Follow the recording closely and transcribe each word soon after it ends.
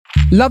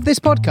Love this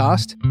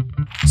podcast?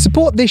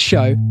 Support this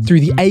show through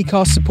the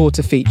Acast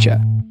supporter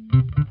feature.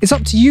 It's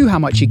up to you how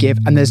much you give,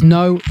 and there's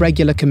no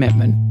regular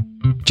commitment.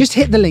 Just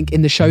hit the link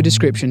in the show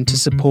description to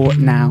support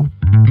now.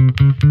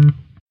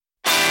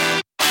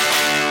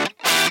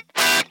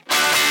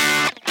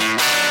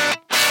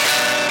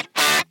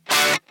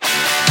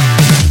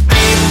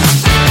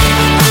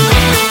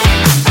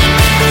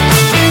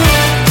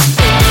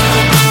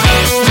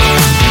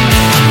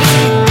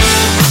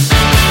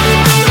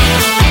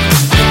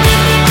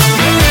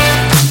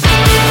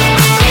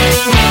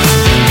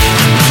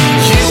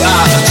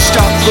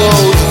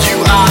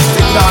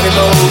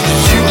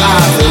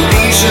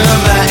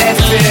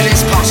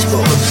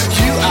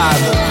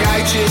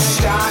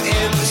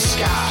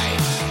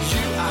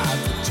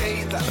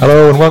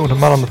 Hello and welcome to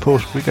Man on the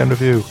Post Weekend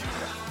Review.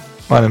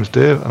 My name is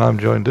Dave and I'm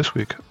joined this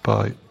week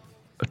by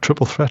a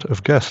triple threat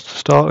of guests,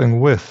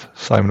 starting with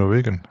Simon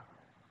O'Regan.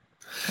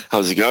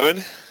 How's it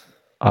going?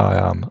 I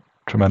am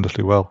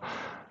tremendously well.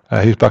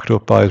 He's backed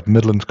up by his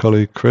Midlands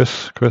colleague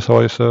Chris. Chris, how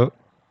are you, sir?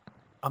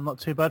 I'm not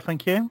too bad,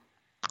 thank you.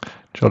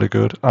 Jolly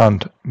good.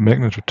 And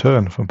making his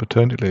return from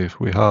paternity leave,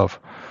 we have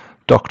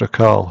Dr.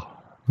 Carl,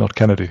 not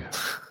Kennedy.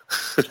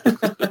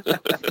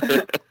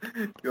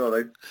 You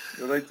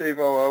alright, Dave?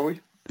 How are we?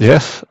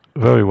 Yes,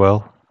 very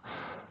well.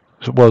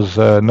 I was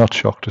not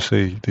shocked to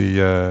see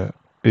the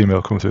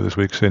email come through this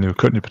week saying you were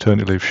cutting your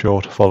paternity leave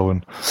short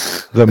following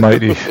the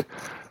mighty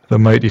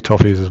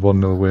Toffees'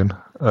 1-0 win,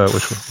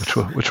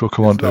 which we'll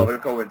come on to. It's not a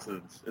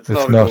coincidence.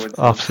 It's not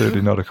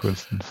absolutely not a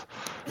coincidence.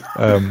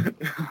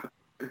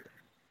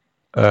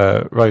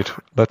 Right,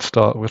 let's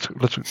start.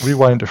 Let's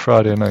rewind to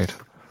Friday night.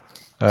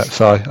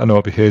 Si, I know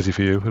it'll be hazy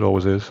for you. It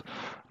always is.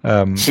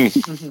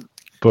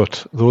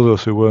 But those of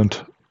us who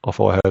weren't off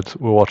our heads,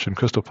 we're watching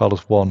Crystal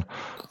Palace 1,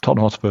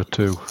 Tottenham Hotspur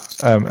 2.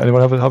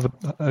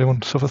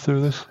 Anyone suffer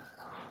through this?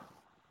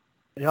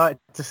 Yeah, I had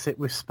to sit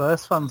with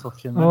Spurs fans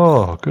watching that.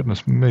 Oh,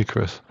 goodness me,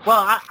 Chris.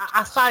 Well,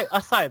 I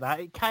say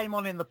that. It came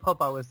on in the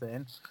pub I was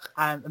in,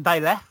 and they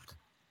left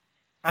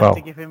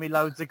after giving me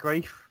loads of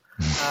grief.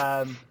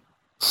 But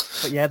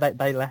yeah,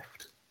 they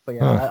left. But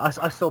yeah,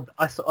 I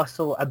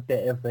saw a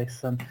bit of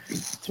this, and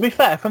to be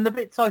fair, from the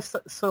bits I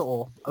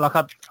saw,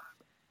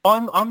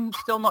 I'm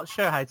still not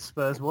sure how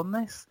Spurs won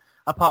this.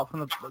 Apart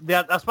from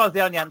I suppose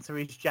the only answer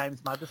is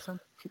James Maddison.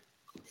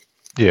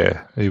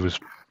 Yeah, he was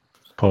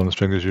pulling the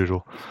string as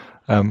usual.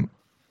 I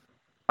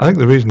think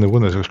the reason they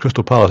won this is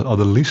Crystal Palace are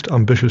the least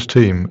ambitious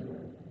team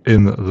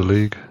in the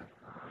league.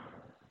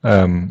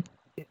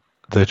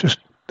 They just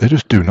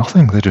do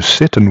nothing. They just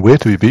sit and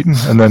wait to be beaten,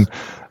 and then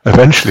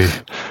eventually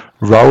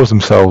rouse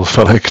themselves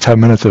for like 10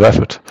 minutes of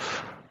effort.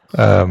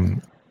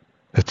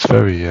 It's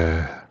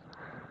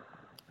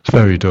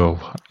very dull.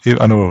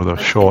 I know they're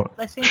short.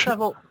 They seem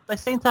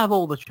to have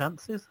all the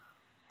chances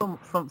from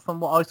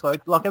what I saw.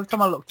 Like every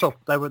time I looked up,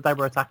 they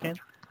were attacking.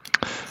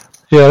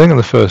 Yeah, I think in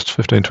the first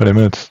 15-20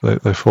 minutes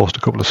they forced a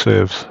couple of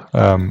saves,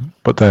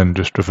 but then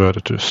just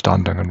reverted to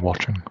standing and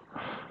watching.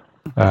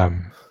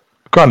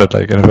 Granted,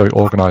 like in a very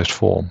organised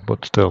form,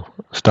 but still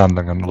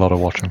standing and a lot of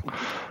watching.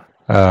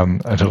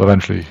 Until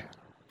eventually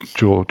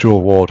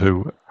Joel Ward,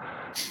 who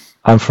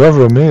I'm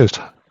forever amazed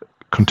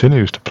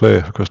continues to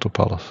play for Crystal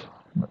Palace.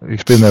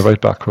 He's been there right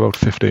back for about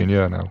 15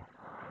 years now.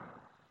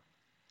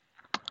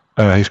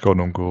 He scored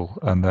an own goal,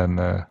 and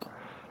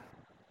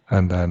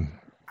then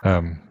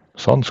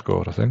Son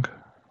scored, I think.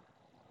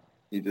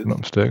 He did. Not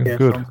mistaken. Yeah,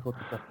 good.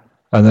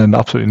 And then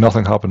absolutely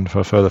nothing happened for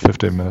a further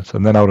 15 minutes,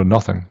 and then out of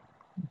nothing,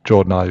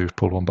 Jordan Ayew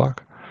pulled one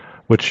back,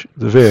 which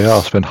the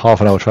VAR spent half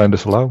an hour trying to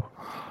disallow.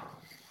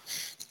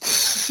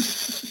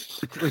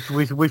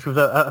 Which was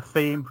a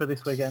theme for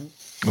this weekend.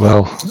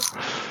 Well,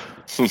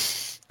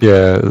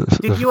 yeah.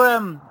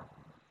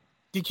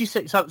 Did you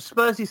see? So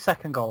Spurs'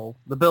 second goal,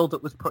 the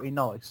build-up was pretty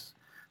nice,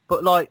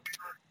 but like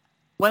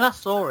when I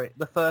saw it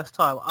the first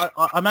time,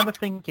 I remember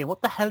thinking,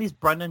 "What the hell is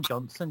Brennan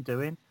Johnson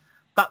doing?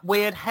 That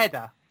weird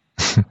header,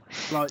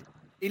 like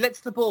he lets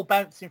the ball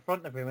bounce in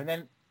front of him, and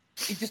then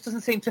he just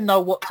doesn't seem to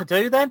know what to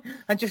do then,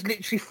 and just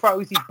literally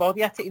throws his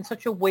body at it in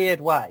such a weird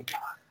way."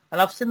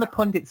 And I've seen the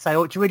pundits say,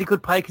 "Oh, it's a really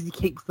good play because he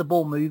keeps the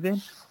ball moving."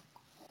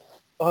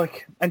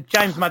 Like, and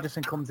James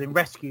Maddison comes in,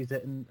 rescues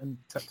it, and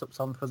sets up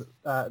Son for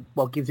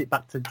gives it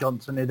back to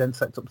Johnson, who then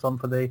sets up Son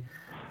for the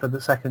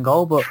second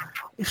goal. But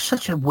it's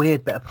such a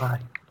weird bit of play.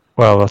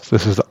 Well,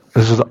 this is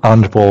the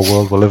handball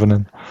world we're living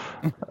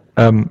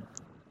in.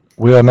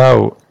 We are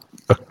now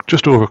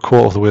just over a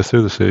quarter of the way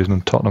through the season,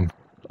 and Tottenham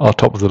are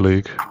top of the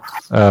league.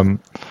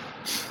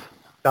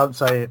 Don't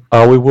say it.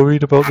 Are we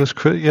worried about this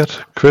yet,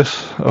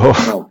 Chris?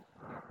 Oh.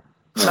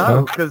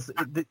 No, because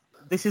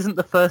this isn't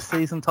the first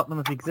season Tottenham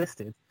have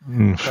existed.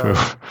 True.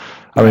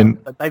 I mean,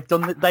 they've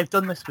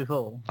done this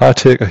before. I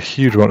take a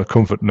huge amount of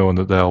comfort knowing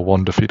that they are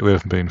one defeat away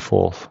from being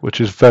fourth, which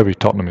is very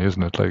Tottenham-y,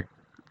 isn't it? Like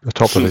the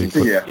top of the league.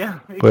 But,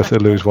 Exactly. But if they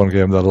lose one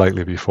game, they'll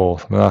likely be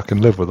fourth. I mean, I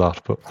can live with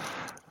that. But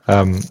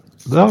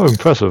they are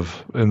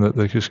impressive in that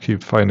they just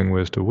keep finding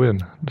ways to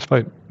win,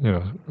 despite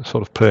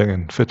sort of playing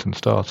in fits and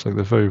starts. Like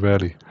they're very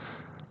rarely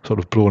sort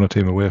of blowing a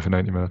team away for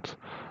 90 minutes.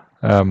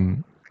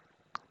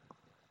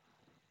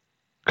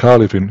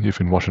 Carl, you've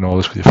been watching all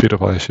this with your feet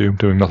up, I assume,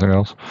 doing nothing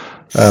else.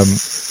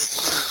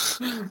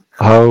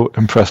 How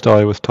impressed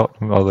are you with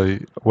Tottenham?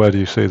 Where do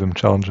you see them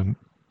challenging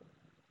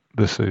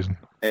this season?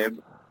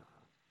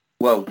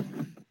 Well,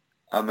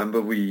 I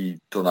remember we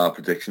done our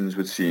predictions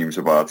with teams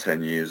about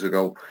 10 years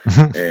ago,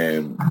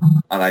 and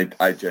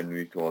I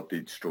genuinely thought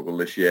they'd struggle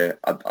this year.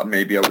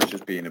 Maybe I was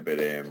just being a bit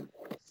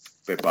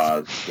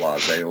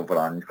blasé over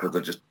Ange because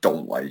I just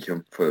don't like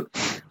him for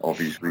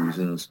obvious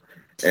reasons.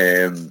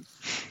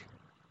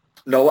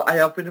 No, I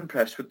have been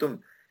impressed with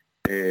them.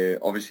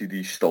 Obviously,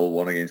 they stole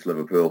one against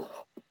Liverpool.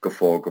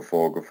 Guffaw.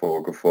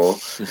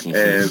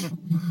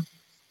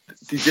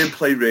 They did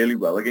play really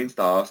well against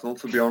Arsenal,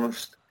 to be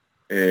honest.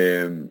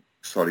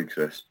 Sorry,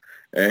 Chris.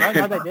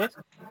 No, they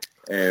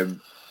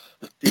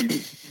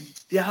did.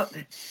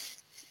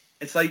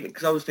 It's like,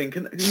 because I was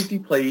thinking, who they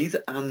played,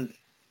 and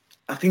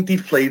I think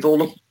they've played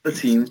all of the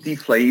teams they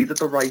played at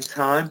the right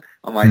time.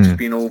 I might have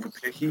been over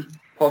picky,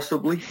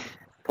 possibly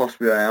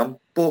I am.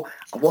 But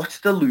I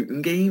watched the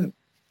Luton game,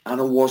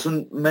 and I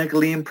wasn't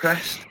megally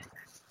impressed,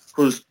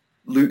 because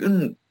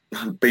Luton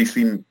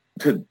basically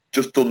had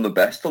just done the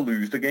best to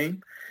lose the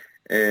game.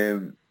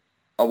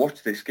 I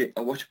watched this game.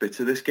 I watched bits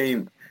of this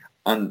game,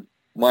 and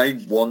my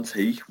one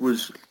take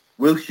was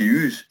Will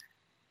Hughes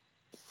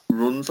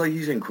runs like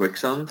he's in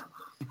quicksand.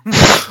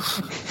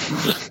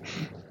 He's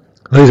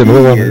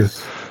another one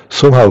who's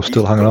somehow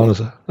still hanging on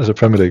as a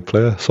Premier League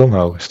player.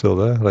 Somehow he's still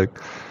there. Like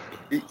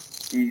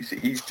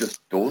he's just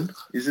done,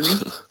 isn't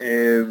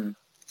he?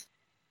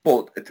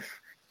 But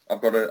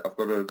I've got to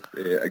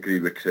agree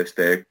with Chris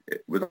there.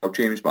 Without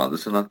James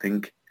Maddison, I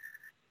think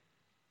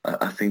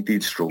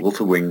they'd struggle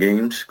to win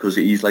games because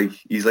he's like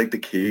the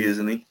key,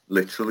 isn't he?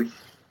 Literally.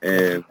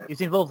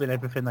 He's involved in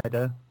everything they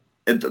do.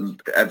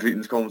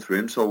 Everything's going through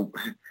him. So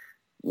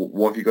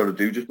what have you got to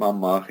do? Just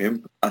man-mark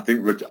him. I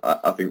think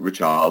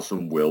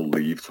Richarlison will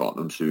leave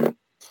Tottenham soon.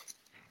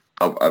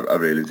 I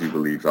really do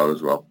believe that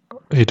as well.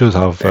 He does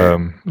have,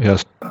 he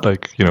has,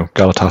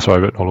 Galatasaray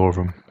written all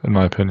over him, in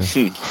my opinion.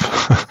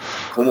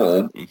 Come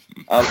on.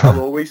 I'll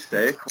always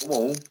say, come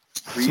on,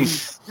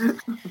 please.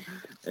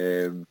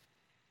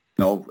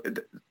 No,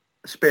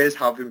 Spurs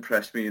have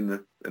impressed me in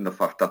the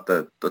fact that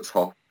they're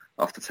top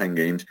after 10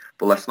 games,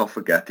 but let's not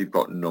forget they've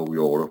got no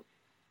Europe,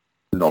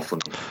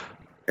 nothing,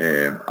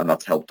 and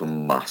that's helped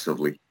them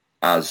massively,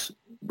 as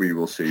we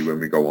will see when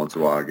we go on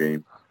to our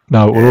game.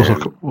 Now we'll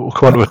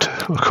come on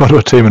to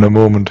a team in a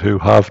moment who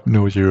have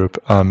no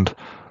Europe and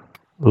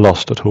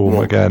lost at home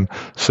again.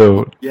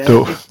 So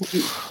it's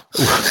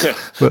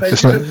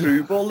not a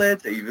through ball there,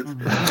 David.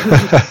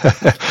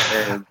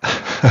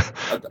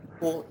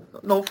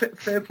 No,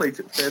 fair play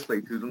to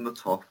them, the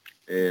top.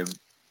 I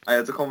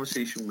had a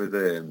conversation with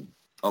a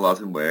lad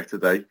in work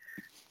today,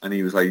 and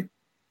he was like,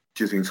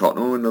 "Do you think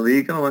Tottenham will win the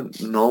league?" And I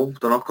went, "No,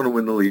 they're not going to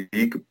win the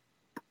league."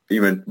 He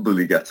went, "Will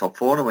they get top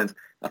four?" And I went,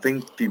 "I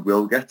think they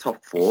will get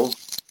top four."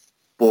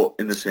 But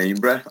in the same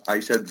breath,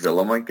 I said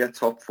Villa might get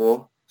top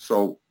four.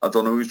 So I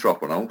don't know who's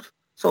dropping out.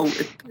 So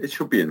it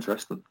should be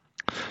interesting.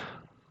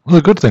 Well,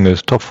 the good thing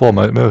is top four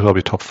may as well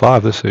be top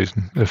five this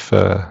season if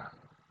the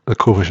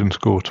coefficients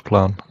go to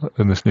plan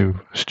in this new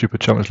stupid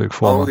Champions League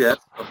format. Oh, yeah.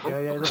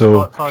 Yeah,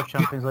 so, 5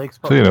 Champions League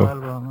spots. So,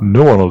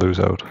 no one will lose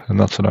out in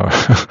that scenario.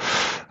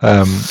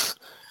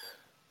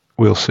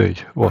 We'll see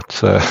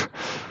what's going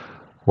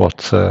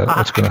to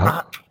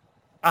happen.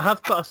 I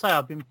have got to say,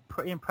 I've been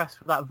pretty impressed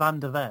with that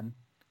Van der Ven.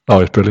 Oh,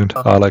 he's brilliant.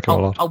 I like him a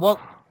lot.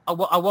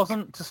 I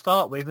wasn't to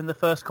start with. In the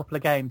first couple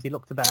of games, he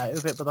looked a bit out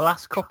of it, but the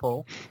last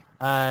couple,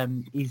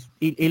 he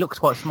looks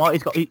quite smart.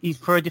 He's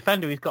for a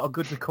defender. He's got a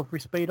good recovery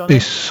speed on him.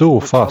 He's so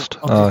fast.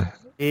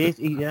 He is.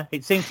 Yeah,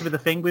 it seems to be the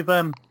thing with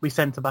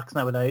centre backs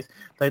nowadays.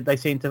 They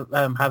seem to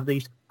have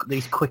these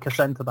quicker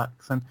centre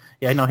backs, and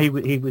he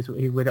was.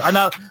 I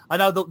know.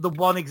 The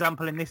one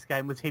example in this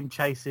game was him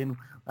chasing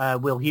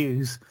Will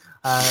Hughes,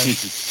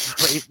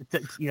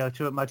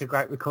 to make a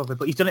great recovery.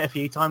 But he's done it a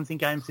few times in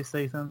games this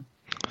season.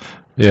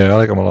 Yeah, I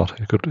like him a lot.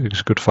 He's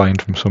a good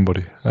find from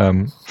somebody.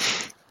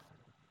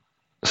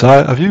 So,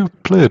 have you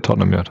played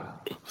Tottenham yet?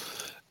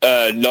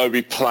 No,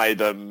 we play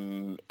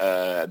them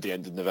at the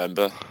end of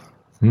November.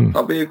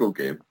 That'll be a good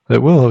game.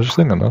 It will. I was just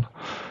thinking that.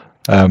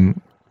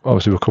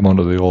 Obviously, we'll come on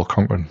to the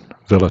all-conquering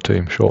Villa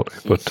team shortly.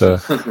 But do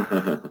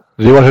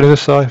you want any of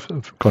this, Si?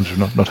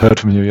 I've not heard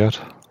from you yet.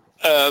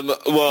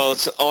 Well,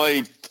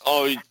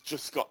 I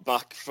just got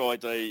back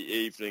Friday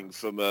evening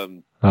from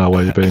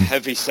where you been? A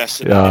heavy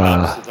session in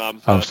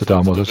Amsterdam.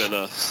 Amsterdam was it?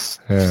 Yeah.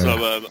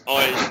 So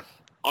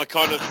I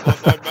kind of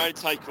my main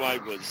takeaway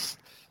was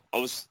I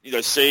was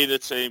seeing a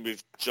team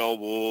with Joel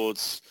Ward,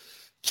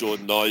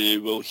 Jordan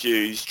Ayew, Will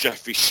Hughes,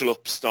 Jeffrey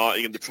Schlupp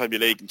starting in the Premier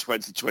League in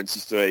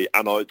 2023,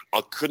 and I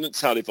couldn't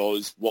tell if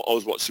what I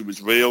was watching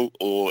was real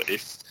or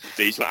if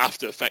these were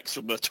after effects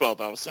from a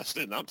 12-hour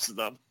session in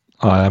Amsterdam.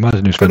 I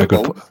imagine you spent a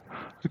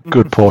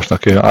good portion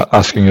of game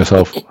asking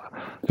yourself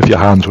if your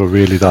hands were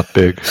really that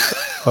big.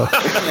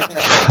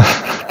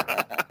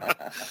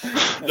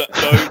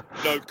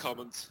 No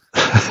comments.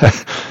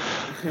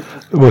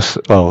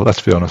 Well,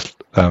 let's be honest.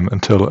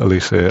 Until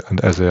Elise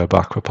and Eze are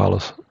back for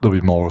Palace, there'll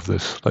be more of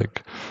this.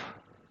 Like,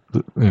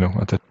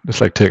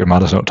 it's like taking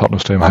Madison out of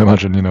Tottenham's team. I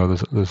imagine,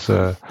 there's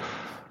a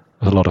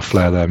lot of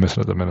flair there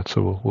missing at the minute.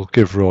 So we'll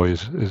give Roy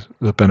his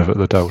the benefit of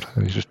the doubt,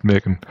 and he's just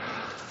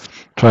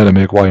trying to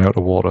make wine out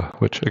of water,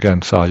 which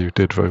again Sayu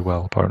did very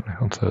well apparently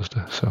on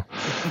Thursday. So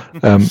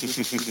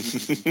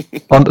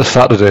on to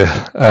Saturday,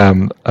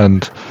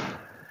 and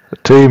a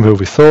team who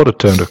we thought had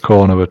turned a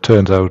corner, but it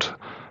turns out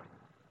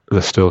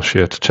they're still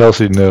shit.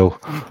 Chelsea 0,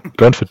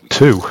 Brentford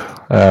 2,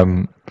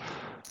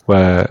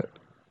 where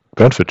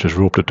Brentford just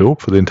roped a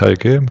dope for the entire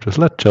game, just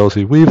let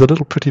Chelsea weave the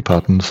little pretty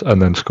patterns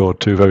and then scored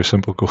 2 very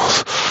simple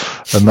goals.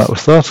 And that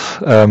was that.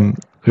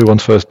 Who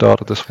wants first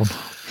dart at this one?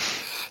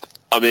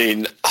 I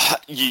mean,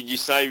 you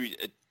say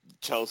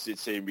Chelsea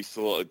team we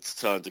thought had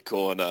turned a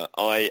corner.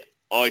 I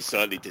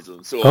certainly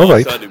didn't. So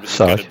I certainly was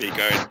going to be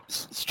going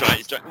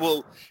straight.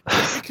 Well,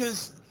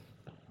 because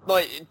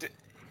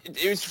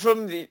it was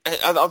from the,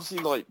 and obviously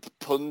like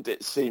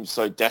pundits seem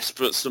so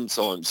desperate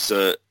sometimes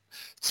to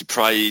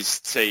praise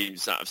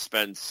teams that have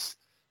spent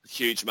a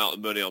huge amount of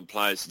money on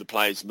players. So the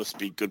players must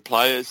be good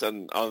players,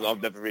 and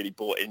I've never really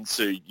bought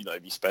into,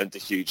 if you spend a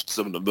huge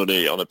sum of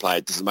money on a player,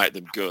 it doesn't make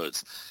them good.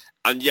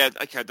 And yeah,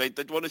 okay,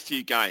 they'd won a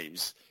few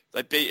games.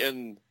 They'd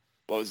beaten,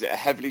 a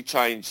heavily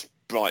changed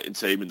Brighton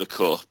team in the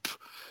Cup,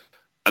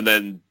 and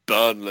then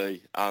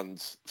Burnley and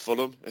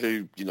Fulham,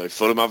 who,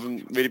 Fulham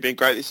haven't really been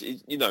great.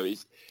 It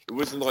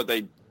wasn't like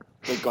they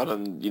gone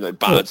and,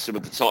 battered some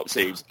of the top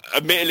teams.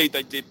 Admittedly,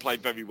 they did play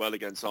very well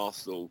against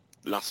Arsenal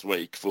last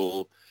week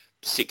for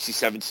 60,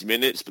 70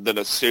 minutes, but then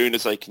as soon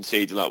as they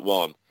conceded that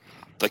one,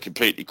 they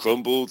completely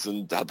crumbled,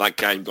 and had that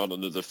game gone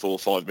another 4 or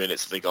 5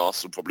 minutes, I think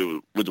Arsenal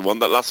probably would have won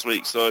that last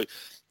week. So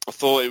I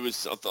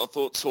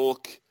thought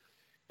talk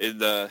in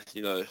the,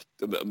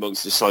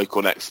 amongst the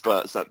so-called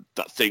experts that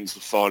things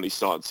were finally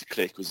starting to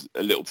click was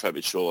a little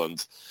premature,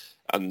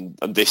 and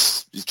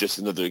this is just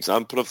another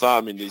example of that.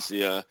 I mean, there's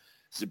a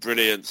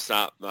brilliant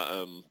stat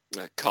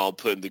that Carl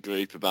put in the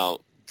group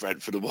about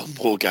Brentford have won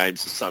more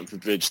games at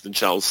Stamford Bridge than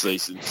Chelsea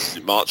since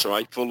March or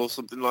April or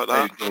something like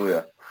that. Oh,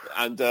 yeah.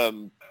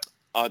 And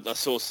I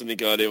saw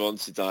something earlier on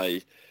today.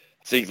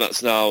 I think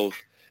that's now,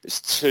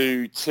 it's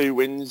two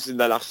wins in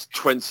their last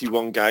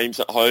 21 games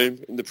at home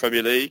in the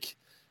Premier League.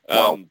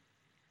 Wow.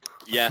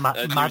 Yeah, mad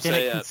in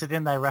it,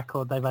 considering their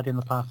record they've had in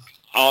the past.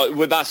 Oh,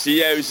 well,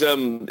 it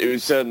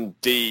was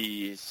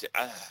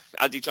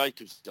Andy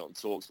Jacobs on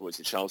Talksport,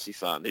 a Chelsea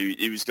fan.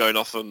 He was going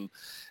off on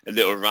a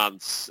little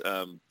rant,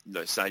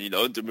 saying,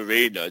 under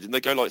Mourinho, didn't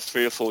they go like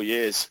 3 or 4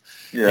 years?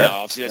 Yeah.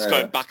 Obviously it's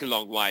going back a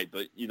long way,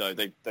 but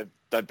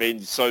they've been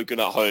so good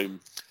at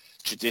home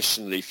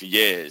traditionally for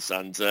years.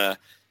 And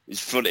it's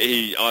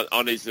funny,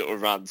 on his little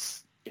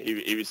rants,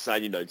 he was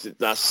saying,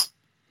 that's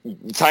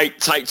take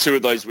 2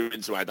 of those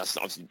wins away. That's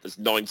obviously there's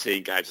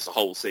 19 games, it's a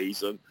whole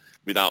season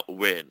without a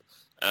win.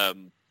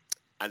 And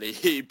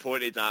he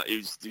pointed out, he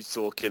was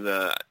talking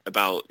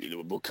about,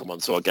 we'll come on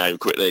to our game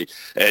quickly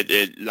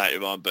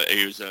later on, but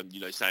he was,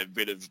 saying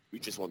we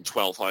just won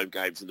 12 home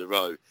games in a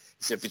row. He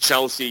said for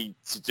Chelsea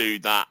to do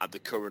that at the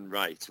current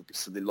rate would be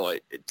something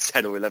like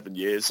 10 or 11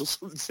 years or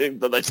something,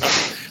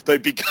 that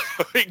they'd be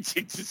going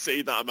to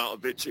see that amount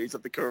of victories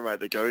at the current rate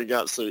they're going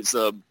at. So it's,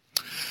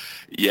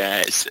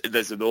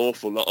 there's an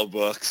awful lot of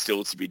work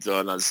still to be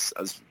done, as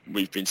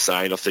we've been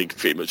saying, I think,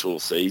 pretty much all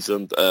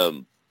season.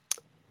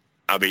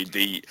 I mean,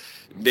 the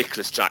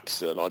Nicholas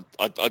Jackson,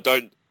 I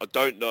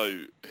don't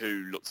know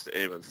who looked at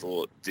him and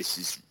thought this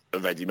is a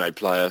ready-made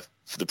player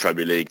for the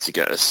Premier League to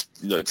get us,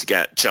 to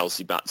get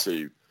Chelsea back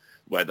to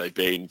where they've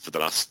been for the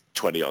last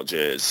 20-odd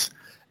years.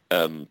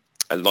 And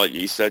like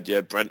you said,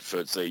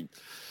 Brentford,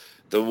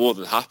 they're more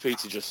than happy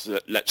to just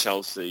let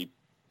Chelsea,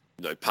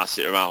 pass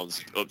it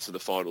around up to the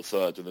final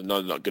third, and they're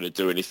not going to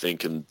do anything.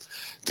 And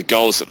the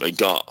goals that they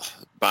got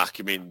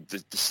back, I mean,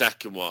 the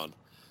second one,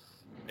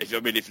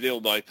 if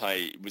Neil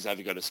Maupay was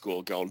ever going to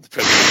score a goal in the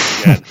Premier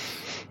League again,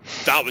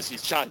 that was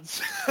his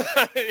chance.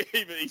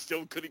 Even he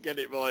still couldn't get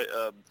it right.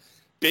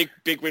 Big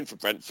win for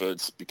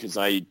Brentford, because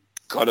they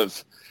kind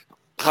of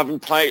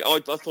haven't played. I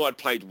thought I'd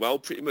played well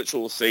pretty much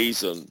all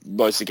season.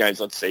 Most of the games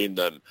I'd seen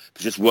them,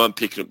 but just weren't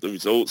picking up the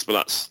results.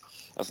 But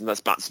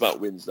that's back-to-back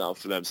wins now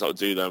for them, so that'll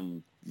do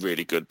them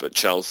really good. But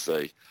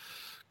Chelsea,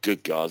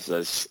 good God,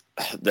 there's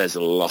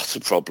a lot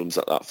of problems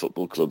at that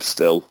football club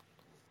still.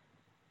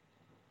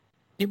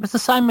 It was the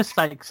same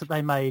mistakes that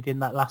they made in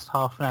that last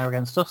half an hour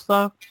against us,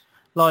 though.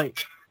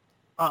 Like,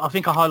 I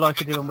think I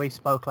highlighted it when we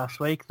spoke last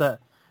week, that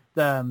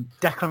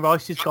Declan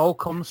Rice's goal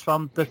comes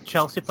from the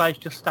Chelsea players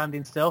just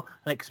standing still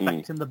and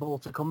expecting the ball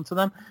to come to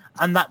them,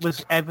 and that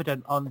was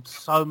evident on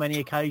so many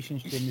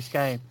occasions during this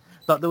game.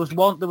 Like, there was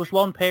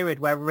one period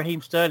where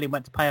Raheem Sterling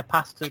went to play a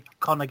pass to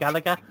Conor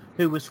Gallagher,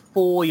 who was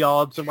 4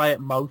 yards away at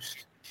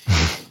most.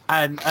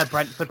 And a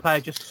Brentford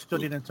player just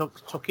stood in and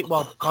took it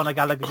while Conor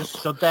Gallagher just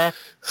stood there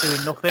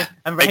doing nothing.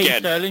 And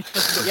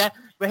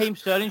Raheem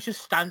Sterling's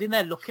just standing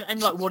there looking at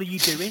him like, what are you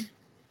doing?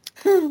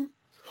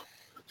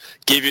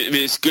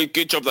 It's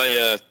good job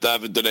they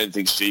haven't done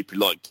anything stupid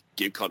like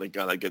give Conor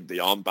Gallagher the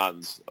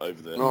armbands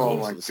over the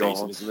course of the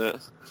season, isn't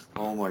it?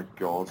 Oh my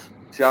God.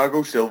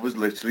 Thiago Silva's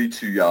literally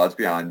 2 yards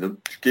behind him.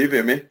 Just give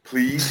him it,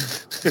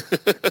 please.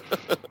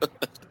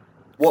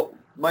 What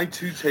my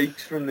two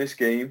takes from this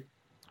game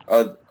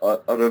are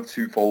of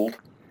twofold.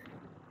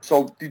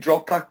 So they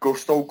dropped that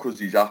Gusto because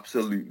he's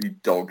absolutely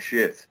dog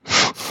shit,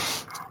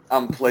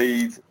 and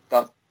played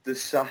that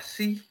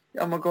Disassi.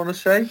 Am I gonna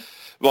say?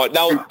 Right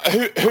now,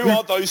 who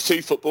are those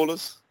two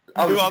footballers?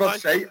 I was about to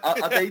say,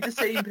 are they the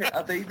same?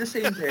 Are they the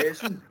same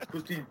person?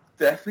 Because they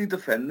definitely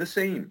defend the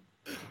same.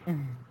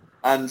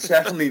 And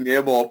secondly,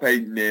 Neil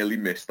Morpay nearly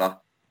missed that.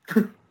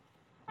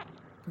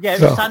 Yeah,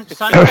 it was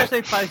Sanchez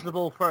who plays the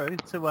ball through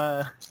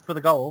for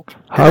the goal.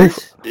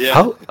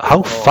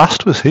 How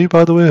fast was he,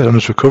 by the way, on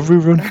his recovery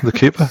run, the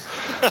keeper?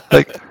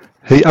 Like,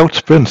 he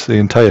outsprints the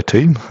entire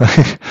team.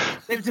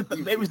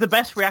 It was the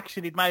best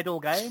reaction he'd made all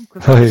game,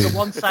 because the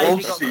one save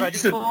he got credit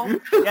for.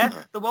 Yeah,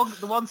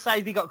 the one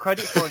save he got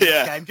credit for in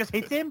this game just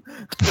hit him.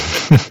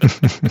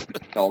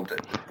 No,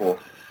 but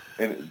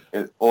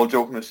all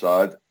joking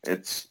aside,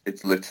 it's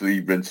literally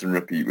rinse and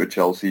repeat with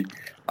Chelsea.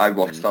 I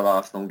watched that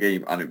Arsenal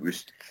game and it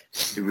was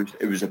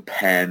a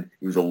pen,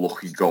 it was a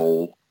lucky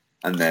goal,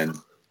 and then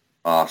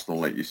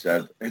Arsenal, like you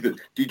said,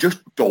 you just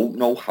don't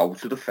know how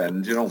to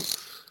defend. You know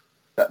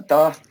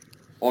that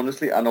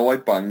honestly, I know I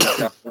banged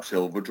the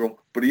Silva drum,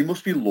 but he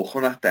must be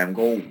looking at them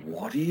going,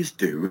 what he's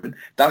doing.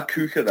 That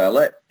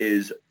Cucurella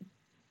is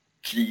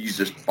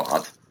Jesus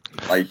bad,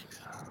 like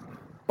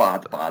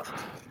bad.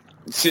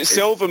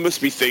 Silva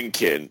must be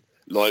thinking,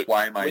 like,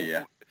 why am I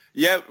here?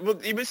 Yeah, well,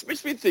 he must be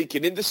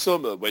thinking in the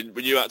summer when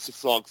you had to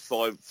flog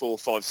 4,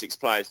 5, 6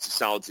 players to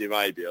Saudi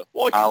Arabia.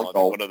 Why can't I be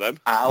one of them?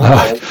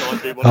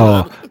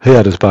 He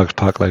had his bags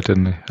packed, like,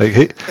 didn't he?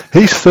 Like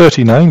he's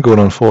 39, going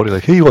on 40.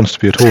 Like, he wants to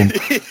be at home,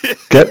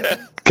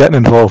 getting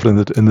involved in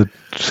the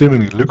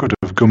seemingly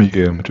lucrative gummy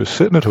game, just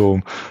sitting at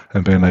home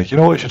and being like, you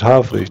know what, you should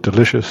have these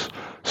delicious,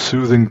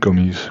 soothing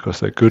gummies because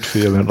they're good for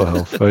your mental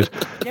health, right?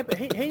 Yeah, but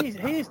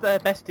he's their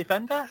best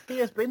defender. He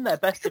has been their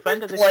best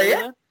defender this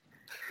year.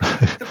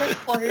 The best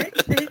player,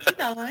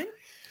 39.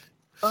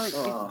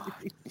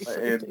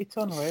 It's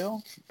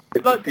unreal.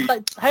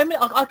 Like how many?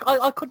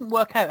 I couldn't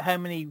work out how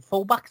many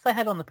fullbacks they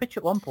had on the pitch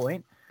at one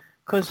point,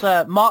 because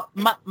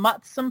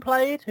Matson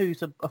played,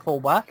 who's a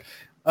fullback.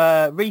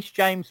 Reece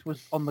James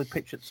was on the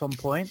pitch at some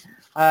point.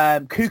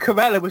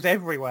 Cucurella was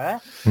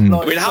everywhere.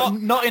 Like,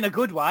 not in a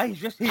good way.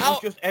 He was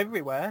just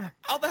everywhere.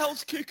 How the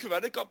hell's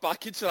Cucurella got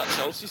back into that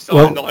Chelsea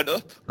starting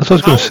lineup? That's what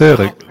I was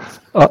going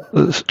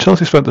to say.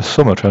 Chelsea spent the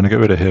summer trying to get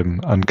rid of him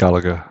and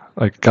Gallagher.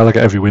 Like, Gallagher,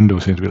 every window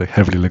seems to be like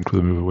heavily linked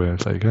with a move away.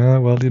 It's like,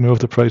 well, you know, if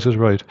the price is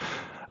right.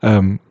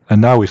 And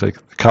now he's like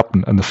the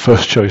captain and the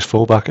first choice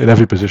fullback in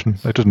every position.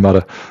 It doesn't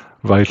matter,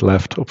 right,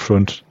 left, up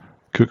front.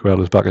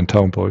 Cucurella's back in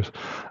town, boys.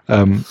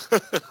 The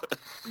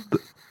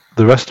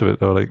rest of it,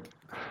 though, like,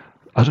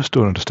 I just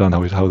don't understand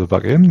how they're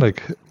back in.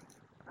 Like,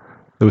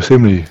 they were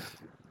seemingly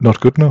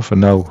not good enough,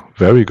 and now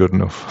very good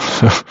enough.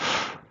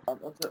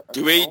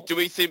 Do we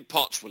think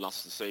Poch will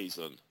last the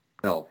season?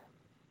 No.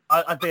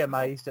 I'd be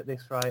amazed at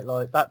this rate.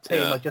 Like, that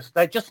team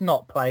they're just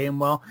not playing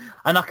well,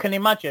 and I can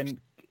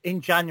imagine in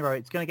January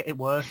it's going to get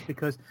worse,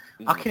 because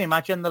I can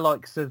imagine the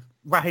likes of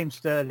Raheem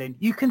Sterling.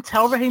 You can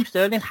tell Raheem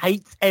Sterling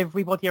hates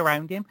everybody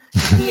around him.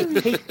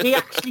 He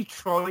actually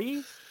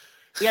tries.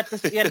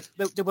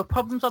 There were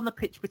problems on the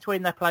pitch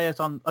between their players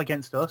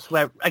against us,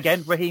 where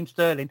again Raheem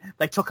Sterling,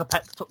 they took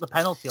the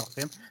penalty off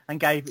him and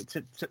gave it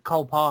to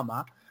Cole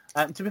Palmer.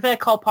 To be fair,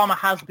 Cole Palmer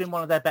has been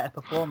one of their better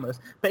performers,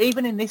 but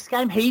even in this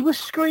game, he was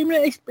screaming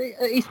at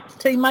his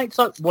teammates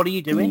like, "What are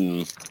you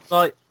doing?"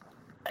 Like,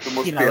 there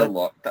must be a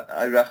lot.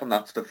 I reckon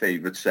that's the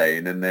favourite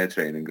saying in their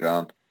training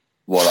ground.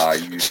 What are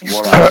you?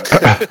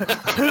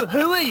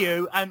 Who are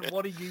you, and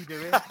what are you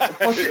doing?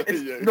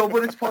 No,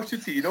 but it's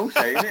Pochettino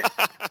saying it.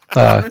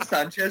 And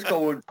Sanchez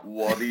going,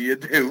 "What are you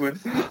doing?"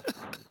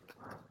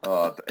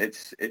 I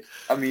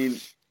mean,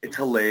 it's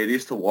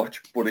hilarious to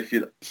watch. But if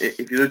you're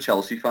a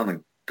Chelsea fan,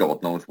 and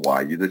God knows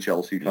why you're the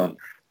Chelsea fan,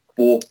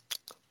 but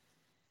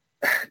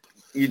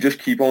you just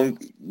keep on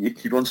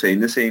saying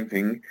the same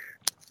thing.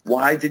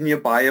 Why didn't you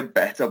buy a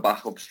better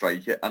backup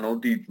striker? I know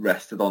they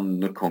rested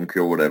on Nkunku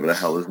or whatever the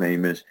hell his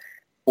name is,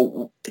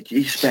 but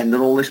you're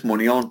spending all this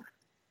money on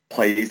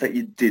players that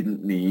you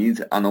didn't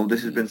need. I know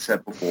this has been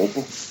said before,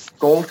 but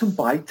go out and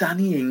buy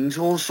Danny Ings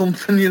or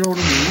something, you know what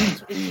I mean?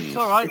 It's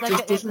all right. It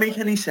just doesn't make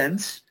any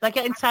sense. They're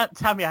getting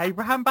Tammy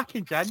Abraham back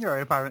in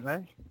January,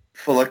 apparently.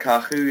 For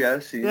Lukaku, yeah,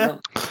 see that.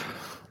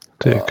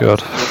 Dear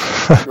God.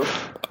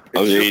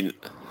 I mean,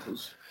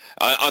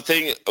 I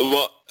think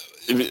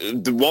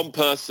the one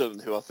person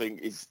who I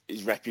think his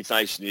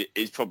reputation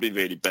is probably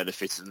really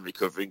benefiting and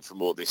recovering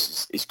from all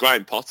this is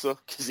Graham Potter,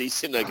 because he's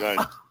sitting there going,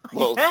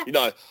 well, you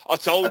know, I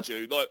told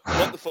you, like,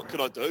 what the fuck can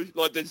I do?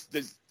 Like,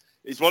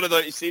 it's one of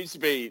those. It seems to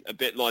be a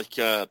bit like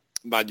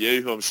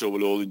Manu, who I'm sure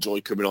we'll all enjoy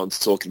coming on to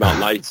talk about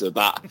later.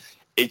 That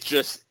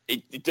it's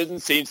it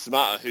doesn't seem to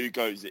matter who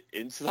goes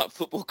into that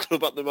football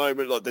club at the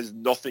moment. Like, there's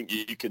nothing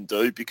you can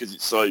do because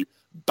it's so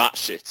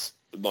batshit,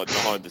 like,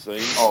 behind the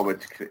scenes. Oh,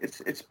 it's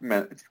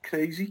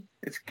crazy.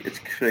 It's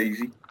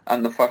crazy,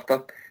 and the fact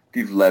that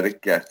they've let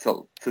it get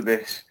to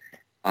this,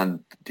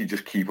 and they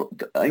just keep up.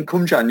 And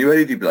come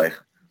January, they'd be like,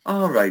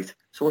 "All right,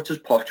 so what does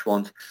Poch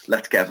want?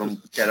 Let's get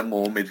him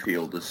more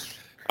midfielders."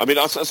 I mean,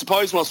 I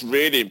suppose what's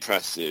really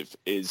impressive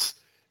is,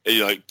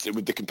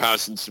 with the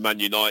comparison to Man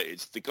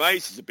United, the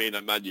Glazers have been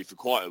at Man U for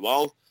quite a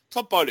while.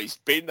 Todd Bowley's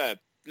been there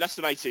less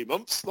than 18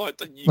 months. Like,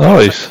 you can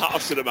take the hat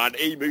off to the man.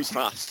 He moves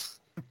fast.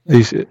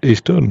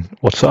 He's done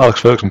what Sir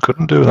Alex Ferguson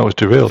couldn't do, and that was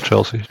derail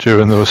Chelsea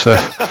during those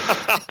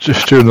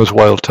just during those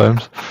wild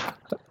times.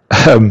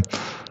 The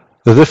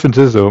difference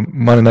is, though,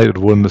 Man United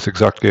won this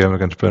exact game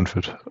against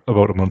Brentford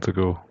about a month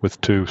ago with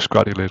 2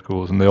 scratty late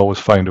goals, and they always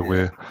find a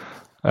way.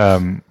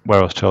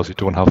 Whereas Chelsea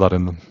don't have that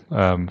in them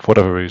for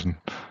whatever reason.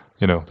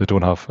 They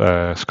don't have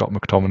Scott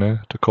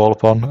McTominay to call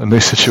upon in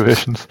these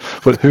situations.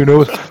 But who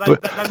knows? The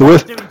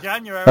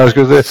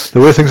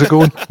way things are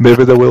going,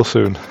 maybe they will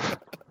soon.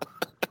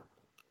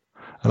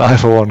 And I,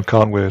 for one,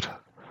 can't wait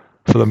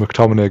for the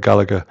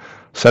McTominay-Gallagher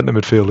centre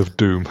midfield of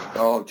doom.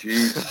 Oh,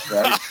 Jesus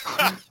Christ.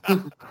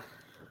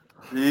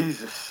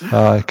 Jesus.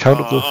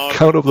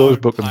 Count up those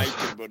bookings. I'm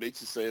paying money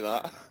to see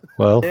that.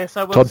 Well, yeah,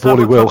 Todd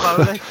Bowley will.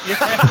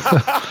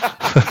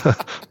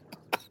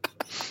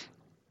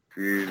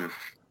 Jesus.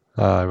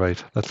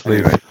 Right. Let's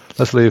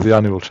leave the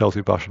annual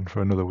Chelsea bashing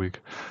for another week.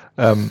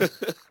 Saturday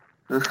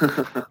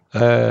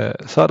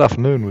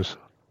afternoon was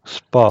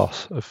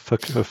sparse of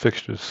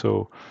fixtures,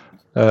 so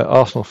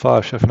Arsenal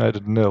 5, Sheffield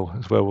United 0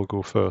 is where we'll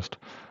go first.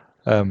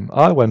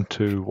 I went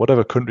to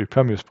whatever country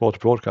Premier Sports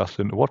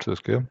broadcasting to watch this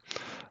game,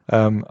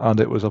 and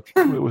it was a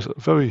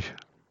very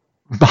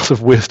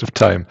massive waste of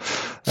time.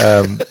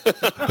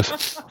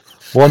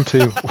 One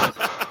team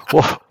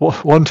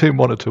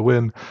wanted to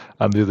win,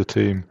 and the other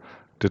team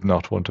did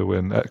not want to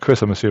win.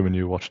 Chris, I'm assuming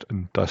you watched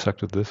and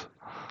dissected this.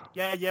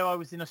 Yeah, I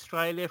was in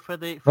Australia for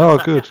the.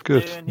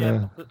 Good.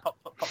 Yeah.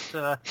 Popped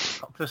to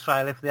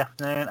Australia for the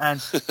afternoon,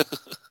 and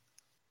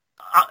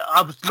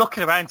I was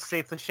looking around to see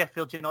if the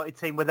Sheffield United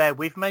team were there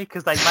with me,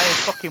 because they may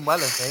have fucking well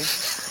have been.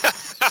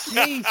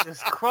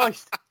 Jesus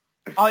Christ.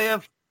 I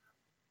have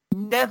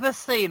never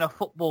seen a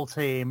football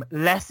team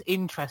less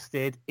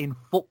interested in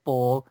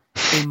football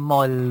in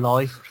my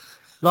life.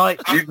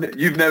 Like,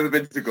 you've never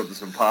been to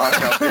Goodison Park,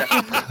 have you?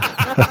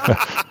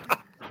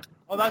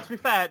 Although, to be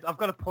fair, I've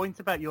got a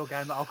point about your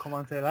game that I'll come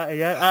on to later,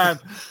 yeah.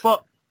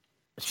 But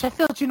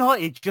Sheffield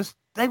United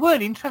they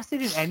weren't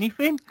interested in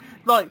anything.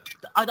 Like,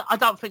 I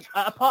don't think,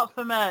 apart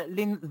from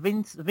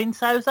Vince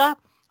Hauser,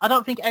 I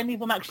don't think any of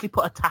them actually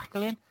put a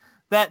tackle in.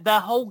 Their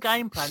whole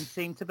game plan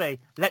seemed to be,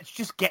 let's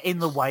just get in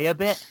the way a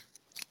bit.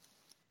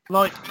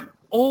 Like,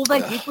 all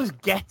they did was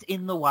get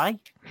in the way.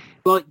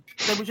 Like,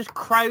 they were just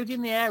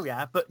crowding the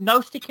area, but no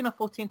sticking a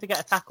foot in to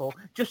get a tackle.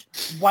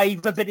 Just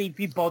wave a bit of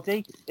your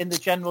body in the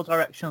general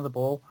direction of the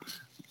ball.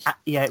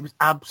 Yeah, it was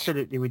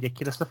absolutely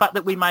ridiculous. The fact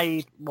that we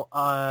made,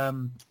 I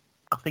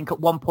think at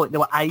one point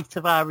there were 8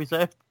 of our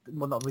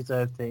not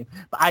reserve team,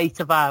 but 8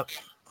 of our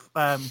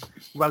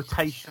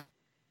rotation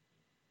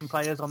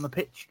players on the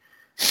pitch.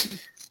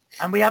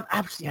 And we have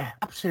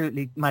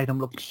absolutely made them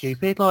look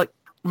stupid. Like,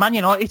 Man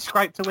United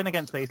scraped to win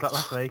against these like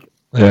last week.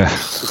 Yeah.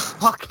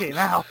 Fucking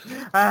hell.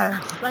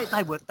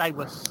 They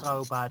were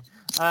so bad.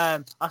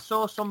 I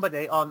saw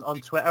somebody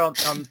on Twitter on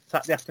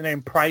Saturday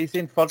afternoon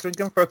praising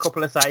Foderingham for a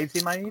couple of saves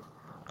he made.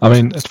 I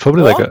mean, it's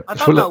probably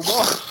it's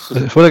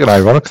probably like an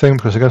ironic thing,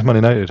 because against Man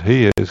United,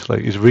 he's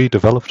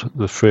redeveloped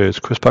the phrase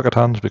 "Chris Packard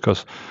hands,"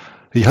 because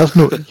he has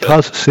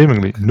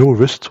seemingly no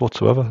wrists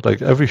whatsoever.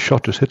 Like, every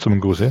shot just hits him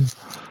and goes in.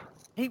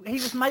 He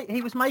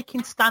was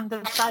making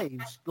standard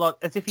saves, like,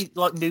 as if he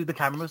knew the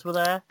cameras were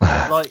there.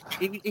 Like,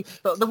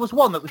 there was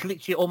one that was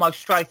literally almost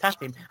straight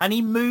at him, and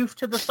he moved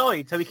to the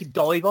side so he could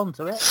dive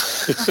onto it.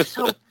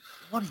 So,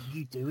 what are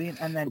you doing?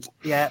 And then,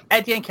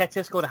 Eddie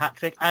Nketiah scored a hat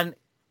trick, and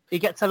he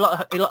gets a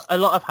lot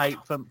of hate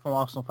from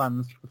Arsenal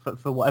fans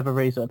for whatever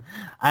reason.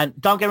 And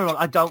don't get me wrong,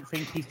 I don't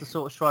think he's the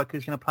sort of striker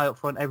who's going to play up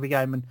front every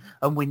game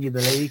and win you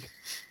the league,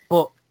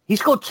 but he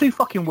scored 2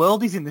 fucking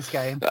worldies in this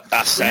game.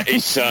 That's it.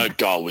 His third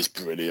goal was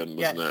brilliant,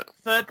 wasn't it?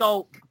 Third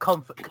goal,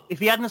 if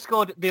he hadn't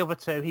scored the other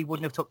 2, he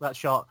wouldn't have took that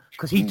shot,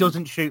 because he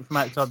doesn't shoot from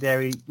outside the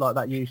area like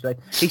that usually.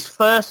 His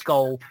first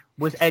goal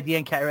was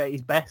Eddie Nketiah at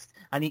his best,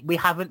 and we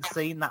haven't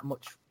seen that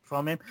much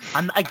from him.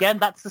 And again,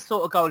 that's the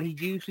sort of goal he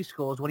usually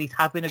scores when he's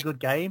having a good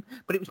game,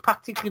 but it was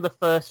practically the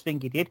first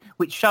thing he did,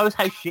 which shows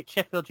how shit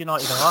Sheffield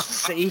United are,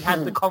 that he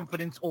had the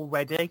confidence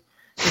already.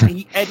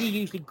 Eddie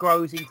usually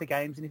grows into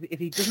games, and if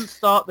he doesn't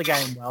start the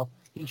game well,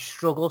 he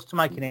struggles to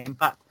make an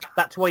impact.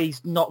 That's why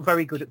he's not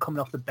very good at coming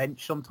off the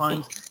bench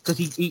sometimes, because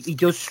he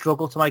does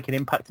struggle to make an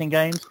impact in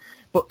games.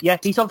 But yeah,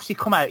 he's obviously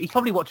come out. He's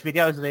probably watched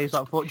videos of these,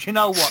 like, thought, do you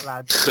know what,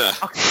 lads?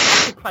 I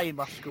could play in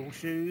my school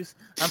shoes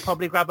and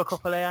probably grab a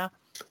couple here.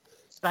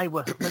 They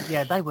were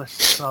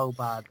so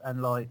bad,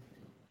 and like,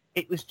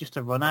 it was just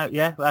a run out,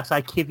 yeah. I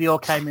say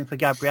Kivior came in for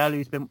Gabriel,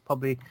 who's been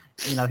probably,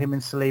 him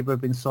and Saliba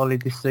have been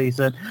solid this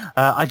season.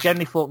 I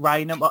generally thought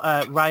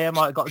Raya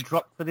might have got a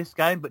drop for this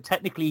game, but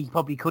technically he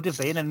probably could have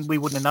been, and we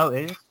wouldn't have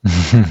noticed.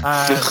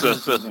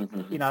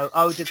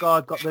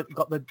 Odegaard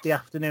got the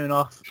afternoon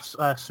off.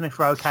 Smith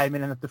Rowe came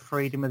in and had the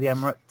freedom of the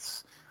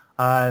Emirates.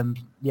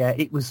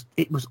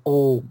 It was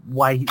all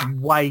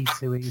way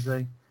too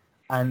easy.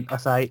 And I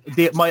say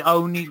my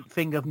only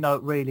thing of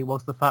note really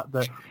was the fact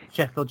that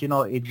Sheffield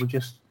United were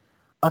just,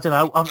 I don't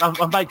know.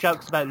 I've made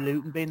jokes about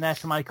Luton being there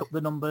to make up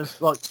the numbers.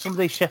 Like some of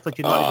these Sheffield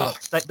United,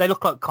 they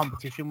look like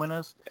competition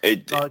winners.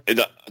 Before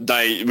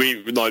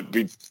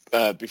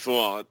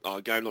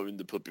our game, in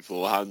the pub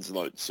beforehand,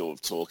 sort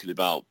of talking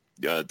about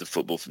the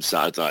football from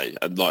Saturday,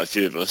 and a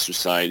few of us were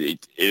saying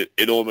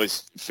it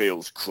almost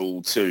feels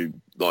cruel to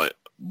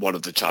one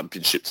of the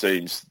championship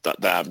teams that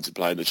they're having to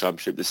play in the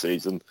championship this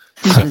season.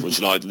 Sheffield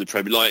United in the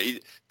Premier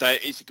League.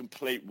 It's a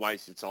complete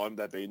waste of time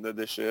they're being there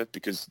this year,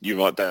 because you're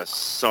right, they're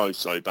so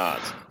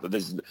bad that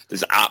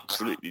there's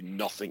absolutely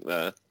nothing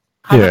there.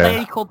 Have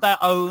they equalled their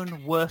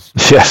own worst?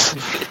 Yes,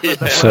 they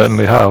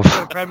certainly have.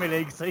 Premier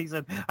League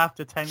season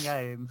after 10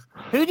 games.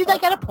 Who did they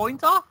get a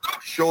point off?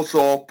 Shut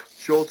up.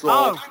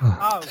 Oh.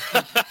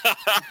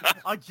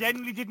 I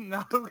genuinely didn't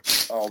know.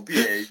 Oh,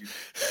 behave.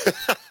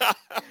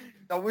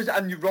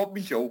 And you robbed me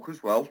joke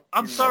as well.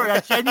 I'm sorry, I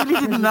genuinely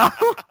didn't know.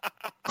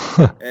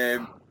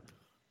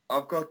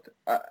 I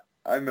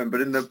remember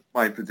in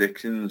my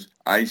predictions,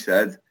 I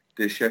said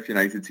the Sheffield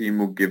United team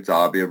will give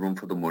Derby a run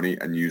for the money,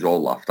 and you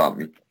all laughed at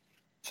me.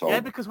 So,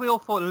 yeah, because we all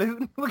thought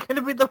Luton were going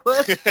to be the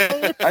worst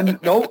team.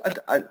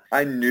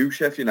 I knew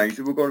Sheffield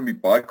United were going to be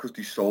bad because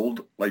they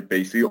sold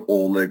basically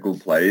all their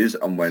good players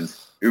and went,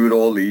 who would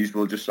all these?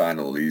 We'll just sign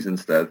all these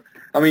instead.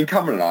 I mean,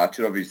 Cameron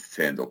Archer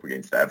obviously turned up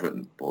against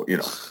Everton, but he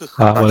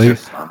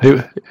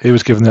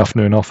was given the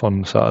afternoon off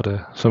on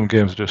Saturday. Some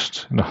games are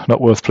just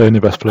not worth playing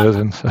your best players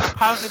in. So.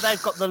 Apparently,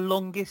 they've got the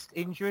longest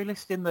injury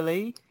list in the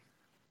league,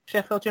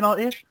 Sheffield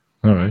United.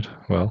 All right,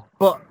 well,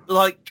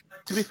 but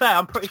to be fair,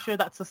 I'm pretty sure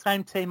that's the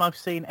same team I've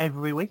seen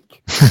every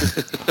week.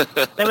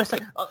 They were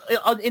saying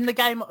in the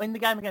game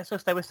against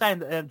us, they were saying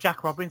that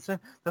Jack Robinson.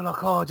 They're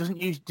like, doesn't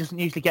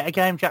usually get a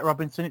game, Jack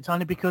Robinson. It's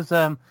only because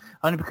of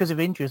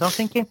injuries. I'm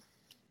thinking,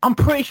 I'm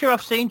pretty sure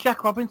I've seen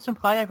Jack Robinson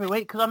play every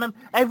week, because I remember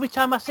every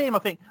time I see him, I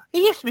think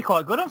he used to be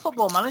quite good on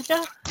Football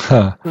Manager.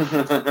 Not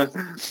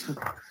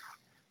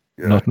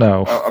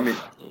now.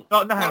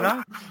 Not now.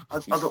 No. I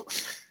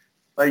don't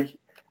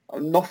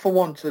I'm not for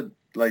one to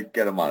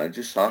get a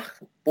manager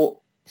sacked, but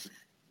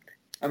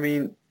I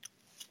mean,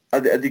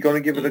 are they going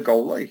to give it a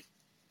go?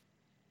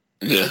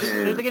 Yeah.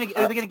 Who are they going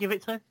to give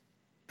it to?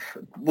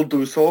 Well, there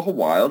was talk of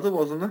Wilder,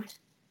 wasn't there?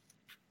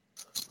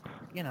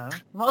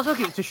 Might as well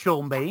give it to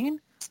Sean Bean.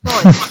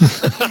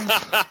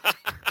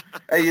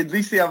 Hey, at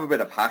least they have a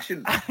bit of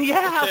passion.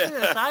 Yeah, I was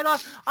going to say,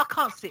 I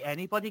can't see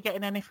anybody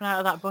getting anything out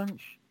of that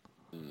bunch.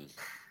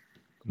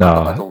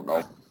 No, I don't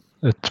know.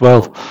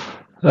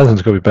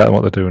 Everything's going to be better than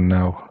what they're doing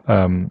now.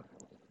 I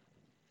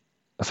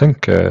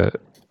think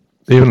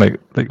even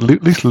at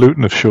least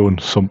Luton have shown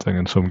something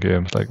in some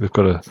games. They've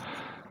got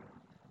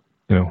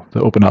the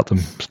up and at them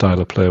style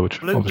of play,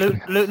 which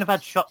Luton have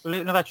had shots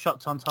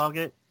on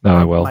target.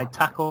 Made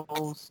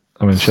tackles.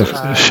 I mean,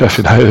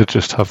 Sheffield United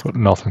just have got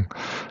nothing,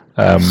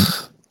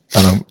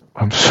 and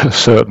I'm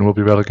certain we'll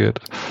be relegated.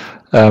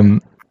 There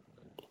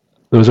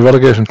was a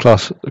relegation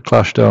clash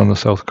down on the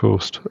south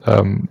coast.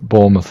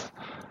 Bournemouth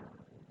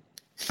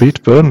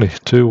beat Burnley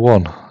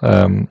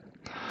 2-1.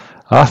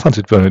 I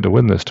fancied Burnley to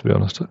win this, to be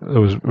honest.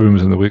 There was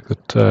rumours in the week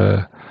that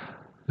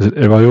is it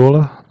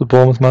Iraola, the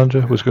Bournemouth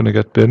manager, was going to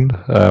get binned.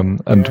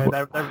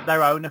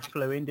 Their owner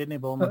flew in, didn't he,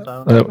 Bournemouth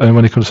owner? And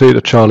when he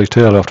conceded Charlie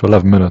Taylor after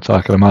 11 minutes,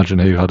 I can imagine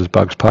he had his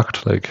bags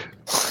packed, because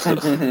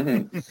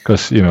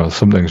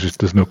some things just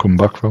there's no coming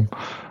back from.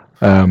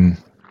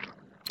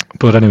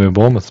 But anyway,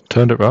 Bournemouth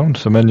turned it round.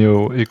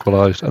 Semenyo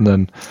equalised, and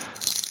then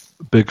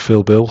Big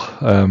Phil Bill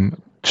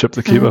chipped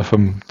the keeper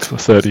from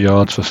 30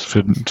 yards for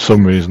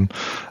some reason.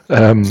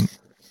 And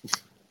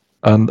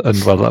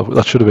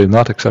that should have been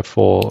that, except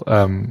for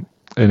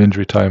in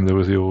injury time there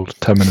was the old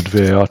 10-minute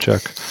VAR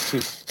check,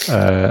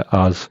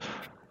 as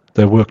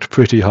they worked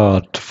pretty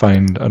hard to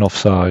find an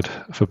offside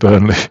for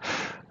Burnley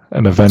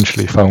and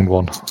eventually found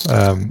one,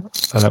 and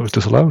that was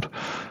disallowed.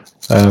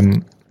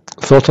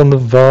 Thoughts on the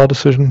VAR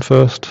decision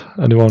first?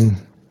 Anyone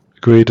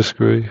agree,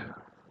 disagree?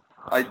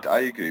 I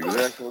agree with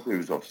it. I thought he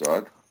was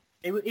offside.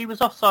 He was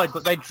offside,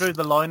 but they drew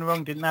the line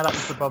wrong, didn't they? That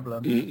was the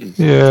problem.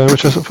 Yeah,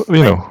 which is,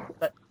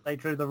 They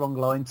drew the wrong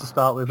line to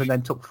start with, and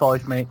then took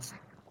 5 minutes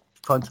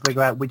trying to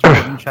figure out which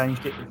button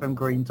changed it from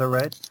green to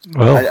red.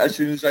 Well, as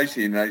soon as I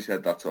seen it, I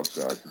said that's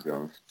offside, to be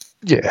honest.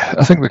 Yeah,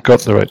 I think they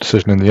got the right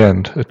decision in the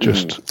end. It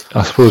just,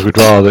 I suppose we'd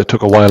rather it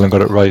took a while and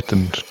got it right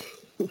than,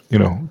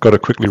 got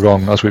it quickly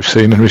wrong, as we've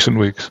seen in recent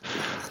weeks.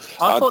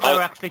 I thought they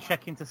were actually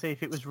checking to see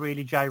if it was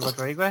really Jay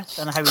Rodriguez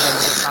and how he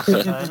ended up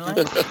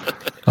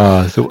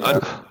passing.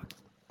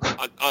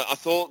 I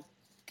thought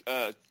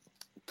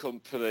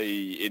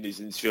Company in his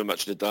interview on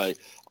Match of the Day,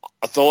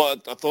 I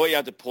thought he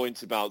had a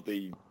point about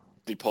the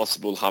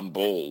possible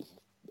handball.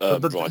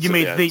 You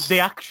mean the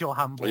actual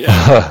handball?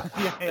 Yeah.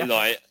 Yeah.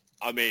 Like,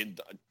 I mean,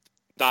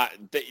 that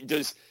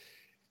does.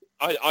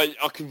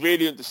 I can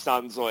really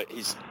understand like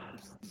his,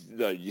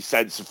 your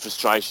sense of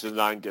frustration and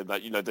anger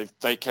that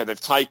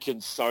they've taken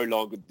so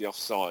long with the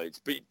offside,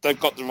 but they've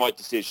got the right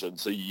decision.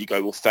 So you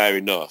go, well, fair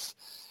enough.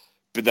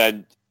 But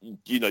then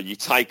you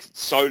take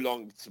so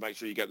long to make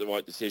sure you get the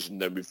right decision.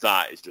 Then with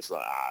that, it's just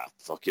like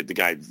fuck it,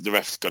 the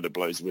ref's going to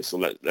blow his whistle.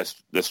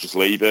 Let's just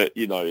leave it.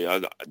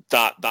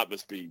 That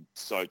must be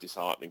so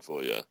disheartening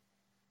for you.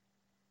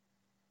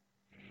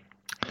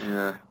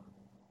 Yeah.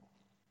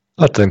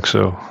 I think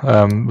so.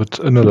 But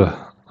another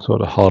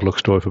sort of hard luck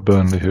story for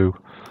Burnley, who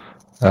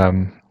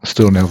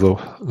still only have the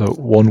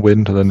one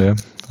win to their name.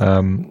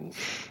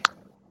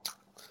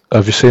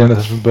 Have you seen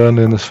anything from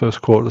Burnley in this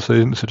first quarter of the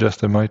season to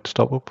suggest they might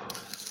stop up?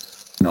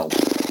 No,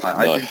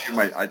 I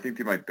think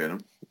they might bin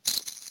him.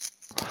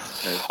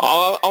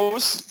 I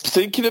was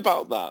thinking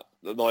about that.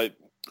 Like,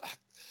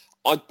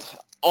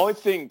 I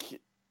think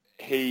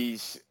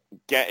he's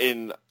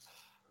getting.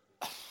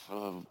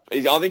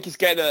 I think he's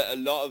getting a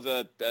lot of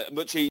a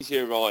much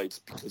easier ride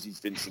because he's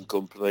Vincent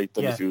Kompany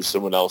than if he was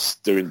someone else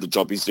doing the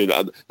job he's doing.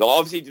 And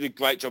obviously, he did a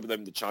great job of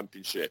them in the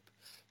Championship,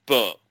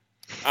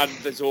 and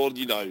there's all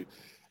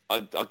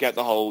I get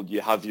the whole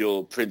you have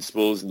your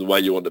principles and the way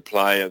you want to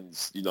play and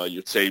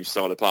your team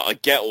style to play. I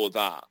get all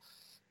that,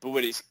 but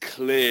when it's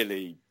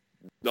clearly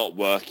not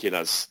working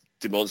as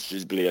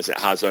demonstrably as it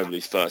has over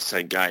these first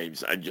 10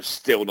 games, and you're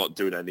still not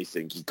doing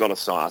anything, you've got to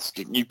start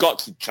asking. You've got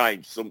to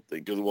change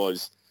something,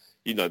 otherwise.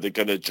 They're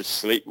going to just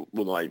sleep.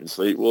 Well, not even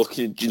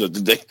sleepwalking. They're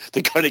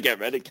going to get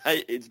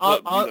relegated.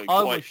 But,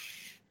 quite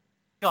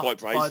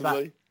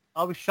brazenly.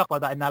 I was shocked by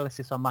that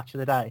analysis on Match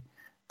of the Day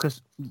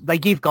because they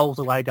give goals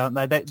away, don't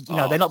they?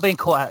 They're not being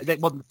caught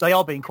out. They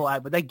are being caught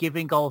out, but they're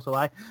giving goals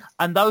away.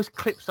 And those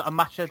clips at a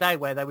Match of the Day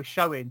where they were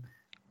showing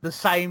the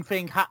same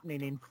thing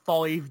happening in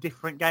 5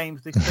 different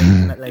games this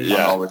season at least.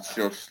 Yeah,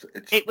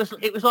 it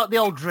was like the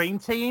old Dream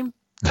Team.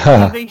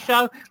 TV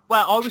show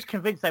where I was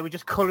convinced they were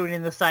just colouring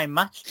in the same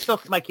match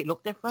stuff to make it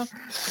look different.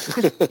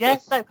 Because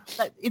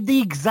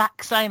the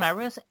exact same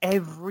errors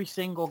every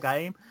single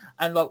game.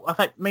 And like I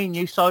think me and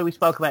you, we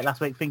spoke about it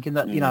last week, thinking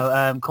that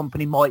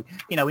Kompany might,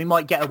 we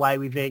might get away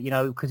with it,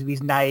 because of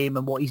his name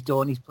and what he's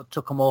done. He's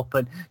took them up,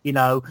 and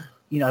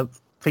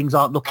things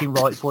aren't looking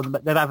right for them.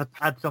 But they've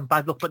had some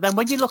bad luck. But then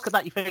when you look at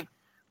that, you think.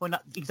 Well,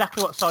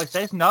 exactly what Si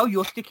says. No,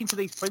 you're sticking to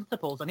these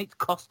principles, and it's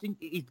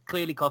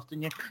clearly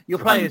costing you. Your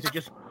players are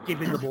just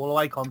giving the ball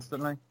away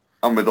constantly.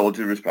 And with all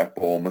due respect,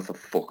 Bournemouth are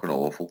fucking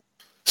awful.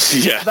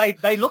 Yeah,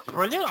 they look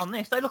brilliant on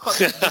this. They look like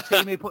the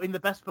team who put in the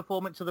best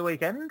performance of the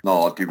weekend.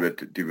 No, they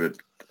would.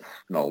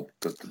 No.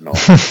 Well,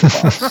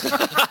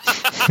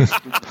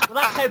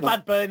 that's how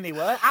bad Burnley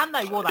were, and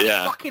they wore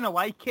that fucking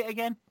away kit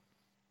again.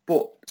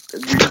 But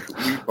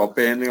we've got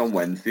Burnley on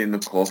Wednesday in the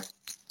cup.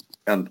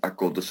 And at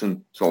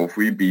Goodison, so if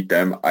we beat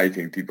them, I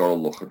think they've got to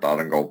look at that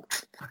and go,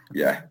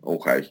 yeah,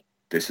 okay,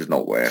 this is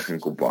not working,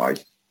 goodbye,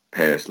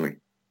 personally.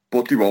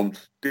 But they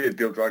won't.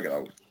 They'll drag it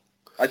out.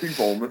 I think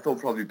Bournemouth will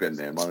probably bin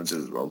their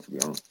managers as well, to be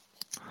honest.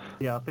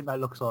 Yeah, I think that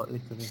looks likely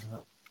to be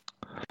that.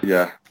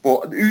 Yeah,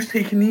 but who's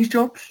taking these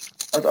jobs?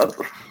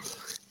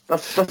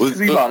 That's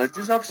 3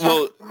 managers I've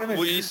sacked.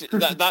 Well, you see,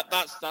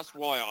 that's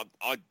why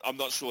I'm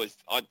not sure if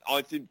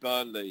I think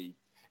Burnley,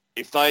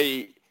 if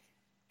they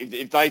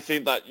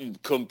think that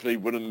Kompany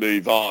wouldn't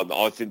move on,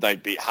 I think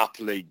they'd be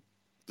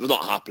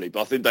not happily,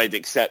 but I think they'd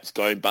accept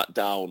going back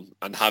down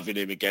and having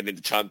him again in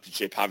the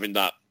Championship, having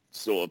that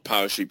sort of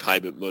parachute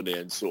payment money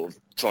and sort of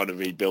trying to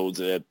rebuild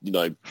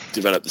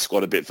develop the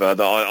squad a bit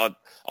further. I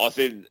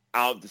think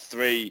out of the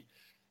three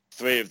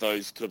of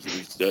those clubs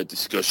that we've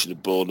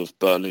discussed, Bournemouth,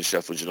 Burnley and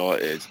Sheffield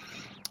United,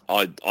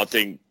 I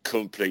think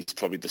Kompany's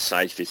probably the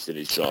safest in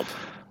his job.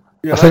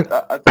 Yeah,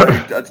 I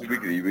do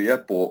agree with you,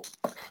 but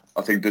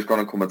I think there's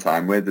going to come a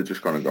time where they're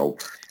just going to go,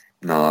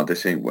 nah,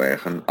 this ain't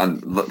working.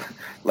 And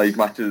like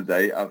Match of the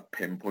Day, I've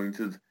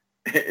pinpointed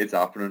it's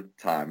happening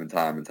time and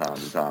time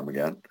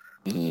again.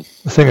 Mm-hmm.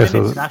 The thing is,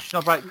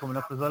 international break coming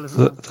up as well,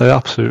 isn't it? They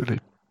absolutely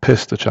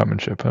pissed the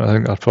Championship, and I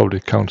think that probably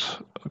counts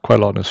quite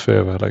a lot in his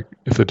favour. Like,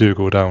 if they do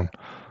go down,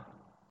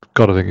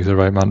 gotta think he's the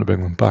right man to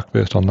bring them back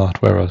based on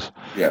that. Whereas,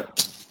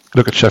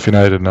 look at Sheffield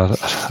United, and I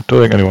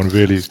don't think anyone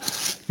really,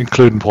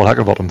 including Paul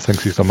Hacklebottom,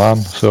 thinks he's the man.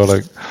 So,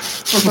 like,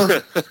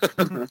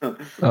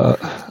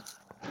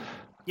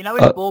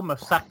 when Bournemouth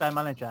sacked their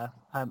manager,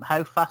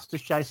 how fast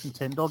does Jason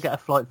Tyndall get a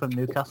flight from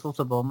Newcastle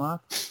to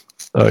Bournemouth?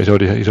 He's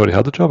already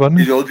had the job, hasn't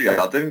he? He's already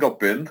had it and got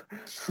binned.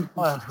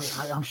 Well,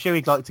 I'm sure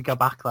he'd like to go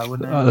back though,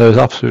 wouldn't he? There's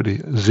absolutely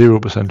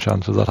 0%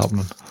 chance of that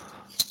happening.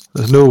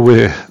 There's no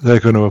way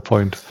they're going to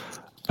appoint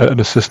an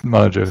assistant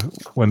manager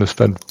when they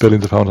spent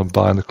billions of pounds on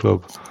buying the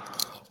club.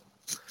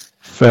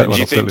 Do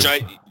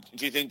you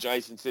do you think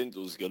Jason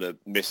Tindall's going to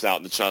miss out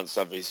on the chance to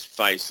have his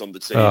face on the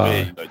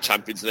TV,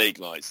 Champions League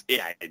nights? He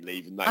ain't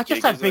leaving that. I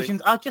just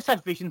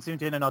had visions of him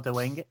doing another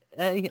wing,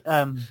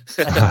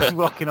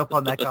 rocking up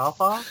on their car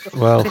park.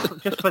 Well,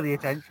 just for the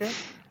attention.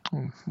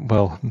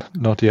 Well,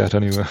 not yet,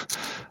 anyway.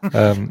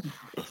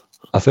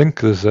 I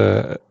think there's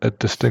a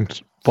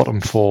distinct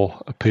bottom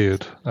four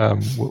appeared,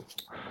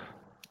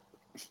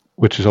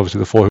 which is obviously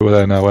the four who are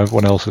there now.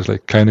 Everyone else has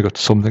kind of got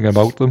something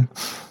about them.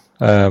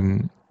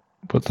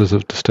 But there's a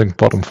distinct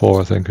bottom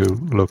four, I think, who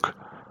look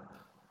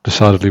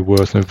decidedly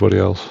worse than everybody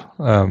else.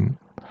 Obviously,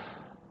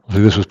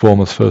 this was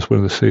Bournemouth's first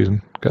win of the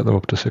season, get them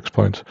up to 6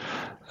 points.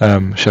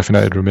 Sheffield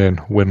United remain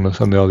winless,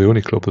 and they are the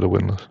only club that are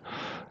winless.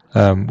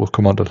 We'll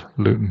come on to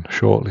Luton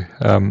shortly.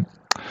 A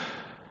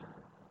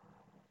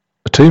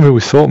team who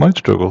we thought might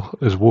struggle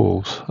is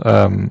Wolves,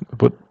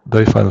 but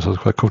they find themselves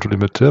quite comfortably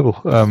mid-table.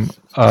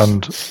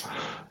 And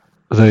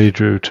they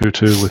drew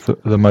 2-2 with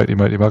the mighty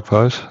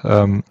Magpies.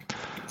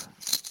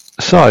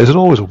 Si, is it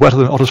always wetter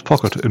than Otter's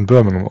Pocket in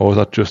Birmingham, or is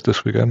that just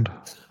this weekend?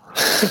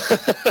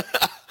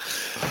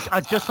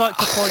 I'd just like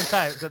to point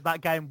out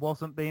that game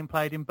wasn't being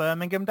played in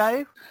Birmingham,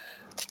 Dave.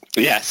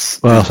 Yes.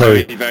 Well,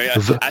 sorry.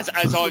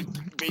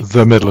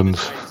 The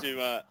Midlands.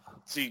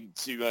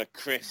 To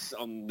Chris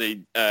on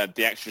the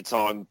Extra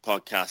Time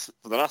podcast,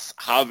 for the last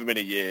however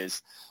many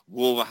years,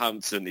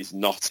 Wolverhampton is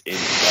not in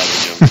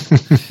Birmingham.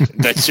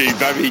 They're two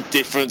very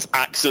different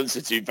accents,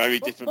 they're two very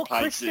different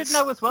places. Chris should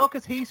know as well,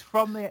 because he's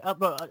from the...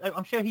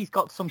 I'm sure he's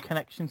got some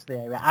connections to the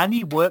area, and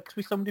he works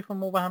with somebody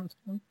from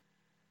Wolverhampton.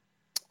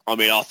 I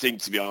mean, I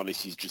think, to be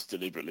honest, he's just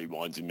deliberately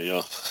winding me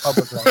up.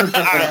 Probably.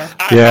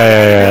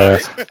 Yeah,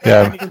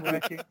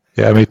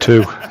 me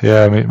too.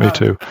 Yeah, me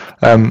too.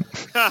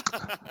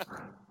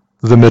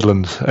 The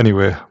Midlands,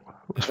 anyway.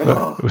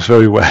 It was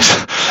very wet.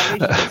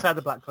 At least inside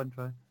the Black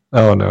Country.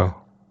 Oh, no.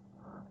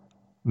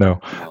 I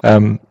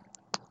don't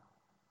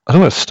know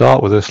where to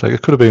start with this.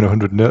 It could have been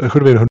 100. It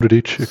could have been 100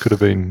 each. It could have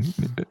been.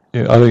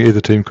 I think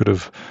either team could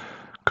have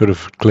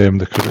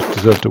claimed they could have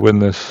deserved to win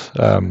this.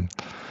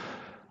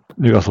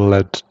 Newcastle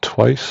led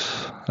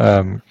twice.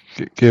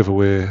 Gave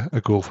away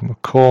a goal from a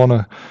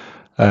corner.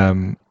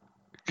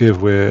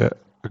 Gave away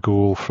a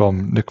goal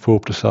from Nick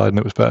Pope deciding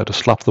it was better to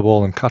slap the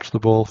ball than catch the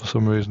ball for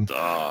some reason.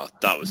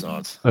 That was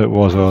odd. It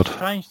was odd.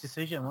 Strange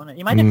decision, wasn't it?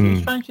 You made a few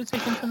strange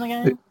decisions in the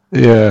game.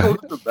 Yeah. So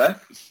did the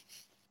ref.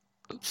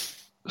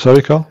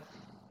 Sorry, Carl?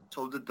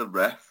 So did the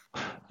ref.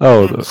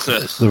 Oh,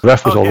 the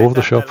ref was all over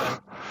the shop.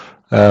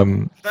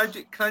 Can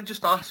I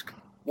just ask,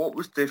 what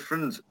was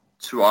different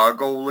to our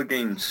goal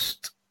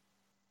against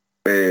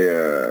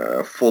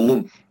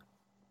Fulham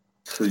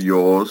to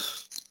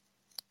yours?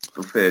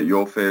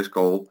 Your first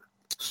goal.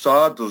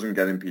 Sarr doesn't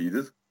get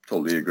impeded.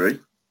 Totally agree.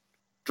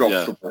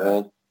 Drops the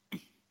ball.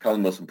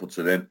 Callum Wilson puts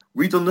it in.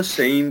 We done the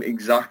same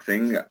exact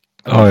thing.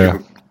 A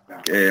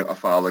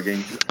foul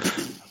against.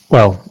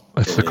 Well,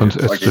 it's the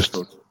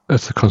consistent.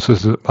 Was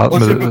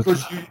it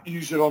because you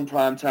use it on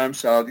prime time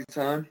Saudi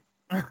time?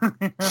 I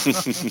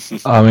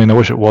mean, I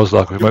wish it was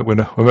that. We might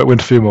win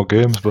a few more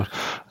games, but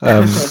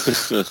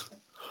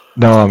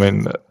no. I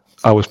mean,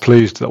 I was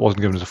pleased that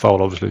wasn't given as a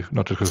foul, obviously,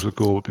 not just because of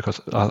the goal, but because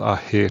I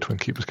hate when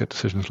keepers get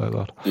decisions like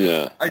that.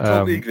 Yeah, I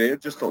totally agree.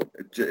 It's just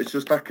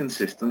that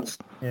consistent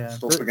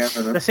stuff again.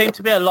 There seemed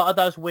to be a lot of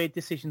those weird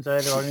decisions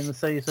earlier on in the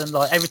season.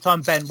 Like every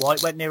time Ben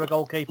White went near a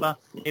goalkeeper,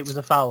 it was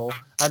a foul,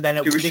 and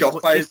then he was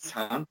shot by his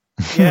hand.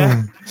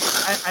 Yeah,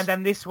 and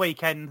then this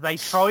weekend they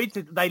tried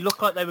to. They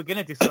looked like they were going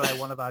to disallay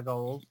one of our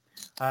goals,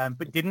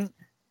 but didn't.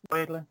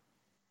 Weirdly,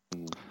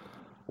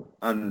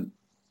 and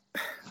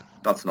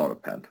that's not a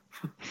pen.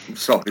 I'm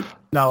sorry.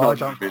 No, I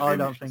don't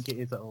think it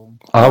is at all.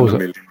 I was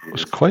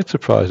quite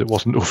surprised it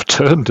wasn't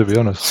overturned, to be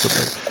honest.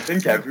 But, I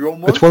think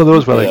everyone was. It's one of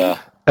those where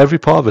every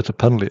part of it's a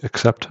penalty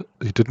except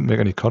he didn't make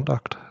any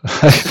contact.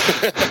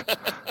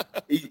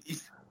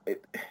 It's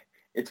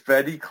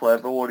very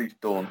clever what he's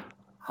done.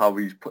 How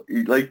he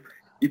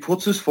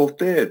puts his foot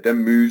there, then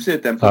moves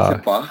it, then puts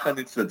it back, and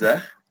it's the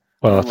deck.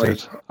 Well,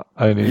 that's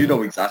it. You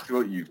know exactly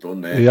what you've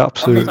done there. Yeah,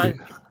 absolutely.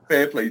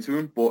 Fair play to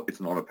him, but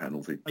it's not a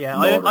penalty. Yeah,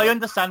 I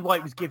understand why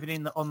it was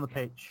given on the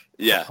pitch.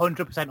 Yeah,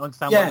 100%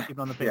 understand why it was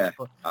given on the pitch. Yeah.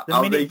 But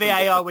the minute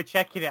VAR were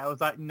checking it, I was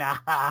like, nah.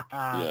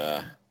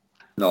 Yeah.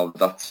 No,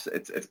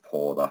 it's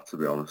poor, that, to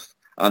be honest.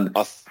 And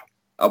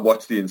I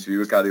watched the interview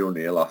with Gary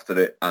O'Neill after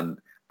it, and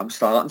I'm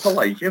starting to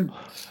like him.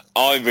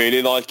 I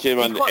really like him.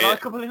 He's and quite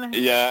likeable, isn't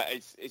he? Yeah,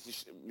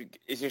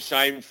 it's a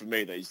shame for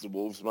me that he's the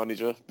Wolves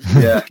manager.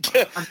 Yeah,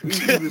 and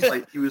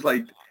he was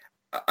like,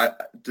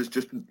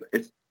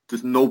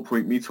 there's no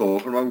point me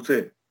talking about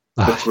it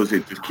because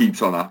it just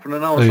keeps on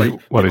happening. I was like,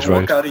 well, he's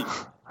right. Gary,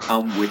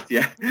 I'm with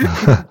you.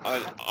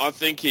 I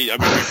think we've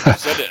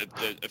said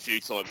it a few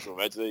times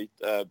already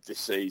this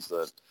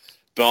season,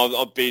 but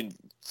I've been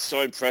so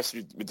impressed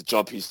with the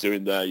job he's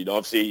doing there. You know,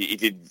 obviously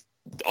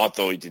I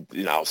thought he did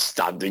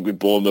outstanding with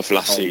Bournemouth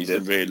last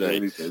season,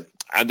 really.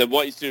 And then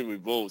what he's doing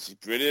with Wolves is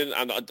brilliant.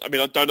 And I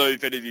mean, I don't know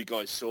if any of you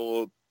guys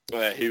saw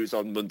he was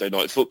on Monday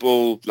Night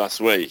Football last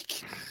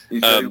week.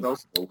 He's very well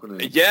spoken.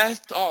 Yeah,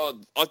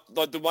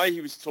 like the way he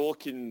was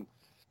talking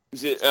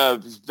was it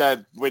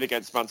their win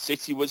against Man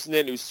City, wasn't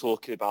it? He was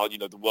talking about,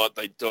 the work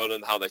they'd done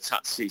and how they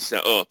tactically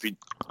set up.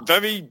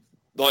 Very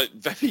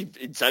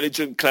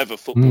intelligent, clever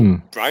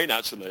football brain,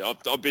 actually.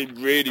 I've been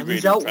really,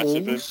 really impressed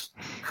with him.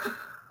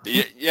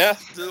 Yeah.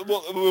 We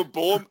were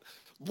born.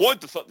 Why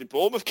the fuck did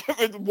Bournemouth get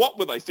rid of? What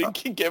were they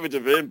thinking, get rid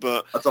of him?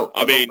 But I don't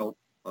know.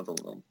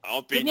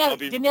 Didn't he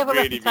have a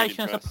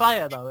reputation as a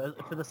player though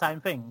for the same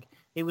thing?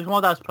 He was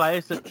one of those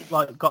players that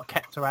got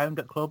kept around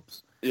at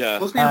clubs. Yeah.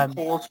 Was he at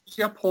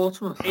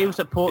Portsmouth? He was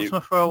at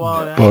Portsmouth for a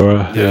while.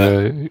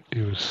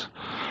 He was.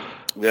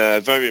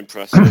 Yeah, very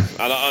impressive.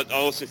 And I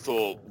also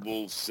thought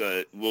Wolves'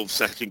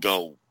 second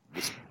goal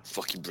was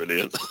fucking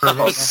brilliant.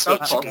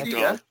 Such a good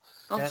goal.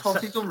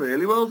 Totti done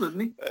really well, didn't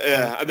he?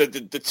 Yeah, and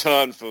the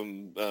turn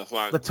from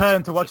Juan. The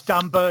turn to watch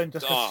Dan Burn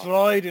just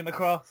sliding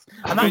across.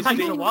 And that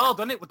takes a while,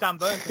 doesn't it, with Dan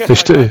Burn?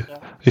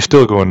 He's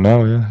still going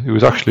now, yeah. He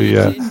was actually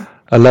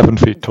 11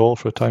 feet tall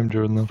for a time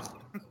during that.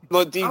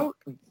 Like the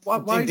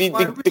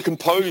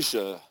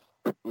composure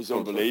was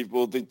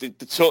unbelievable.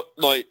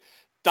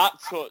 That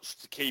touch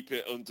to keep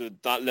it under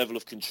that level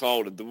of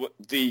control and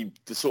the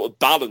sort of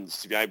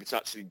balance to be able to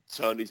actually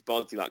turn his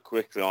body that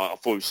quickly, I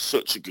thought it was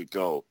such a good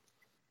goal.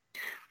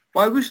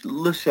 Why was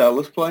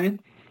Lascelles playing?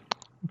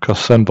 Because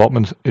Sven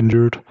Botman's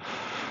injured.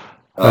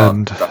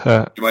 And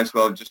you might as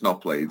well have just not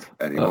played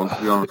anyone,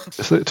 to be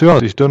honest. To be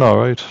honest, he's done all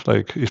right.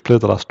 Like, he's played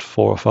the last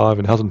 4 or 5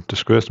 and he hasn't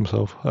disgraced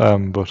himself.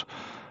 But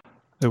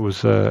it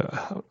was,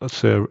 let's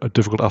say, a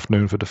difficult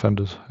afternoon for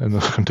defenders in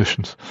those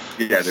conditions.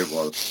 Yeah, it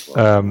was.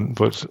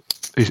 But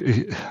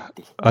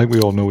I think we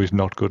all know he's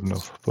not good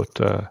enough. But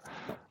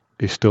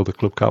he's still the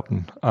club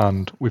captain.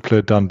 And we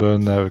played Dan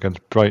Burn there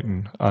against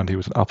Brighton, and he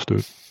was an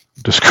absolute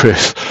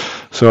disgrace.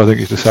 So I think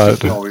he's decided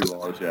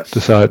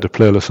to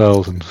play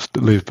Lascelles and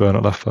leave Burn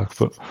at left back.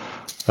 But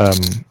on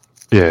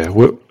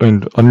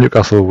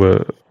Newcastle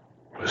we're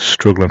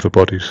struggling for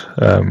bodies.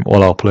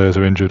 All our players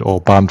are injured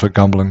or banned for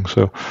gambling.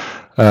 So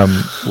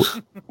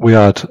we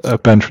had a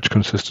bench which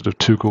consisted of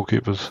 2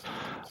 goalkeepers,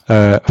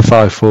 5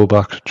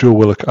 fullbacks, Joe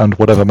Willock, and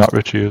whatever Matt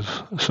Ritchie is.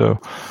 So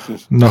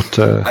not.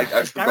 I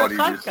forgot he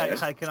was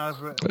taking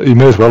over it. He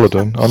may as well have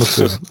done,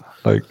 honestly.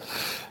 Like.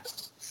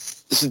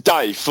 So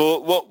Dave,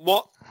 for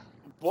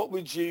what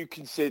would you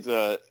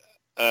consider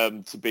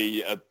to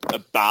be a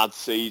bad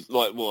season?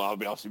 Like, well, I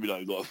mean, obviously we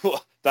know.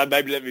 That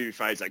maybe let me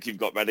rephrase that. 'Cause you've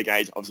got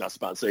relegated. Obviously, that's a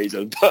bad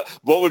season. But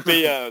what would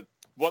be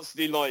what's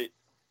the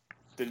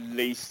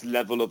least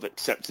level of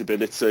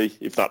acceptability,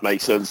 if that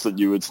makes sense, that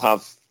you would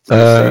have for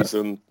the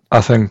season? I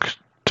think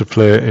to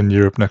play in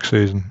Europe next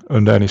season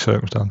under any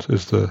circumstance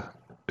is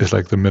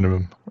like the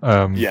minimum.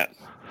 Yeah.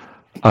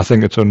 I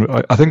think I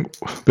think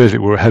basically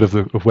we're ahead of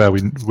where we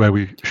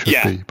should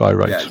be by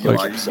rights.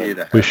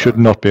 We should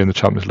not be in the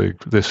Champions League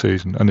this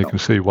season, and you can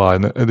see why.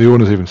 And the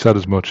owners even said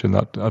as much in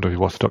that. I don't know if you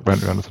watched the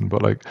documentary or anything,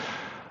 but they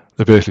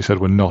basically said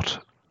we're not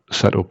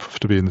set up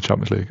to be in the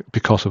Champions League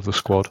because of the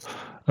squad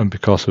and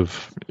because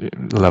of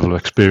the level of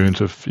experience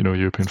of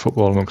European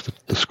football amongst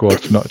the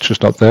squad. It's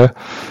just not there,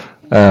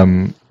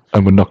 and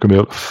we're not going to be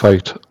able to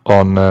fight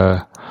on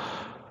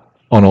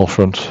all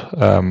fronts,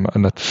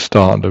 and that's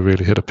starting to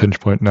really hit a pinch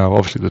point now.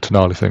 Obviously, the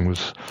Tonali thing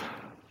was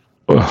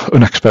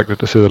unexpected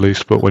to say the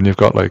least, but when you've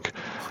got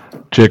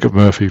Jacob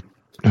Murphy,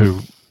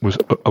 who was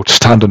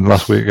outstanding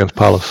last week against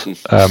Palace,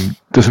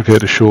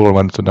 dislocated his shoulder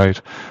Wednesday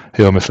night,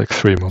 he'll miss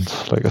 3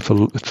 months.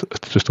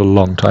 It's just a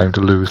long time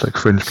to lose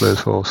fringe players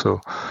for. So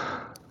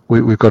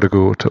we've got to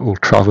go to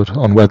Old Trafford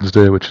on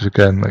Wednesday, which is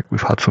again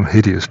we've had some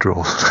hideous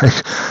draws.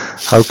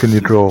 How can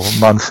you draw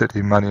Man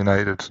City, Man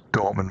United,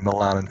 Dortmund,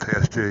 Milan, and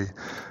PSG?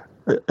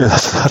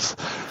 That's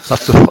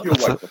well,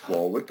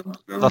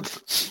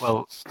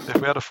 if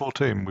we had a full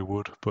team, we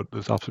would, but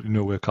there's absolutely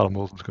no way Callum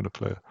Wilson's going to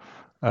play.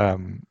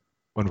 When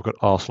we've got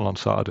Arsenal on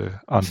Saturday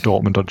and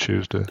Dortmund on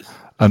Tuesday,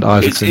 and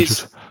Isaac's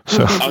injured.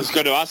 So I was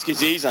going to ask,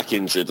 is Isaac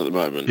injured at the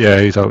moment? Yeah,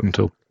 he's out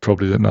until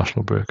probably the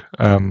national break.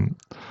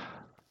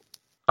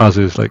 As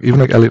is even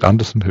Elliot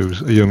Anderson,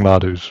 who's a young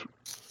lad who's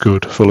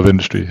good, full of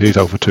industry. He's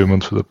out for 2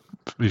 months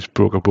he's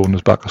broke a bone in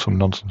his back or some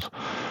nonsense.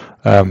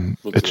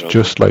 It's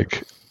just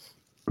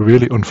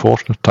really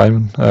unfortunate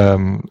timing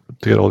to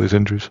get all these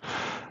injuries.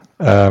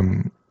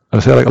 And I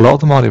say a lot of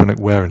them aren't even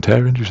wear and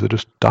tear injuries; they're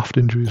just daft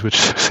injuries, which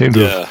seem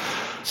to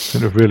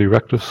have really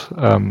wrecked us.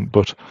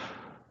 But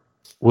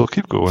we'll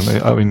keep going.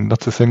 I mean,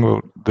 that's the thing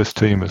about this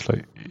team is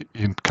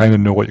you kind of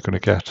know what you're going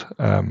to get.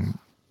 And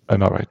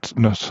all right,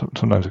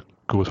 sometimes it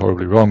goes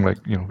horribly wrong. We've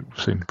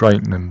seen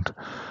Brighton and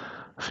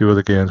a few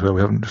other games where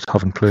we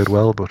haven't played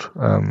well, but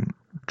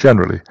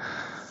generally.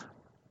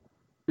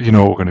 We're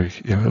going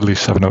to at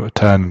least 7 out of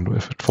 10.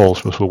 If it falls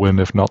for us, we'll win.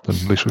 If not, then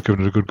at least we've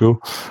given it a good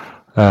go.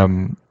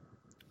 It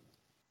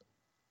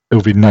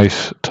would be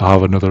nice to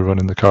have another run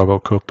in the Carabao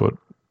Cup, but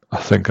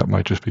I think that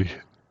might just be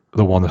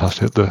the one that has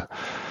to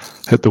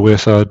hit the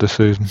wayside this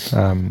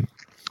season.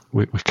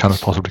 We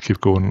cannot possibly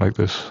keep going like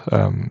this.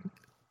 And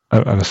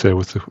I say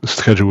with the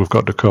schedule we've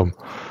got to come,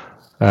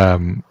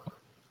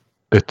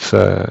 it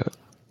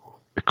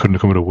couldn't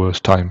have come at a worse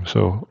time.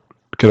 So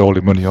get all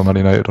your money on Man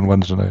United on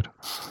Wednesday night.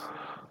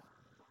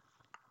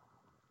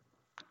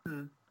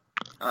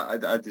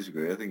 I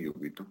disagree. I think he'll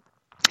beat them.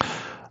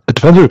 It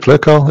depends who we play,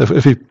 Carl.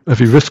 If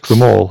he risks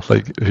them all,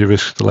 like if he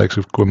risks the likes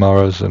of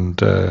Guimaraes and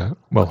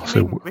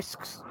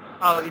risks.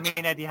 Oh, you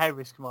mean Eddie Howe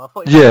risks more? I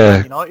thought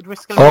United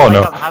risk a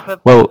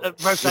little.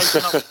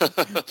 Rotation.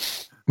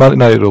 Man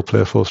United will play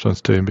a full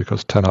strength team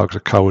because Ten Hag's a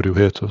coward who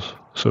hates us.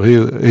 So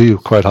he'll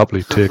quite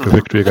happily take a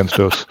victory against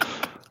us,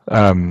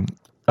 and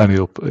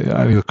he'll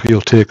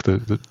take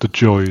the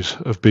joys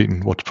of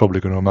beating what's probably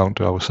going to amount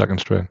to our second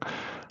string.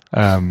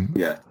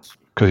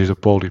 Because he's a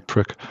baldy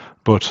prick.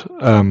 But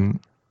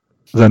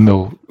then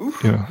they'll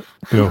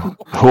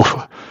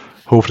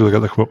hopefully they'll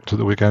get the come up to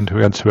the weekend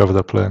against whoever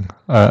they're playing.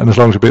 And as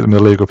long as we beat them in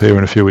the league up here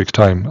in a few weeks'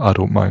 time, I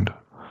don't mind.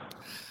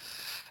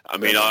 I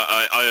mean,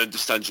 I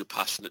understand you're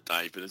passionate,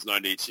 Dave, but there's no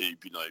need to,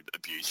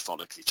 abuse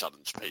phonically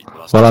challenged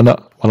people.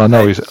 I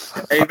know he's.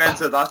 Amen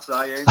to that,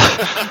 Zion.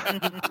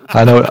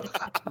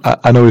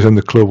 I know he's in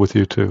the club with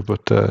you too,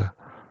 but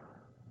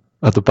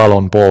at the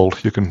Ballon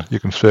B'ald, you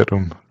can say to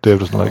him, Dave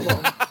doesn't like you.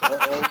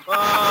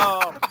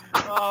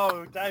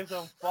 Oh, Dave's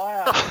on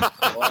fire.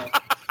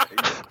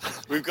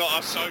 We've got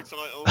our show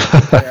title.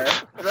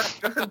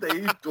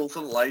 Dave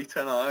doesn't like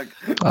Ten Hag.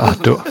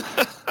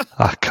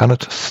 I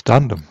cannot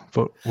stand him,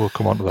 but we'll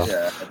come on to that.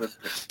 Yeah,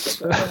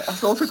 I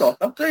sort of got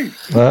that, Dave.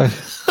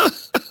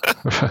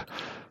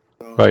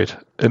 Right,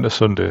 into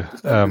Sunday.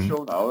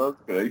 Show now,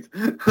 that's great.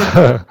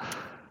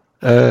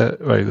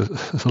 Right,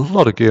 there's a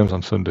lot of games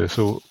on Sunday,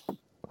 so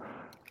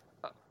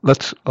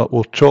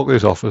we'll chalk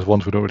these off as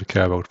ones we don't really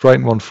care about.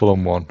 Brighton 1,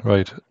 Fulham 1,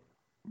 right?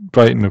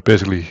 Brighton are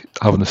basically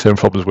having the same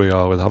problems we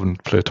are with having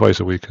to play twice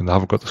a week and they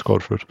haven't got the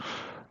squad for it.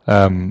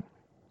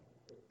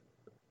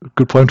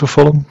 Good point for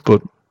Fulham,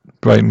 but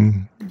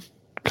Brighton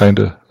kind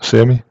of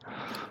samey.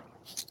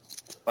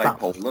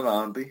 Bipolar,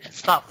 aren't they?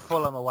 That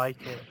Fulham away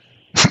kit.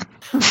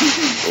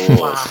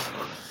 Wow.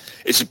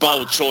 It's a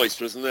bold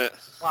choice, isn't it?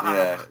 Wow.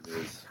 Yeah, it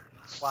is.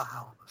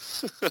 Wow.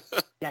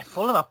 Yeah,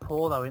 Fulham are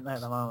poor though, aren't they, at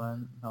the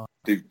moment? No.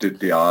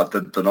 They are.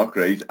 They're not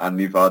great, and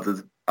they've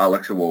added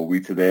Alex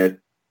Iwobi to their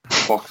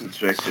boxing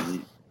trick,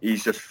 and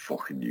he's just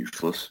fucking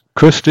useless.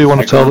 Chris, do you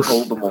want to tell me the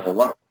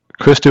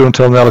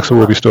Alex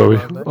Iwobi story?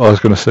 I was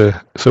going to say.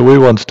 So we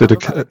once did a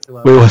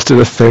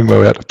thing where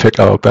we had to pick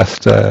our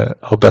best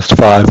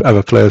 5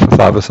 ever players for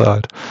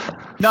 5-a-side.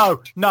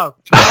 No.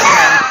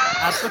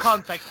 That's the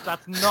context.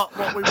 That's not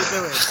what we were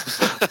doing.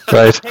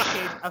 Right.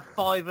 Picking a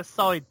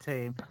 5-a-side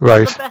team.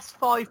 Right. The best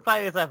 5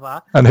 players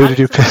ever. And who did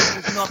you pick?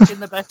 Was not in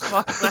the best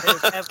 5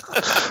 players ever.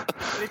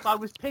 But if I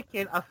was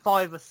picking a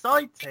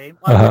 5-a-side team,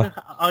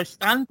 I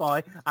stand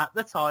by. At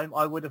the time,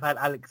 I would have had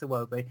Alex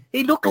Iwobi.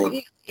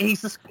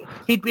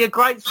 He'd be a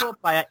great sort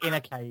of player in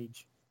a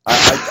cage.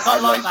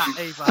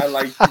 I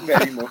like you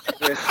very much,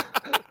 Chris,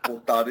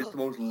 but that is the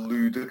most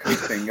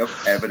ludicrous thing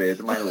I've ever heard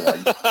in my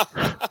life.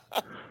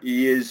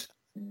 He is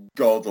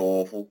god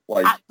awful.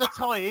 Like, at the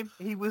time,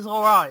 he was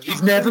alright.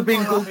 He's never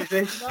been good for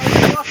this.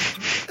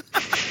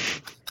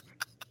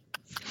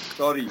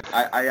 Sorry,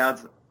 I had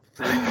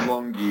 3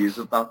 long years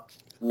of that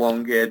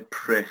long-haired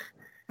prick.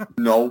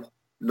 No,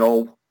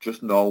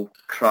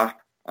 crap,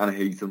 and I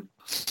hate him.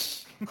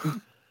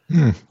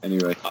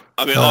 Anyway,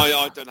 I mean,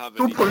 I don't have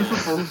any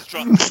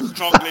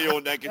strongly or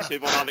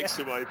negative on Alex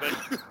Iwobi.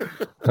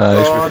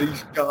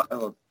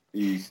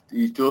 He's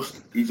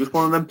just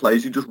one of them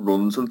players who just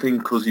runs and things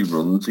because he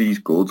runs. He's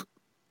good.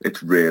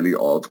 It's really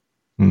odd.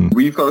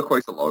 We've got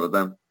quite a lot of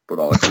them, but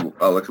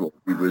Alex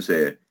Iwobi was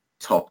a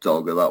top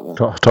dog of that one.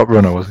 Top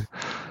runner, was he?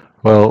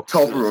 Well,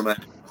 top runner.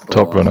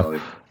 Sorry.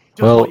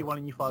 Just what you want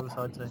in your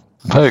 5-a-side team.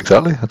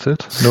 Exactly, that's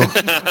it.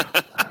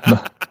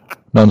 No,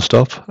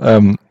 non-stop.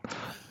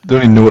 The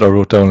only note I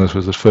wrote down on this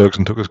was that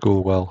Ferguson took his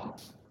goal well.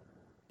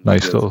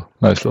 Nice little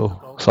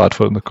side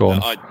foot in the corner.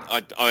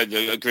 I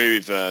agree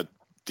with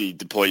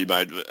the point you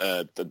made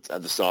at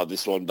the start of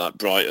this one, that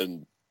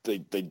Brighton,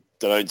 they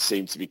don't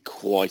seem to be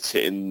quite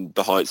hitting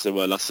the heights they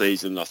were last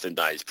season. I think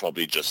that is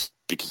probably just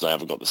because they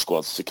haven't got the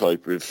squads to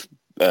cope with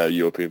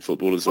European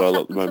football as well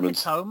at the moment.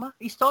 Mitoma?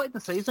 He started the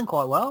season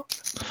quite well.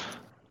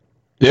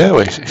 Yeah,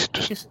 well,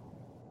 he's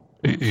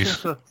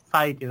sort of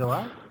faded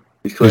away.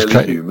 He's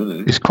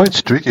human. He's quite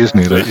streaky, isn't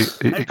he? Like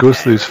he goes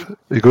through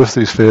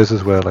these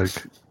phases where like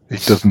he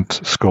doesn't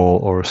score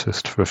or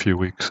assist for a few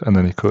weeks, and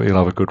then he'll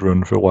have a good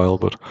run for a while.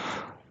 But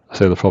I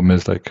say the problem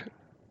is like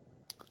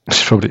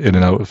he's probably in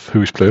and out of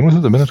who he's playing with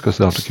at the minute because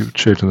they have to keep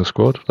changing the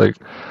squad. Like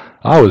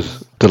I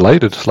was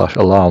delighted /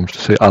 alarmed to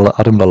see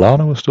Adam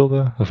Lallana was still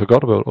there. I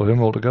forgot about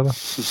him altogether.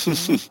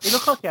 He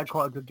looked like he had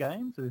quite a good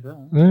game, to be fair.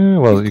 Yeah,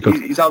 well,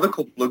 he's had a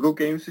couple of good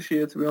games this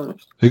year, to be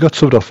honest. He got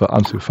subbed off for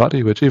Ansu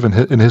Fati, which even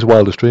in his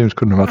wildest dreams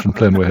couldn't imagine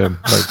playing with him.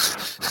 Like,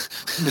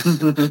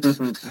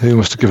 he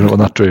must have given up on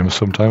that dream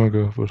some time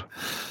ago. But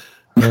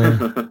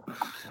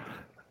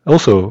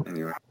also,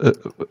 anyway. A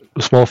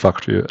small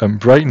fact for you: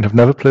 Brighton have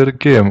never played a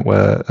game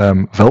where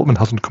Veltman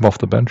hasn't come off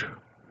the bench.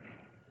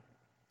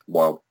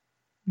 Wow.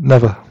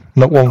 Never.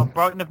 Not one.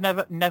 Brighton have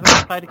never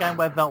played a game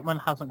where Veltman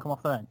hasn't come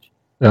off the bench.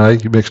 Yeah,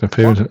 he makes an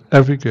appearance in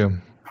every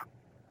game.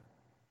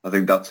 I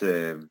think that's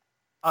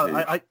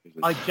I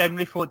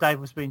genuinely thought Dave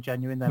was being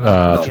genuine then.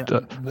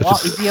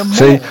 What is he a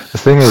see, the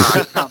thing is,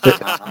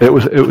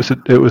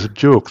 it was a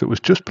joke that was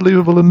just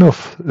believable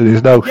enough. That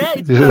he's now. Yeah,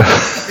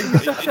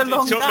 it's such a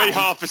long It took day. me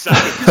half a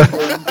second.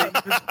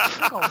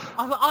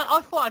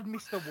 I thought I'd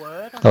missed a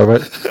word. I'll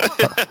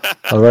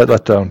write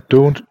that down.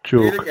 Don't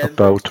joke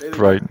about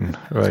Brighton.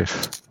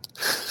 Right.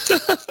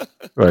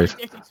 Right.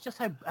 It's just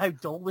how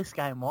dull this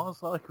game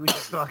was. Like we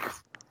just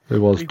it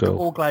was dull.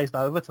 All glazed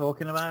over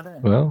talking about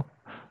it. Well,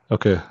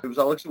 okay. It was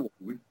Alex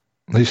Iwobi.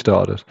 He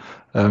started.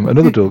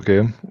 Another dull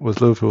game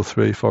was Liverpool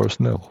 3, Forest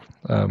 0.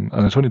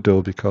 And it's only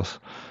dull because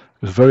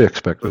it was very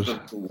expected.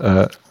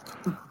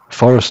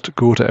 Forest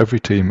go to every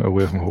team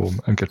away from home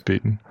and get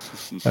beaten.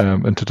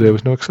 And today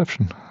was no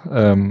exception.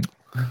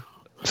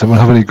 Does anyone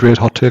have any great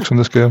hot takes on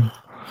this game?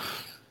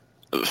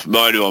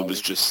 My only one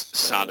was just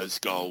Sana's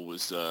goal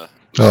was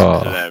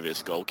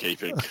hilarious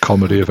goalkeeping. A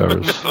comedy of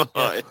errors.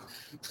 I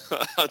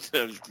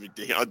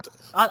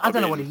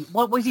don't know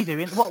what was he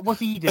doing? What was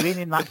he doing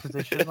in that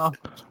position?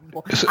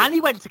 And he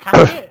went to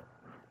catch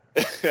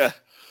it.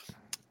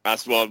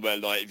 That's one where,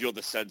 like, if you're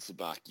the centre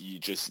back, you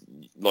just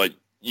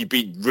you'd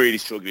be really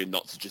struggling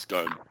not to just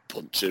go and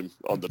punch him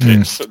on the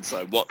pitch and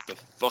say, "What the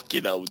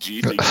fucking hell do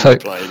you think you're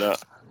playing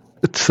at?"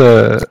 It's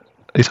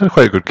he's had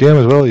quite a good game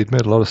as well. He'd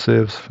made a lot of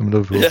saves from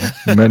Liverpool,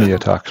 many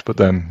attacks, but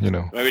then, you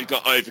know... Maybe he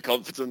got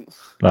overconfident.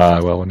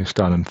 Well, when you're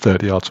standing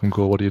 30 yards from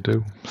goal, what do you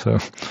do? So,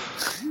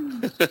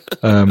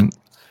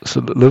 so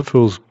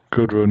Liverpool's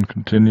good run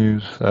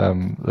continues.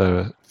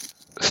 They're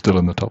still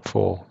in the top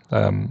 4.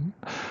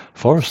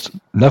 Forest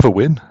never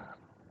win,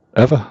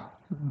 ever,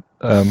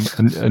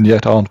 and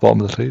yet aren't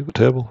bottom of the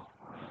table.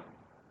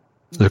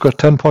 They've got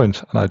 10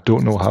 points, and I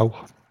don't know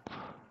how.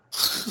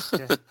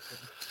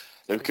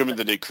 They're becoming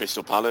the new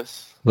Crystal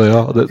Palace. They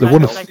are. They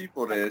won at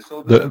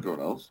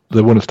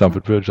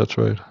Stamford Bridge. That's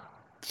right.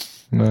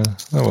 No.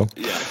 Oh well.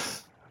 Yeah.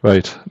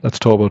 Right. Let's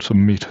talk about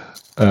some meat.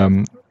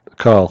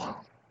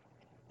 Carl.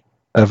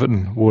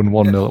 Everton won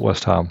 1-0 at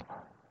West Ham,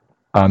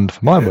 and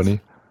for my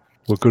money,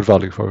 were good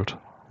value for it.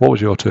 What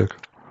was your take?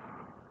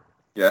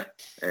 Yeah,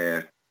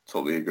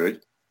 totally agree.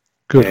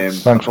 Good.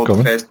 Thanks for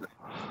coming. I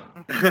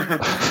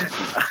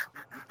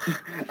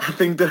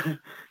think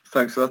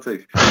thanks for that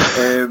take.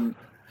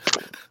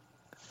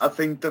 I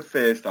think the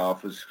first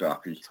half was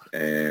scrappy.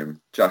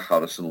 Jack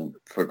Harrison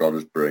forgot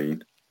his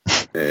brain.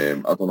 I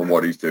don't know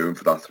what he's doing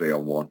for that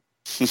 3-on-1.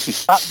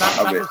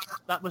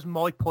 That was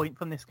my point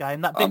from this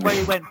game. That bit where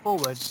he went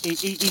forward, he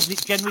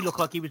generally looked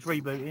like he was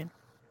rebooting.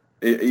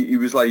 He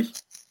was like,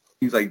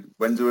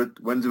 when do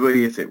I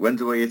hit it? When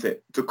do I hit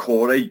it?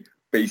 Decore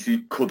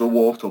basically could have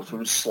walked up to him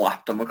and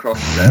slapped him across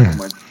the head and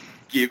went,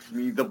 "Give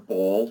me the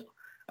ball."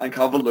 And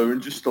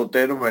Calvert-Lewin just stood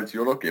there and went,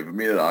 "You're not giving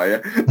me that, are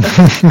you?"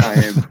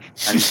 And he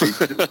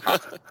basically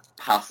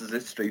passes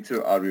it straight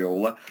to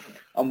Areola.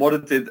 And what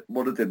it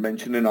did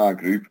mention in our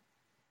group,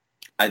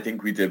 I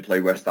think we did play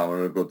West Ham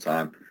at a good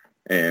time.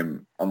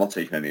 I'm not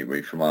taking any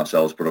away from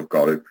ourselves, but I've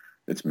got to.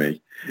 It's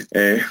me.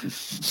 I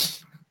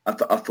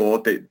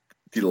thought they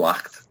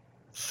lacked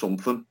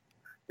something.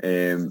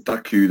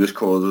 That Kudus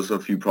caused us a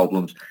few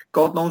problems.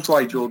 God knows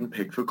why Jordan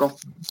Pickford got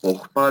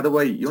booked, by the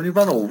way. He only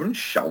ran over and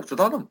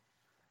shouted at him.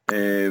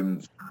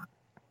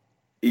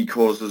 He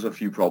caused us a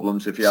few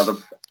problems. If he had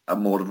a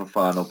more of a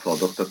final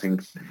product, I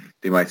think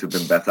they might have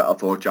been better. I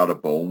thought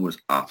Jarrod Bowen was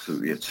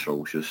absolutely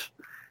atrocious.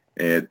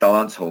 Del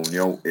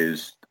Antonio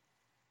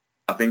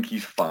I think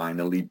he's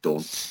finally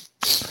done.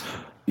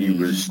 He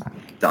was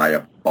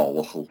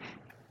diabolical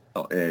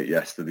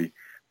yesterday.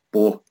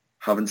 But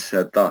having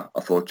said that,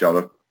 I thought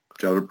Jarrod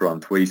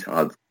Branthwaite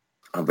had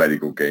a very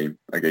good game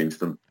against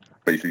them.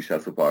 Basically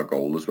set up our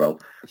goal as well,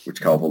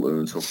 which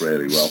Calvert-Lewin took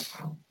really well.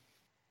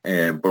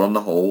 But on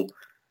the whole,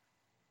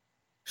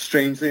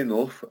 strangely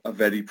enough, a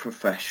very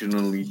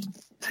professionally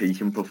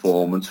taken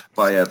performance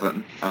by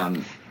Everton,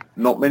 and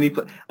not many.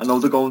 I know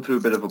they're going through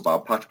a bit of a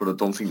bad patch, but I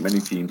don't think many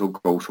teams will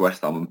go to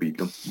West Ham and beat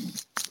them.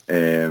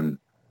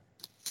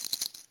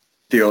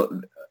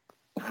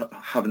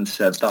 Having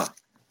said that,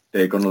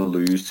 they're going to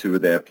lose 2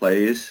 of their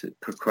players,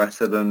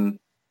 Paqueta and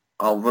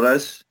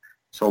Alvarez.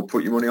 So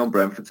put your money on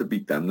Brentford to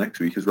beat them next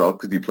week as well,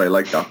 because they play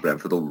like that,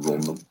 Brentford will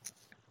run them.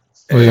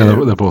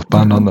 They're both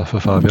banned on there for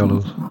 5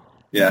 yellows.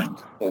 Yeah,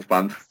 both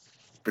banned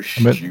for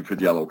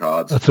stupid yellow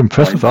cards. That's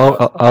impressive.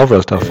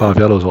 Alvarez to have 5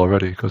 yellows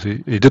already, because he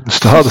didn't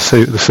start the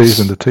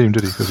season in the team,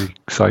 did he? Because he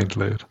signed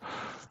late.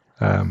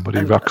 But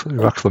he racks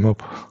them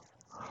up.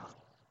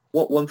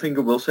 One thing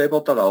I will say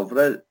about that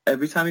Alvarez,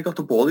 every time he got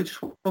the ball, he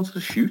just wanted to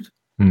shoot.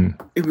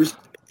 He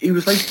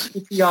was like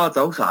 50 yards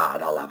out.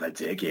 I'll have a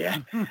dig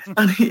here,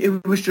 and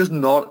it was just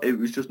not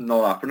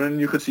happening. And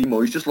you could see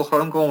Moyes just look at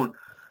him going,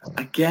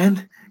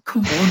 "Again,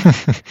 come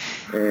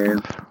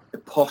on."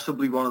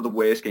 Possibly one of the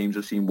worst games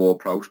I've seen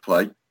Ward-Prowse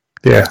play.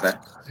 Yeah,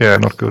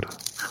 not good.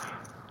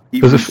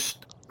 He was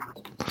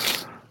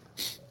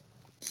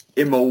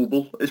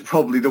immobile is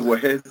probably the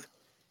word.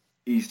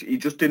 He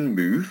just didn't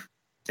move.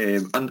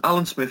 And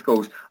Alan Smith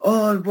goes,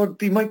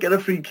 he might get a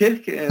free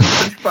kick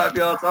 25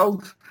 yards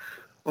out.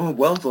 Oh,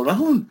 well done,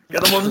 Alan.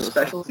 Get him on the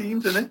special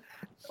teams, innit?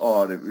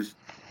 Oh, it was.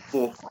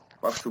 But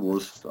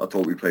afterwards, I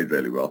thought we played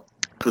really well.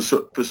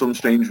 For some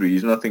strange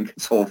reason, I think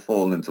it's all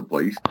fallen into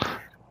place.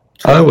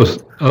 I was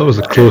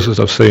the closest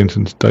I've seen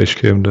since Dyche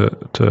came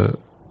to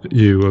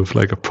you of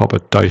like a proper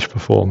Dyche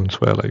performance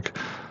where like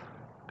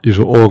you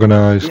were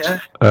organised,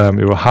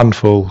 you were a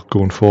handful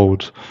going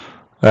forwards.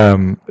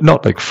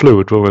 Not like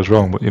fluid, what was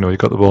wrong, but you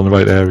got the ball in the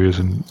right areas,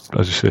 and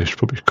as you say, she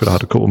probably could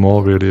have had a couple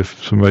more really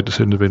if some right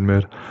decisions had been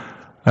made.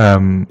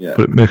 But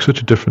it makes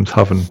such a difference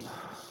having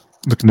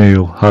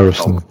McNeil,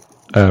 Harrison,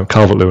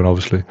 Calvert-Lewin,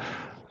 obviously.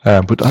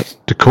 But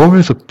Decore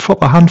is a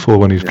proper handful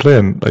when he's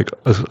playing. Like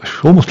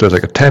he almost plays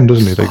like a 10,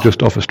 doesn't he? Like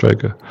just off a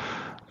striker.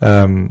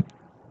 Very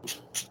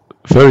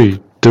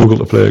difficult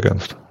to play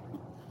against.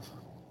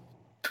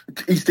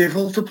 He's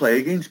difficult to play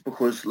against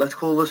because let's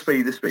call a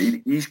spade a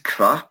spade. He's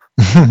crap.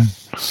 I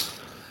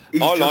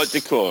like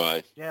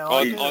Decore. Yeah,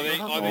 I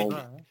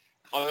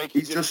think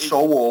he's just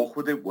so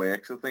awkward. It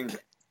works. I think.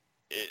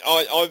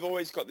 I've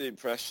always got the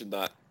impression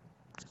that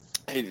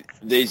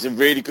he's a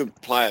really good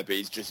player, but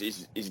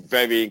he's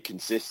very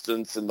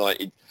inconsistent, and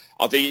like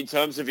I think in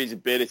terms of his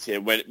ability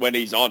and when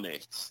he's on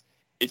it,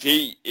 if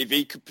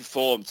he could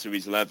perform to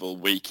his level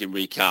week in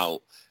week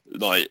out,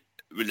 like,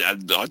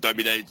 and I don't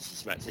mean any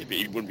disrespect here, but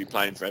he wouldn't be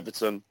playing for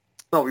Everton.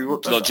 No, he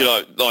wouldn't. I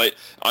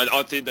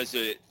think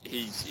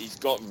he's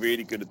got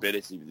really good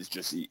ability, but it's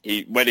just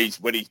when he's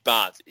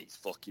bad, he's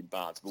fucking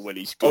bad, but when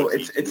he's good,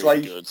 it's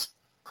really good.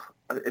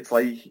 It's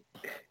like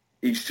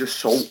he's just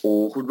so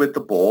awkward with the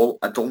ball.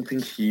 I don't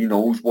think he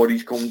knows what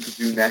he's going to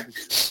do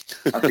next.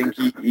 I think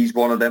he's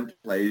one of them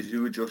players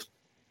who are just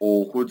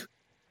awkward,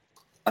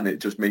 and it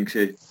just makes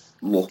it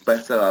look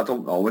better. I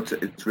don't know.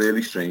 It's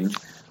really strange.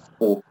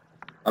 But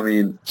I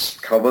mean,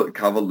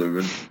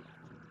 Calvert-Lewin,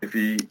 if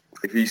he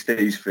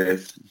stays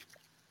fit,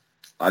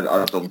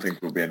 I don't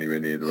think we'll be anywhere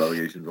near the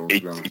relegation zone.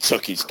 He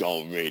took his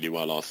goal really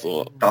well. I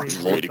thought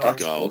that's a really good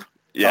goal. Good.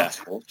 Yeah. That's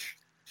touch.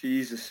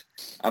 Jesus.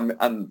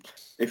 And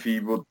if he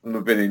wouldn't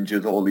have been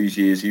injured all these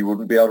years, he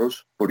wouldn't be at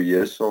us. But he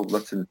is, so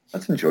let's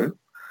enjoy him.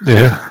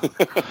 Yeah.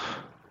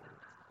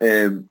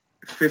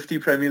 50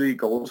 Premier League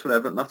goals for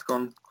Everton. That's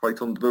gone quite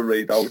under the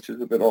radar, which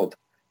is a bit odd.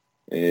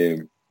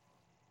 We've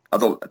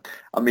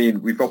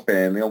got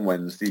Burnley on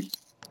Wednesday.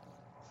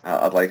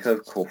 I'd like a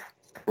cup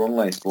run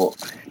like,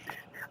 but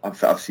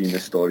I've seen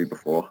this story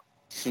before.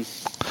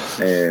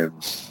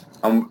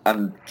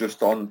 And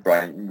just on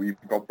Brighton, we've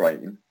got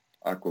Brighton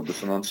at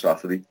Goodison on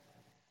Saturday.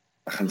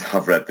 And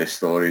I've read this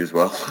story as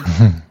well.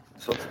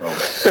 So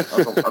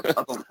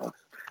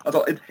I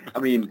don't. I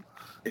mean,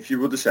 if you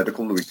would have said a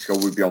couple of weeks ago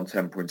we'd be on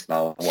 10 points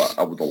now,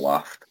 I would have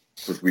laughed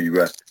because we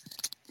were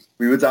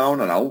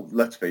down and out.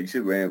 Let's face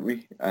it, weren't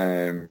we?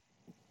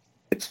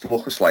 It's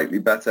looking slightly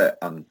better,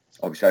 and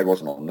obviously I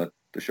wasn't on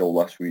the show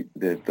last week,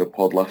 the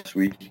pod last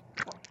week.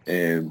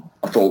 I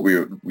thought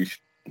we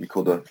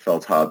could have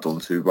felt hard done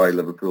to by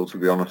Liverpool, to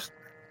be honest,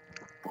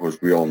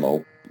 because we all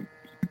know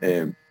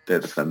their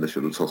defender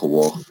should have took a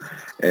walk.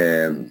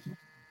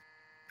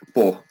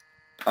 But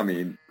I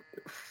mean,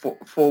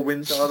 four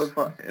wins out of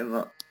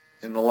that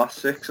in the last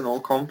 6 in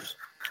all comps.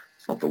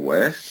 It's not the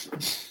worst.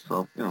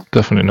 So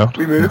definitely not.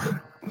 We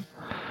move.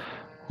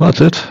 Well,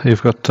 that's it.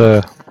 You've got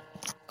a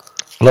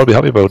lot to be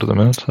happy about at the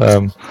minute.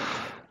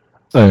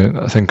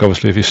 I think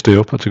obviously if you stay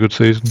up, that's a good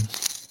season.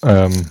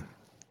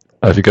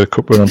 If you get a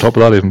cup run on top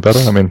of that, even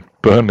better. I mean,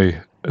 Burnley,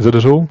 is it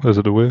at home? Is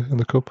it away in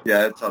the cup?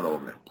 Yeah, it's at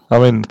home. I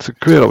mean, it's a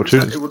great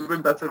opportunity. It would have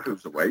been better if it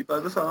was away by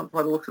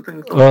the looks of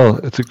things. Well,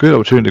 it's a great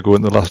opportunity to go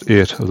in the last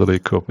 8 of the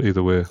League Cup,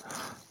 either way.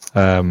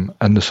 And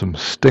there's some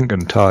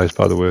stinking ties,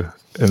 by the way,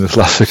 in this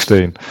last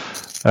 16.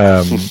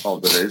 There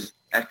is.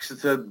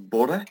 Exeter,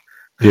 Borough.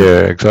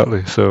 Yeah,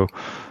 exactly. So,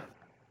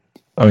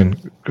 I mean,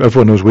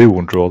 everyone knows we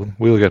won't draw them.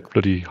 We'll get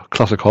bloody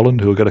Classic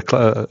Holland, who'll get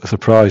a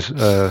surprise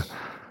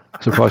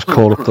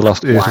call up the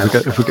last 8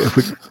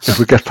 if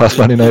we get past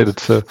Man United.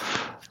 So,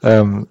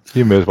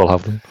 you may as well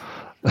have them.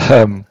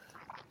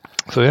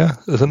 So yeah,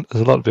 there's a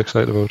lot to be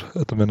excited about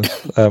at the minute.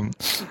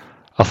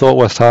 I thought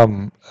West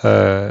Ham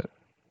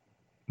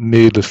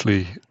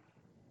needlessly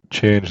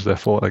changed their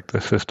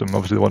system.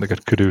 Obviously, they want to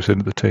get Kudus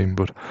into the team,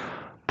 but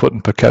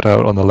putting Paquette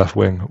out on the left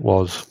wing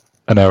was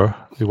an error.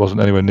 He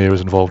wasn't anywhere near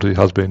as involved as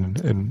he has been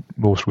in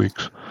most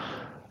weeks.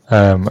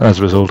 And as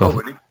a result,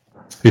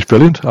 he's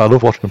brilliant. I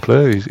love watching him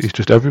play. He's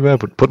just everywhere.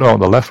 But putting him out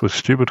on the left was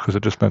stupid because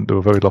it just meant they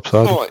were very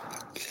lopsided. All right.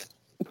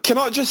 Can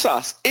I just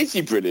ask, is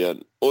he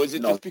brilliant? Or is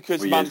it just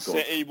because Man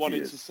City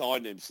wanted to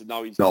sign him, so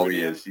now he's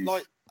brilliant? He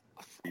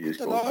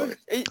is.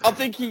 I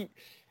think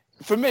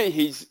for me,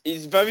 he's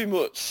very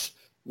much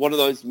one of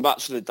those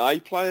match of the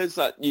day players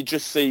that you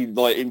just see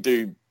like him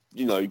do,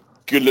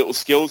 good little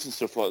skills and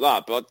stuff like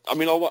that. But I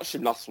mean, I watched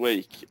him last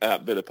week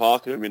at Villa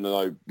Park. I mean, I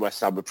know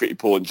West Ham were pretty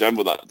poor in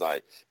general that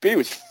day, but he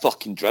was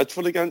fucking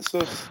dreadful against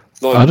us.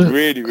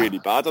 Really, really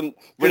bad. And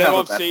whenever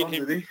I've seen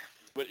him...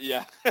 But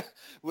yeah,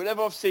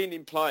 whenever I've seen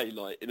him play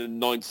like in a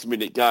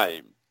 90-minute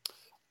game,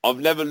 I've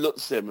never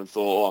looked at him and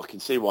thought, I can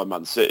see why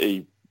Man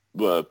City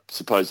were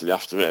supposedly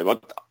after him.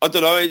 I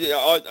don't know.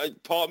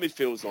 Part of me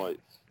feels like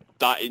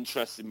that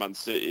interest in Man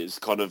City has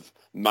kind of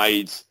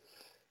made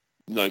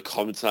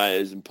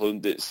commentators and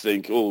pundits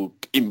think, oh,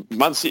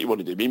 Man City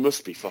wanted him, he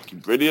must be fucking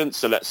brilliant,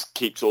 so let's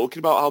keep talking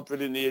about how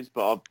brilliant he is.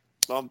 But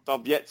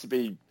I've yet to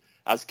be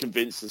as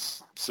convinced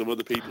as some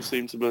other people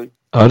seem to be.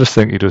 I just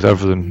think he does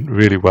everything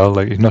really well.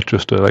 Like, he's not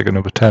just like a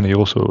number 10. He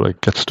also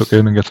like gets stuck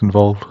in and gets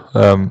involved.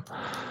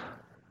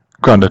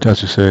 Granted,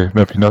 as you say,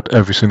 maybe not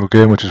every single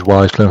game, which is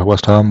why he's playing for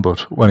West Ham.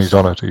 But when he's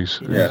on it, he's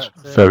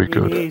very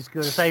good. He's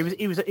good. So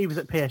he was at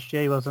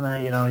PSG, wasn't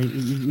he? You know,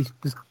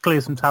 there's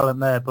clearly some talent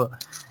there.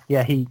 But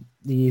yeah, he's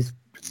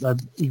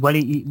when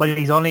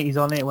he's on it, he's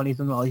on it. When he's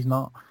not, he's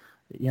not.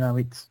 You know,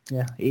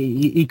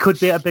 he could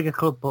be at a bigger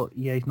club, but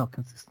yeah, he's not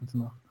consistent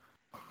enough.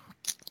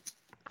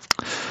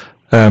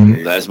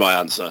 There's my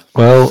answer.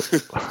 Well,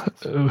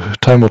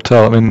 time will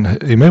tell. I mean,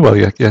 he may well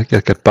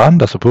get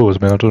banned, I suppose. I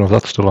mean, I don't know if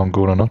that's still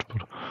ongoing or not,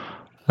 but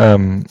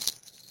it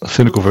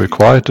seemed to go very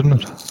quiet,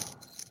 didn't it?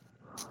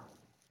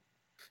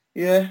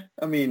 Yeah,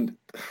 I mean,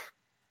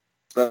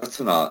 that's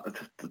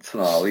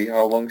Tonali.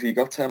 How long's he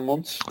got? 10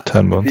 months?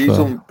 10 months.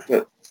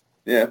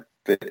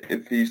 But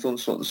if he's done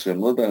something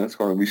similar, then it's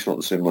going to be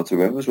something similar to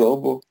him as well.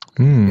 But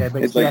yeah,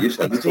 but it's like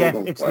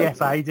the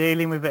FA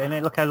dealing with it,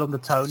 innit? Look how long the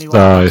Tony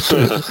was.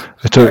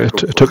 It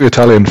took the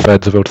Italian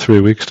feds about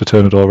 3 weeks to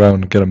turn it all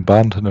around and get him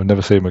banned, and I'll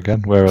never see him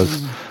again.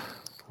 Whereas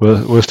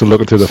we're still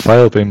looking through the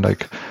file, being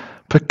like,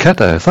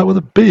 Paqueta, is that with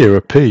a B or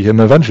a P? And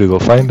eventually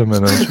they'll find him.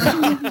 And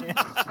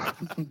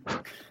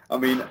I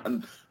mean,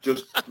 and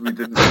just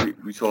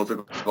we sort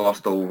of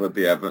glossed over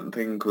the Everton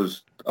thing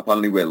because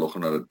apparently we're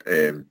looking at it,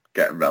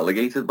 getting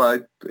relegated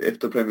if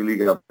the Premier League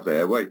have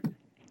their way.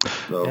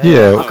 So,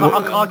 yeah,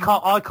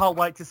 I can't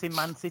wait to see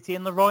Man City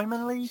in the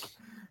Ryman League.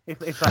 If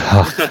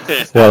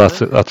well,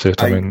 that's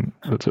it. I mean,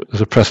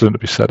 there's a precedent to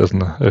be set, isn't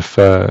there? If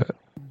they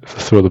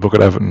throw the book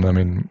at Everton, I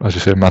mean, as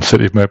you say, Man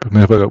City may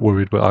get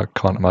worried, but I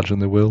can't imagine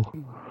they will.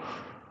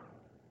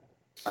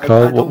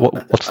 Carl,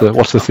 what's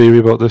the theory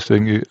about this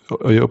thing?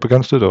 Are you up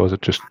against it, or is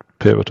it just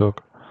paper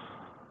talk?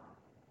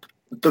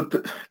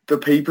 The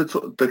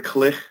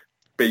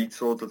clickbait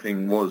sort of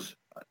thing was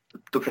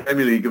the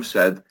Premier League have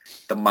said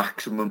the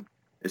maximum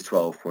is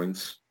 12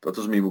 points. That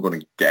doesn't mean we're going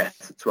to get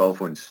 12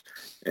 points.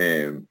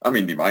 I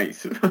mean, they might.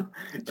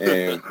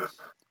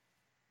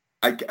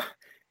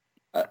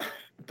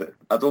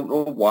 I don't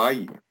know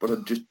why, but I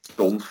just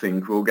don't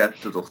think we'll get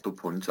deducted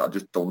points. I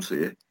just don't see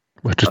it.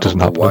 It just doesn't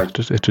happen.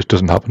 It just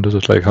doesn't happen, does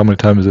it? Like, how many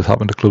times has this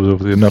happened to clubs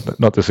over the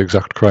not this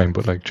exact crime,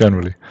 but like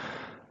generally,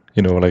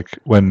 you know, like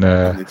when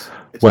it's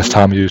West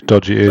Ham used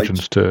dodgy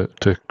agents to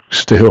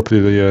stay up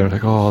the other year,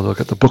 like, oh, they'll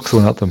get the book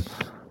thrown at them.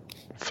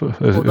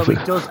 Although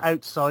it does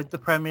outside the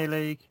Premier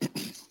League.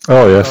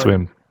 Oh yes, I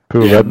mean,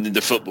 in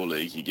the Football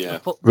League, yeah.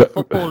 The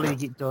Football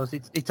League, it does.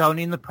 It's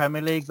only in the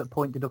Premier League that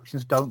point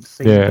deductions don't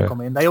seem to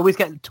come in. They always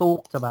get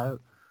talked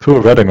about.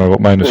 Poor Reading are about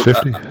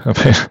 -50.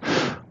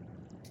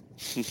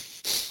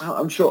 I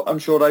mean, I'm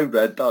sure I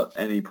read that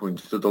any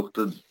points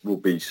deducted will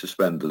be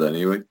suspended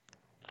anyway.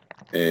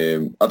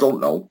 I don't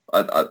know.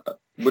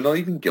 We're not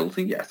even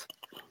guilty yet.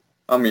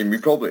 I mean, we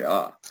probably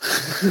are.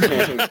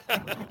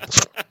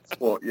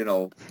 But, you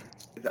know,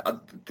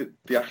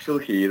 the actual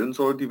hearing's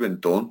already been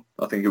done.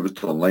 I think it was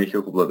done like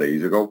a couple of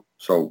days ago.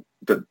 So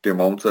the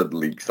amount of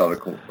leaks that are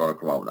going to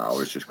come out now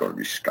is just going to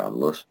be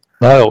scandalous.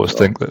 I always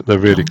think that they're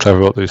really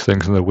clever about these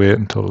things and they wait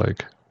until,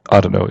 like, I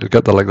don't know, you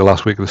get the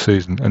last week of the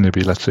season and you'll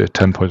be, let's say,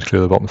 10 points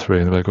clear of the bottom three,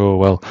 and they're like, oh,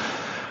 well,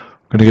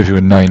 I'm going to give you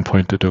a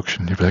 9-point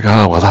deduction. You'll be like,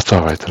 oh, well, that's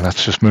all right, then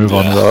let's just move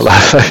on. And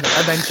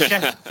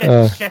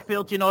then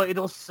Sheffield United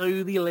will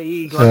sue the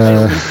league like they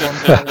always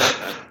want.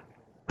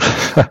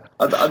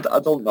 I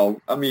don't know.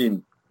 I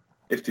mean,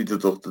 if they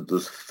deducted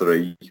us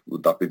 3,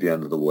 would that be the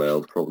end of the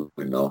world?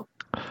 Probably not.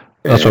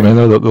 That's what I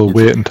mean. They'll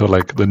wait until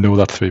like they know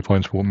that 3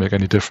 points won't make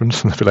any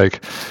difference, and they'll be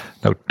like,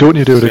 "Now, don't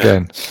you do it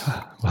again?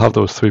 We'll have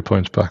those 3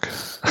 points back."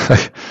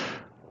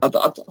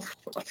 I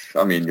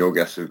mean, your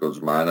guess is as good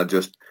as mine. I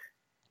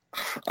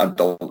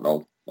don't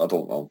know.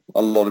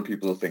 A lot of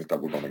people think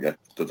that we're going to get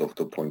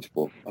deducted points,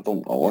 but I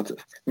don't know.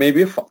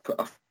 Maybe a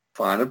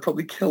fine would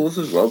probably kill us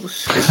as well. But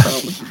shit,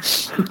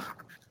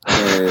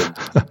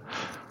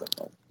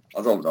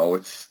 I don't know.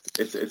 It's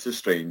a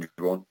strange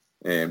one.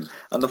 And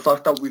the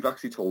fact that we've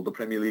actually told the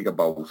Premier League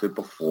about it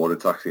before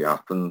it's actually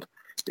happened,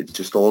 it's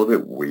just all a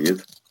bit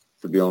weird,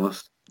 to be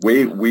honest.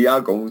 We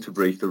are going to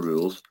break the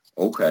rules.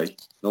 Okay,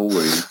 no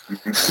worries.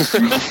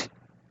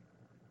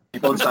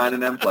 Keep on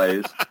signing them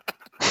players.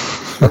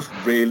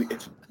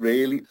 It's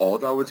really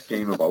odd how it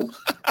came about.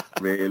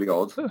 Really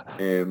odd.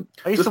 I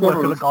used to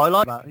work with a guy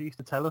like that who used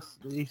to tell us,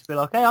 he used to be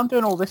like, hey, I'm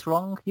doing all this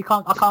wrong. I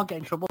can't get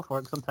in trouble for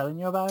it because I'm telling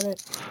you about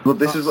it. But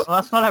that's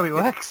not how it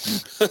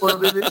works.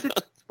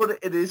 But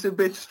it is a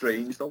bit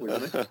strange though,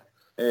 isn't it?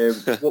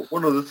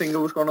 One other thing I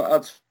was going to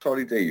add,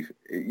 sorry Dave,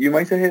 you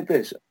might have heard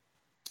this.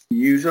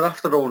 Use it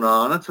after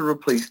Onana to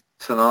replace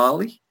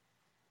Tonali.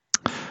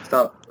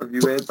 Have you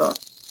heard that?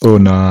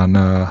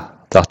 Onana,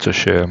 that's a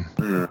shame.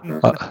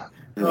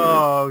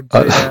 Oh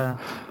dear.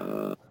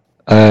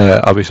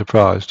 I'll be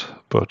surprised,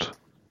 but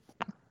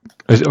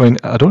I mean,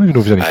 I don't even know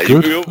if he's any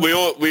good.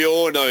 We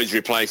all know he's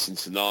replacing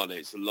Sonata.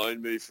 It's a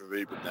loan move for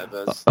Ruben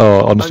Neves.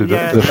 Oh, honestly,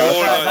 that's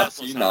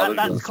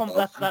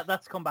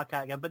come back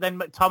out again. But then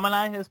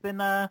McTominay has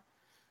been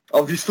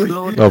obviously.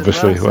 Well,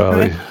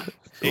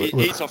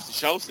 he's off to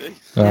Chelsea.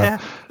 Yeah.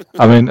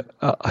 I mean,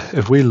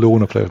 if we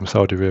loan a player from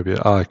Saudi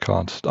Arabia, I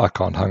can't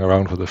hang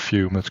around for the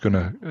fume. It's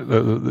gonna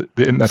the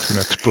internet's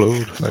gonna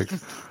explode. Like,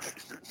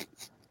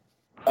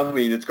 I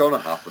mean, it's going to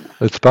happen.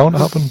 It's bound to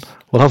happen.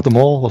 We'll have them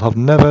all. We'll have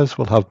Neves.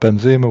 We'll have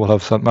Benzema. We'll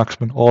have St.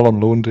 Maximin, all on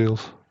loan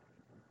deals.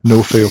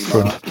 No fee up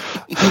front.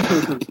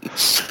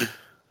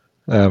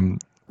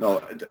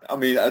 No, I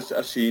mean,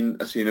 I've seen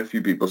a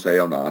few people say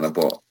Onana,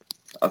 but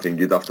I think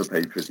you'd have to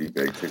pay pretty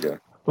big to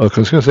get. Well, I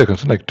was going to say,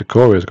 because like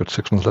Decore's got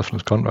 6 months left in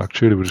his contract,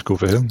 surely we just go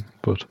for him,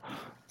 but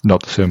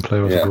not the same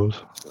player, I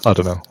suppose. I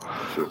don't know.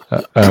 Sure.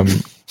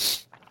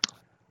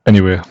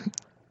 Anyway,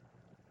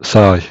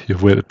 Si,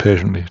 you've waited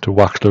patiently to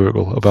wax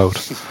lyrical about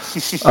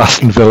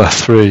Aston Villa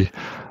 3,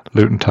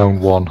 Luton Town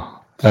 1.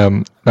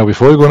 Now,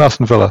 before we go on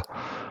Aston Villa,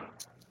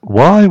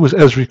 why was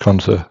Ezri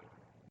Konsa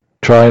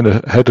trying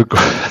to head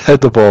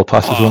the ball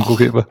past his own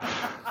goalkeeper?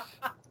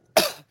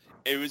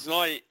 It was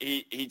like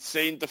he'd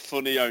seen the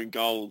funny own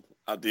goal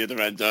at the other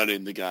end early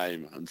in the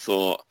game and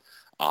thought,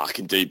 I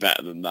can do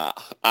better than that.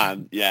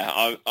 And yeah,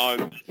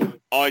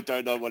 I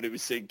don't know what he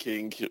was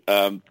thinking.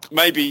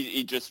 Maybe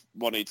he just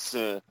wanted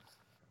to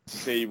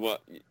see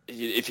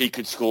if he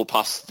could score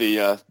past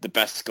the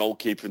best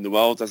goalkeeper in the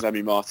world, as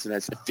Emi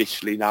Martinez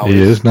officially now is.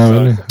 He is now,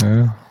 isn't he?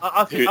 Yeah.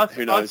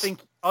 Who knows?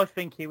 I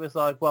think he was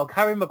like, well,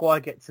 Harry Maguire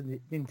gets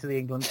into the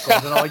England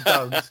squad and I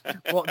don't.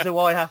 What do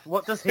I have?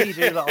 What does he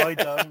do that I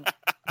don't?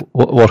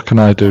 What can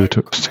I do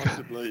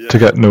to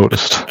get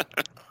noticed?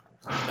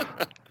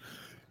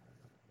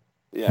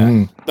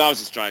 Yeah, that was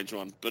a strange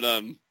one. But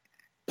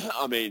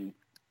I mean,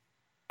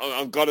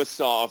 I've got to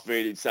start off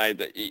really saying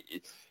that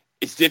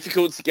it's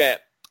difficult to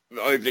get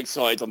overly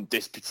excited on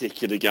this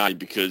particular game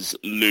because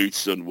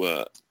Luton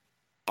were,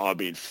 I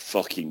mean,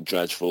 fucking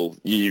dreadful.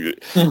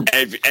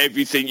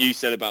 Everything you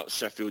said about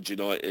Sheffield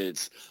United,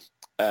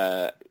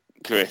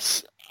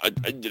 Chris, I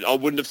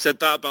wouldn't have said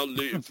that about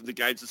Luton from the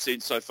games I've seen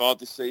so far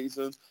this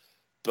season.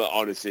 But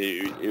honestly,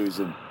 it was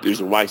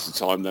a waste of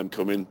time them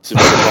coming to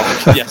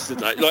the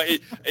yesterday.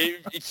 Like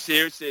it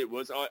seriously, it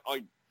was.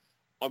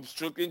 I'm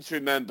struggling to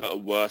remember a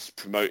worse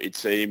promoted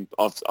team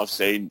I've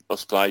seen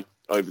us play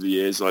over the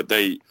years. Like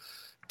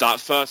that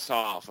first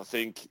half, I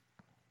think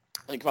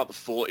about the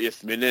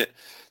 40th minute,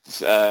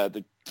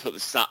 they put the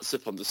stats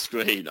up on the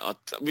screen,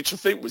 which I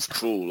think was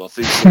cruel. I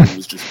think someone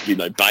was just,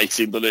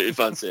 baiting the Luton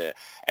fans here.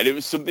 And it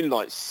was something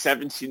like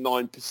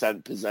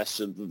 79%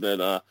 possession for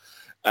Villa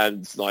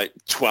and like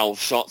 12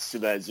 shots to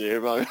their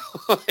 0.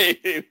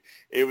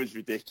 It was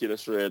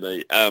ridiculous,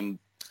 really. I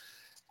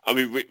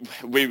mean,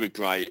 we were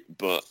great,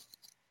 but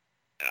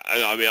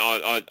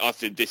I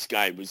think this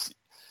game was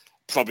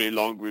probably,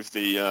 along with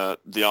the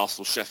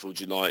Arsenal Sheffield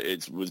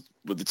United, were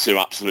the two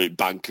absolute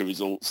banker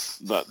results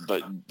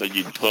that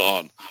you'd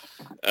put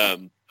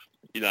on.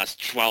 That's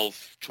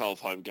 12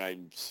 home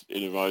games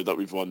in a row that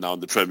we've won now in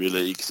the Premier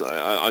League. So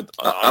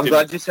I'm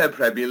glad you said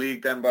Premier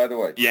League then, by the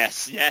way.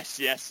 Yes.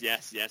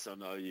 I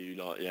know you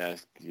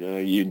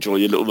you enjoy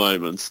your little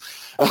moments.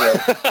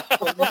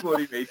 Don't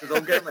worry, mate. I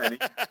don't get many.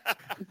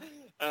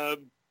 I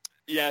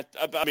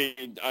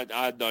mean, I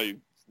had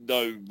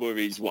no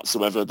worries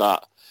whatsoever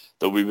that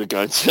we were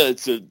going to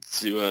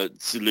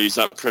lose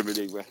that Premier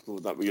League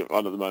record that we got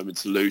on at the moment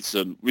to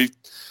Luton. We've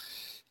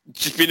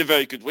just been a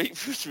very good week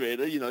for us,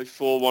 really.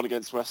 4-1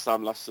 against West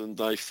Ham last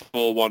Sunday,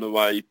 4-1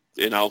 away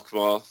in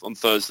Alkmaar on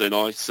Thursday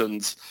night,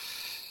 and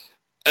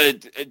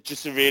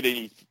just a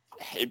really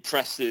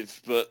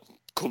impressive but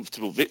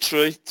comfortable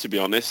victory, to be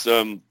honest.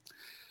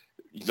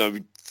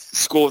 We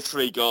scored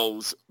 3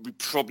 goals. We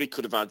probably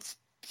could have had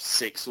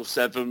 6 or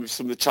 7 with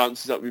some of the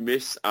chances that we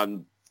missed,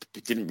 and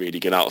we didn't really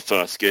get out of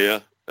first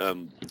gear.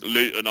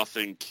 Luton, I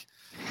think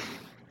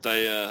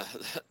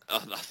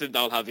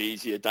they'll have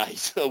easier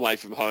days away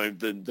from home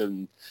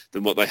than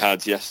what they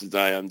had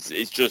yesterday, and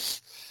it's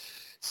just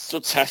a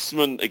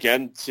testament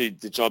again to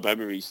the job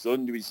Emery's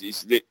done.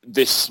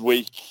 This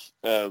week,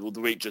 the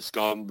week just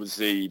gone, was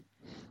the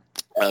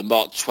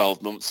mark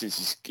 12 months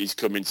since he's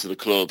come into the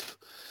club,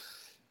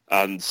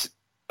 and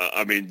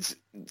I mean,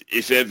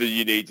 if ever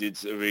you needed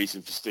a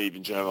reason for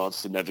Steven Gerrard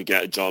to never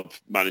get a job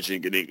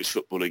managing an English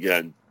football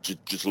again,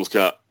 just look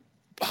at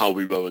how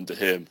we were under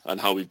him and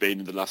how we've been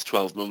in the last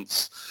 12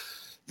 months.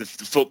 The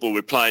football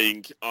we're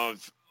playing,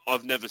 I've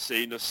never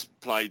seen us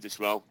play this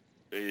well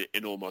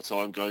in all my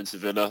time going to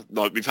Villa.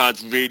 Like, we've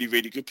had really,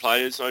 really good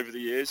players over the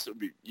years.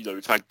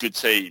 We've had good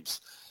teams.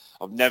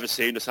 I've never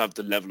seen us have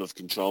the level of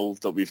control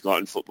that we've got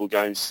in football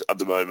games at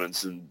the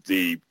moment, and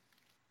the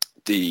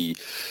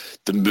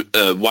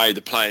way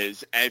the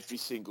players, every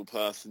single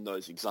person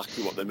knows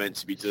exactly what they're meant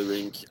to be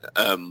doing.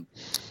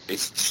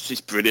 It's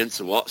just brilliant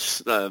to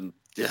watch. I'm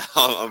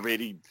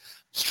really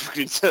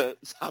struggling to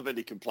have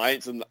any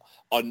complaints, and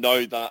I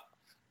know that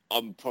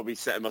I'm probably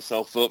setting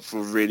myself up for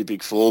a really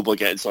big fall by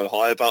getting so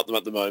high about them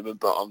at the moment.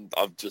 But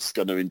I'm just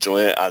going to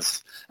enjoy it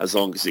as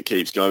long as it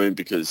keeps going,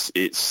 because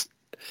it's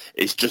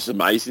just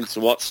amazing to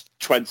watch.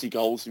 20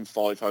 goals in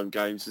 5 home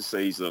games this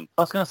season.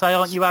 I was going to say,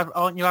 aren't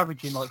you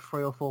averaging like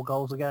 3 or 4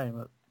 goals a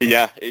game?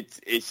 Yeah,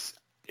 it's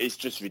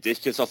just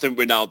ridiculous. I think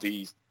we're now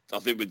we're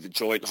the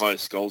joint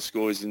highest goal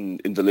scorers in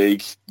the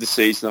league this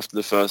season after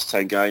the first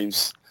 10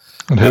 games.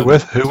 And who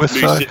with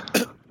Si?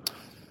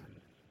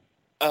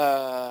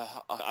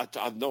 I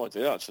have no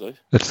idea, actually.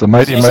 It's the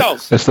mighty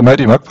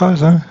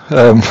Magpies, eh?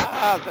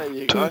 There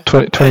you go.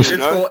 20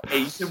 got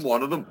 8 in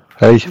one of them.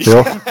 Hey,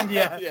 Bill.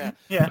 yeah.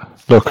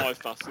 Look, 5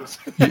 passes.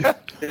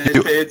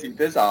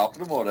 There's half of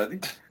them already.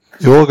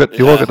 You all get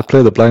to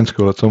play the blind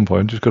score at some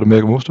point. Just got to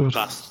make the most of it.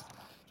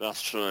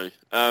 That's true.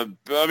 But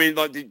I mean,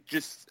 like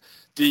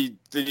the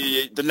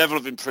level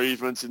of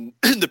improvement in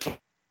the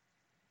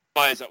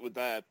players that were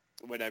there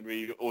when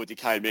Emery already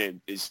came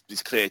in is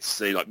clear to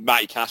see. Like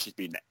Matty Cash has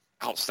been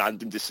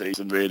outstanding this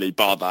season, really,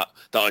 bar that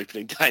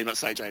opening game at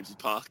St James's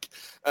Park.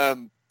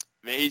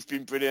 He's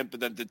been brilliant, but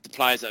then the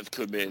players that have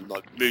come in,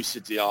 like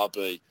Moussa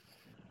Diaby,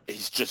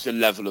 he's just a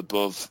level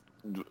above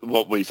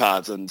what we've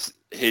had, and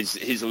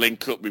his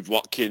link up with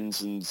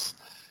Watkins and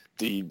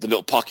the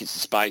little pockets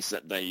of space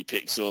that he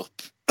picks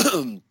up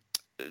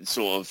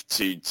sort of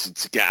to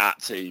get at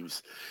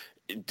teams.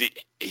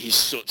 He's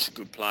such a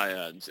good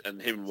player,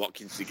 and him and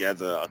Watkins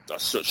together are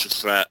such a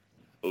threat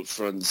up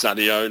front.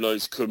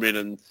 Zaniolo's come in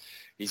and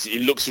he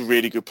looks a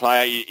really good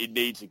player. He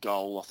needs a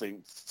goal, I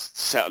think, to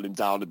settle him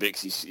down a bit,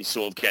 because he's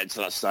sort of getting to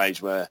that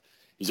stage where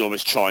he's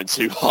almost trying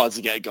too hard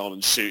to get a goal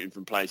and shooting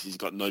from places he's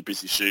got no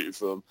business shooting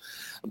from.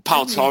 And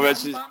Paul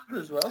Torres is...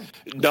 as well.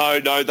 No,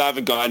 they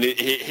haven't gone.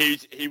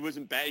 He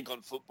wasn't betting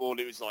on football.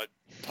 It was like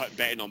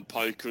betting on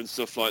poker and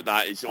stuff like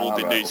that. It's all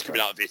the news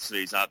coming out of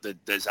Italy is that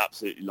there's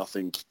absolutely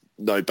nothing,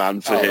 no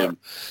ban for him.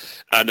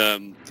 Right.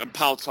 And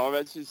Paul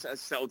Torres has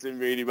settled in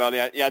really well. He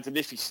had an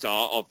iffy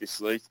start,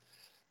 obviously.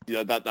 You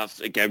know,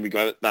 that again, we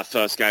got that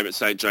first game at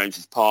St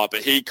James's Park,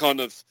 but he kind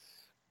of...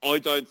 I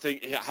don't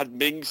think, had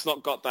Mings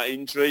not got that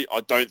injury,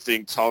 I don't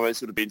think Torres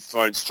would have been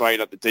thrown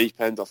straight at the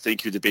deep end. I think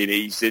he would have been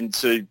eased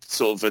into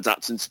sort of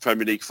adapting to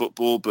Premier League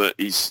football, but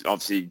he's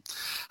obviously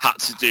had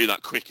to do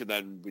that quicker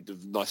than we'd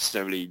have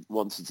necessarily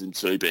wanted him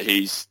to. But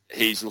he's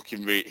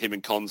looking, him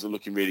and Cons are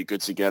looking really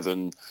good together,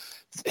 and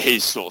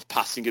his sort of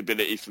passing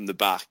ability from the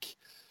back,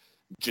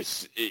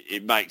 just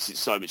it makes it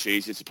so much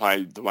easier to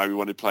play the way we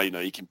want to play. You know,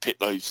 you can pick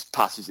those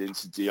passes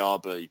into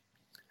Diaby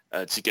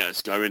to get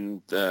us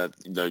going,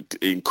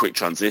 in quick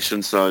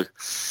transition. So,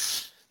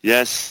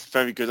 yes,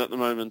 very good at the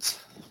moment.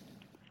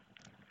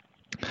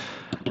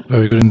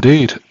 Very good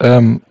indeed.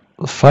 The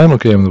final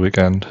game of the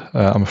weekend,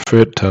 I'm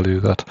afraid to tell you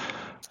that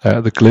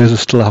the Glazers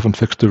still haven't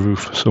fixed the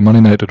roof, so Man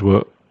United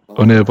were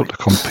unable to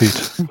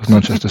compete with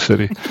Manchester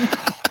City.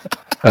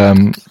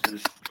 Man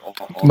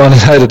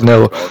United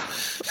 0,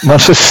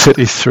 Manchester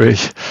City 3,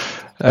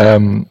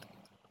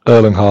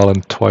 Erling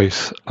Haaland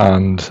twice,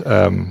 and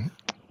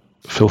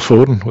Phil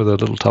Foden with a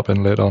little tap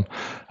in later on.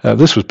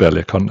 This was barely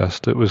a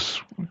contest. It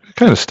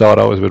kind of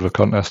started out as a bit of a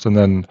contest, and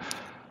then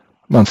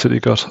Man City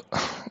got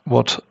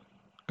what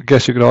I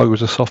guess you could argue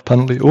was a soft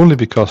penalty, only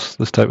because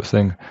this type of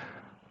thing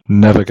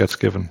never gets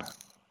given.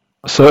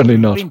 Certainly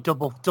not. Been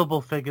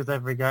double figures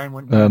every game,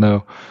 wouldn't you?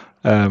 No.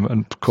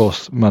 And of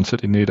course, Man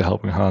City need a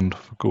helping hand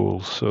for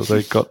goals, so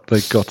they got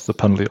the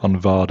penalty on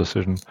VAR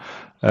decision,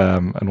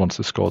 and once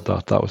they scored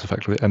that was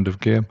effectively the end of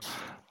game.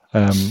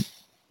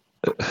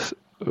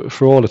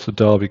 For all it's a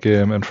derby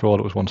game, and for all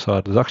it was one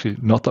side, there's actually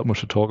not that much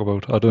to talk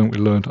about. I don't think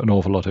we learned an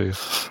awful lot here.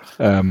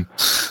 Do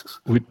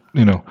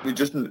you know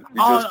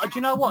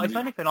what? If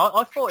anything,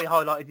 I thought it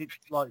highlighted it,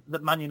 like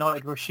that Man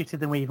United were shitter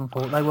than we even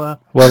thought they were.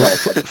 Well,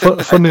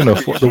 funny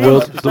enough,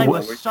 they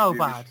were so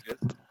bad.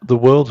 The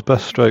world's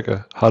best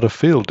striker had a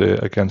field day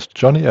against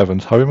Johnny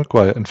Evans, Harry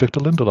Maguire, and Victor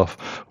Lindelof.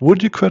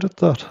 Would you credit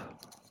that?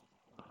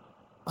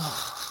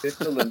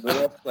 Victor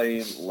Lindelof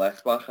playing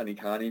left back, and he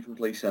can't even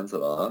play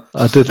centre half.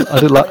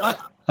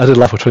 I did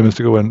laugh for 2 minutes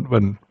ago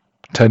when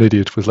 10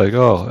 Idiots was like,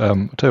 I'll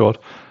tell you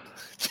what,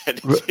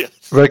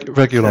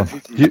 Regulon,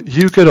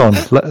 you get on,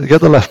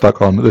 get the left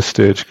back on at this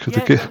stage.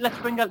 Let's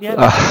bring the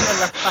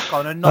left back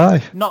on, and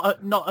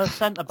not a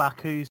centre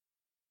back whose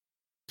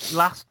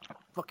last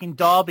fucking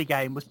derby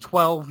game was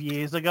 12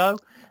 years ago.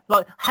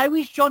 Like, how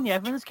is Johnny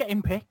Evans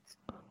getting picked?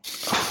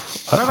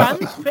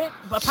 Varane's fit,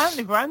 but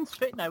apparently Varane's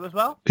fit now as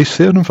well. He's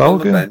saving him for our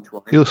game.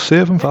 He'll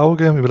save him for our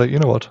game. He'll be like, you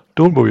know what?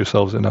 Don't worry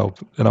yourselves in our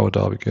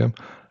derby game.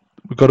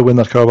 We've got to win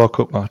that Carabao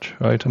Cup match,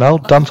 right? And I'll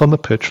dance on the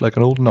pitch like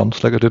an old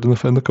nonce, like I did in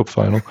the cup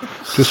final.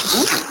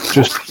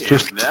 Just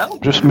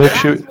make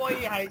sure.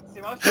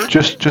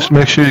 Just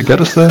make sure you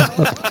get us there.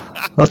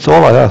 That's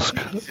all I ask.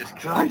 Jesus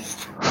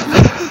Christ.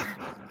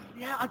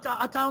 Yeah,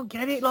 I don't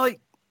get it.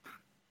 Like,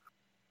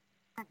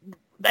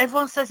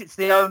 everyone says it's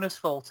the owner's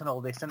fault and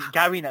all this, and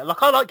Gary Neville.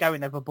 Like I like Gary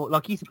Neville, but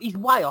like he's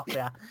way off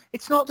there.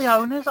 It's not the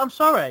owners. I'm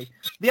sorry.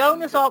 The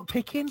owners aren't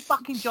picking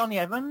fucking Johnny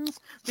Evans.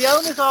 The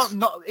owners aren't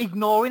not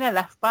ignoring a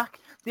left back.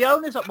 The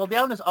owners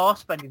are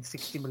spending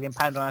 £60 million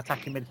on an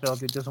attacking midfielder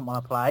who doesn't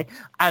want to play,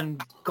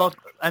 and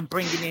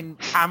bringing in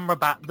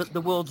Amrabat, the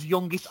world's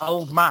youngest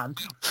old man,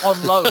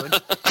 on loan. Who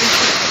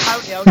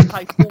apparently only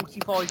plays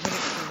 45 minutes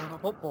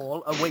of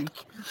football a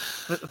week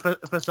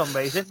for some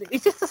reason.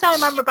 Is this the same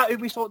Amrabat who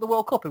we saw at the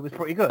World Cup? Who was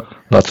pretty good.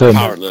 That's him.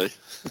 Apparently.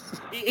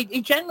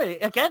 He generally,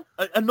 again,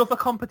 another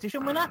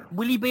competition winner.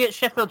 Will he be at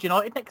Sheffield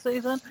United next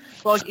season?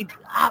 Like,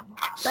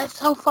 they're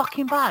so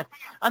fucking bad.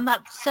 And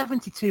that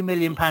 £72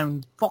 million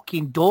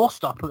fucking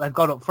doorstop that they've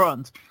got up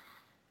front.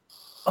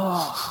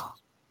 Oh,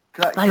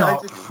 they are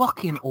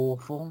fucking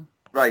awful.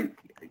 Right,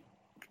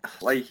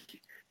 like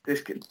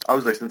this. I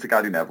was listening to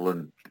Gary Neville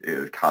and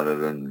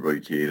Carragher and Roy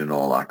Keane and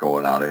all that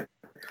going at it,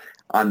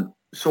 and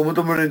some of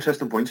them are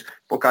interesting points.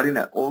 But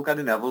all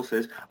Gary Neville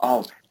says,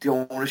 "Oh, the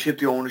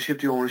ownership."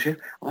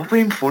 I'm not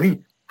being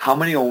funny. How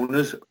many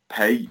owners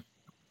pay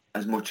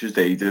as much as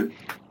they do?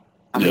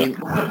 I mean,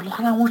 look at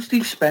how much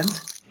they've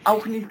spent. How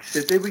can you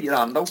sit there with your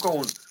hand out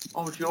going,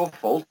 "Oh, it's your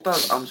fault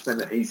that I'm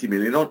spending 80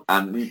 million on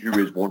Anthony, who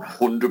is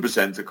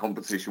 100% a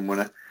competition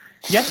winner"?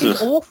 Yes, he's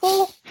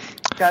awful.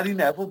 Gary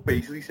Neville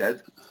basically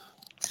said,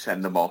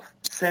 "Send him off.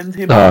 Send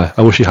him off."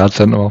 I wish he had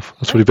sent him off.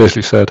 That's what he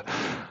basically said.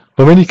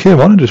 I mean, he came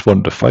on and just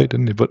wanted to fight,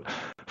 didn't he? But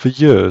for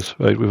years,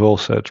 right, we've all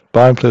said,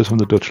 buying players from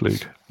the Dutch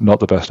League, not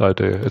the best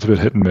idea. It's a bit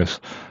hit and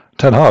miss.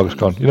 Ten Hag's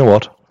gone, you know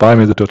what? Buy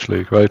me the Dutch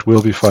League, right?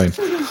 We'll be fine.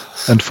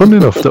 And funnily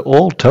enough, they're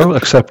all terrible,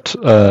 except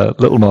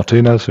Little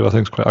Martinez, who I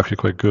think is actually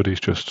quite good. He's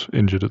just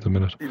injured at the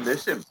minute. You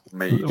miss him,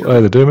 mate.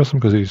 They do miss him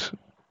because he's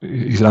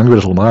an angry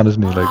little man,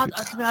 isn't he? Like,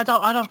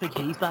 I don't think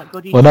he's that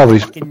good. Well, no,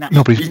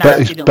 but he's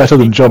better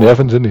than Johnny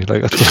Evans, isn't he?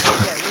 Like, that's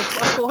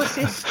yeah, of course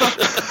he's.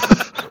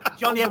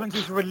 Johnny Evans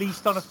was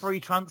released on a free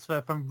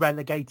transfer from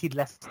relegated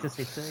Leicester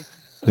City.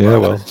 Yeah,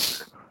 well,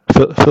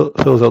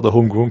 fills out the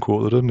homegrown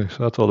quota, doesn't he?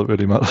 So that's all that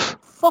really matters.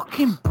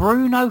 Fucking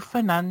Bruno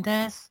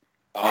Fernandes.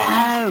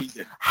 How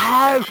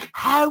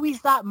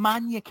is that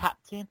man your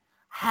captain?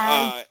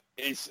 How?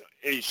 It's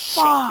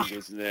shocking,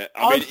 isn't it?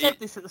 I mean, said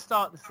this at the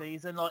start of the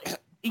season. Like,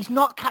 he's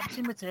not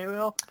captain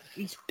material.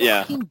 He's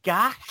fucking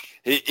gash.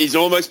 He's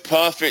almost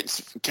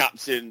perfect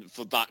captain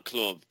for that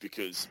club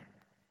because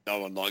no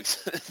one likes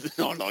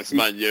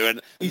Man U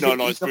and no one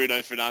likes Bruno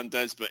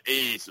Fernandes, but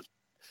he's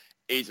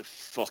a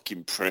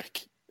fucking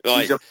prick.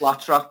 Like, he's a flat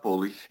track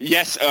bully.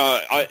 Yes,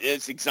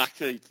 it's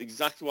exactly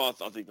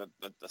what I think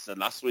I said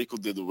last week or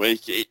the other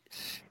week.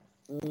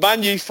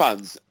 Man U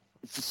fans,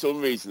 for some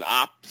reason,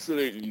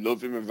 absolutely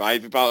love him and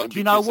rave about him. Do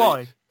you know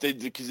why?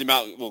 Because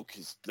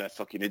they're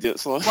fucking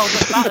idiots. Well,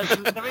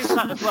 there is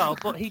that as well,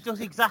 but he does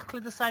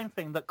exactly the same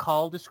thing that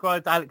Carl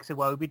described Alex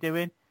Iwobi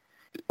doing.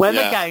 When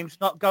the game's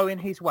not going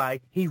his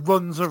way, he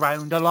runs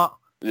around a lot.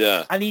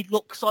 Yeah. And he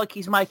looks like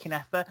he's making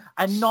effort.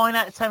 And 9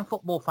 out of 10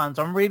 football fans,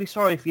 I'm really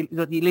sorry if you're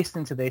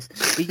listening to this.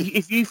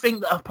 If you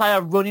think that a player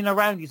running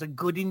around is a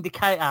good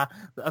indicator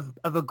of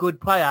a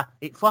good player,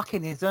 it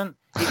fucking isn't.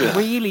 It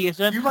really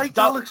isn't. You like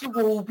Alex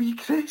Iwobi,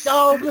 Chris?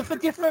 No, but for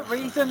different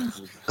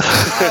reasons.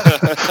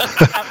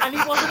 And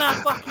he wasn't our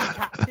fucking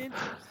captain.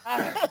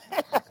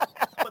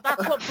 But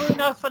that's what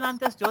Bruno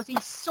Fernandes does. He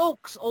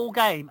sulks all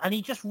game, and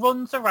he just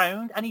runs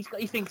around. And he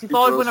thinks if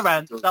I run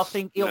around,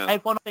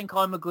 everyone will think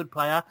I'm a good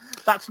player.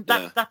 That's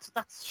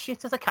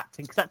shit as a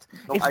captain. Because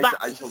if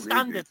that's the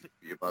standard,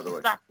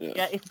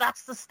 if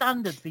that's the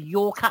standard for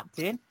your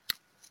captain,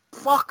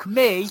 fuck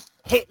me.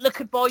 Hitler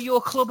could buy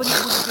your club and it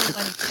wouldn't do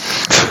anything.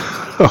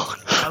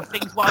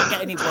 Things won't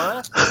get any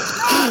worse.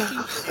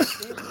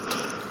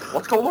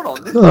 What's going on?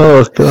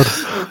 Oh God.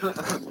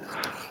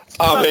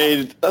 I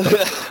mean,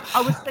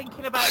 I was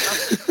thinking about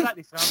this, and I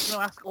was going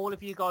to ask all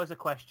of you guys a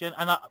question.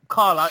 And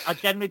Carl, I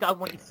generally don't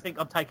want you to think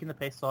I'm taking the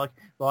piss, like,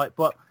 right?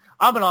 But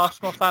I'm an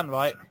Arsenal fan,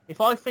 right? If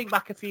I think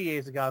back a few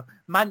years ago,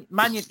 Man,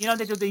 you know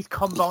they do these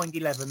combined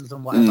 11s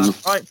and whatever,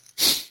 right?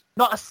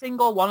 Not a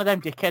single one of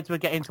them dickheads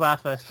would get into our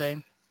first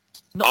team.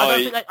 No,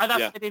 I don't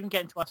think they'd even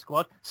get into our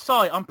squad.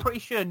 Sorry, I'm pretty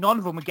sure none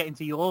of them would get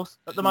into yours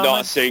at the moment.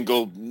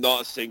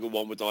 Not a single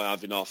one would I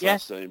have in our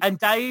first team. And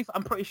Dave,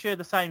 I'm pretty sure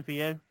the same for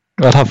you.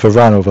 I'd have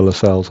Varane over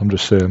Lascelles, I'm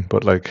just saying,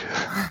 but like...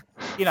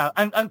 You know,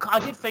 and I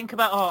did think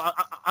about,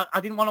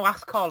 I didn't want to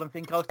ask Carl and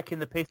think I was taking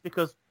the piss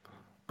because...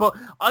 But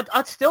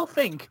I'd still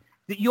think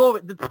that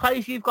the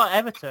players you've got at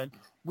Everton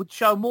would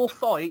show more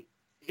fight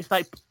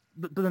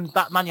than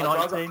that Man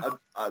United team.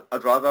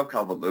 I'd rather have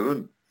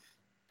Calvert-Lewin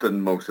than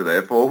most of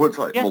their forwards,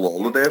 like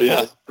all of their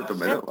forwards at the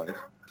minute. Like.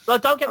 So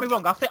don't get me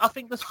wrong. I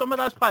think there's some of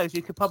those players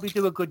who could probably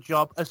do a good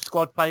job as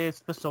squad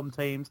players for some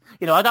teams.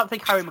 You know, I don't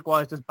think Harry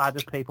Maguire's as bad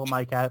as people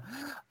make out.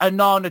 And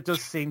Nana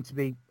does seem to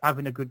be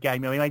having a good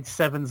game. You know, he made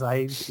 7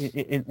 saves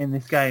in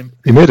this game.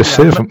 He made a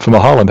save from a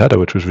Haaland header,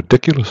 which was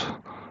ridiculous.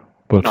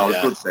 But no, it was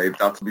a good save,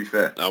 that to be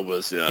fair. That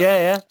was,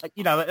 Yeah.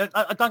 You know,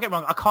 don't get me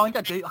wrong. I kind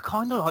of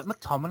like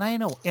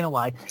McTominay in a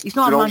way. He's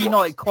not a Man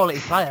United quality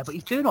player, but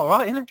he's doing all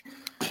right, isn't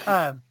he?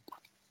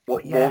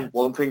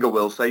 One thing I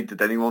will say,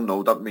 did anyone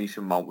know that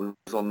Mason Mount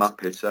was on that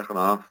pitch second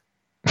half?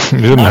 He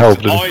didn't help,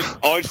 did he?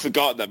 I'd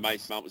forgotten that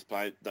Mason Mount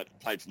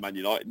played for Man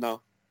United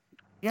now.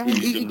 Yeah,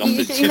 he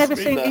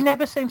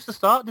never seems to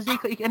start. Does he?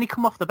 And he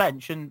come off the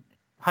bench and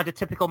had a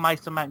typical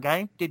Mason Mount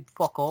game. Did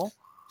fuck all.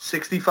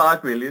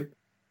 65 million.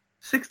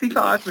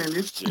 65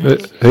 million.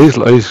 He's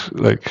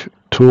like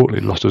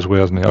totally lost his way,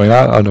 hasn't he? I mean,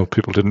 I know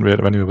people didn't rate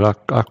him anyway, but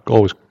I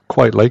always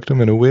quite liked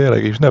him in a way.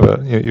 Like, he's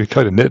never, he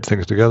kind of knit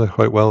things together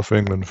quite well for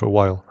England for a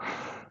while.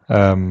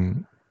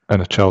 And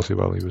at Chelsea,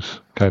 well, he was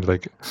kind of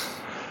like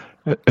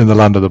in the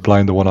land of the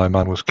blind, the one-eyed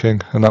man was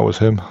king, and that was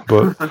him.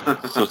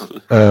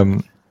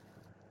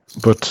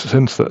 But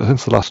since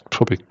the last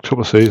probably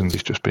couple of seasons,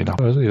 he's just been out,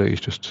 hasn't he? Like, he's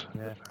just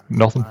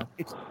nothing.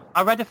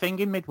 I read a thing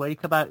in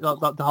midweek about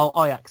like the whole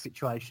Ajax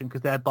situation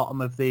because they're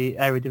bottom of the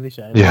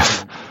Eredivisie.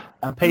 Yes.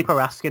 And people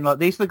are asking, like,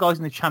 these are the guys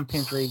in the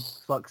Champions League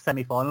like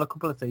semi-final a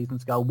couple of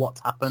seasons ago. What's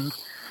happened?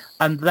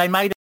 And they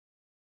made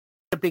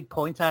a big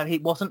point out.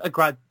 It wasn't it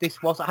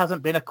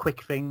hasn't been a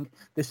quick thing.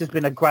 This has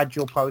been a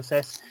gradual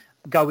process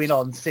going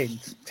on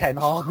since Ten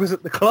Hag was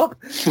at the club.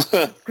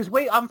 Because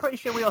I'm pretty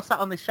sure we all sat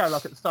on this show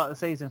like at the start of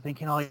the season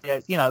thinking,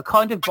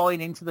 kind of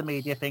buying into the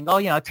media thing.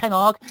 Ten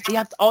Hag,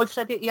 I've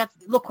said it,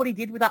 look what he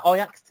did with that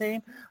Ajax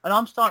team. And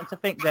I'm starting to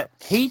think that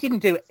he didn't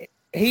do it.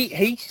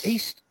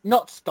 He's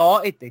not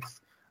started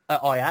this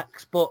at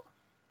Ajax, but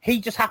he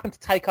just happened to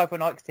take over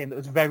an Ajax team that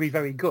was very,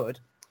 very good.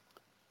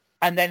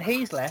 And then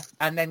he's left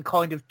and then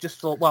kind of just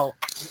thought, well,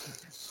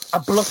 I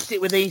bluffed it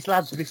with these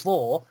lads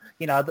before.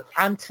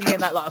 Anthony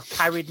and that lot have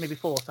carried me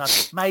before, so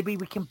maybe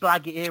we can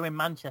blag it here in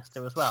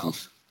Manchester as well.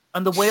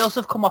 And the wheels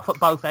have come off at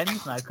both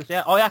ends now, because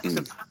Ajax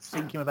are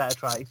thinking about a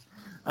trace.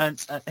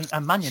 And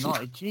Man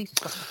United, Jesus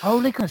Christ,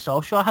 Ole Gunnar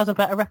Solskjaer has a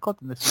better record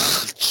than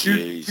this man.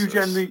 Do you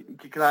generally,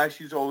 can I ask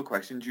you all the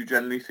questions, do you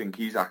generally think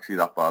he's actually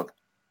that bad?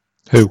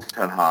 Who?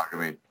 Ten Hag, I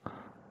mean.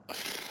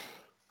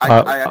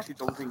 I actually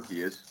don't think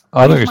he is.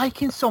 He's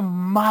making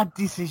some mad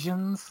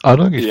decisions. I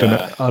don't think he's done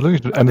it. I don't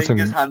think he's done anything. I think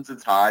his hands are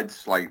tied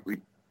slightly,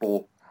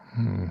 but...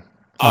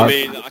 I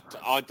mean,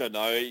 I don't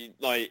know.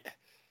 Like,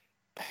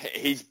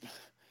 he's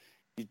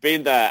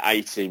been there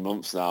 18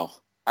 months now,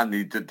 and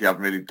they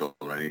haven't really done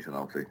anything,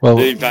 have they? Well,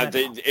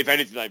 if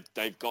anything,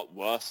 they've got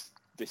worse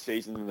this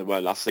season than they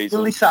were last season.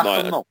 Will they sack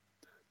them up?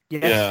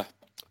 Yeah,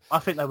 I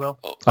think they will.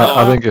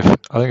 I think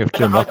if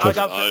Jim Ratcliffe,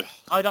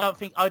 I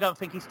don't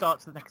think he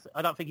starts the next.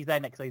 I don't think he's there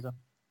next season.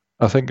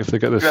 I think if they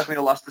get this, do you reckon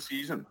he'll last the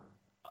season?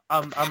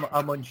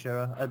 I'm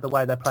unsure the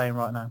way they're playing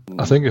right now.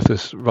 I think if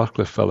this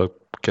Ratcliffe fellow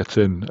gets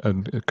in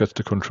and gets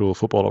to control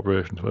football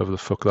operations, whatever the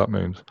fuck that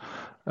means,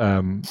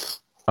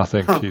 I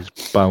think he's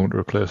bound to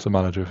replace the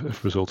manager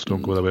if results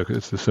don't go their way.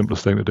 It's the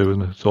simplest thing to do,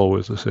 isn't it? It's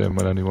always the same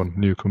when anyone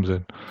new comes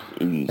in.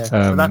 Yeah,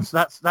 so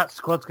that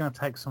squad's going to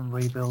take some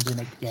rebuilding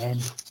again.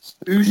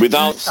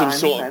 Without some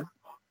sort of...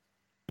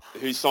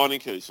 Who's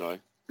signing who, sorry?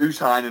 Who's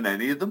signing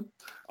any of them?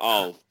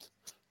 Oh...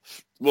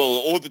 Well,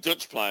 all the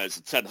Dutch players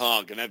are Ten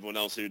Hag and everyone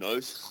else who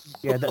knows.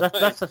 Yeah,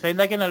 that's the thing.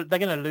 They're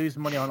gonna lose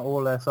money on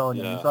all their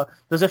signings. Yeah. So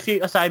there's a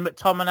few. I say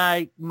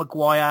McTominay,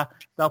 Maguire.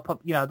 They'll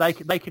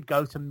they could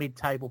go to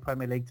mid-table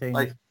Premier League teams.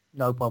 Like,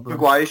 no problem.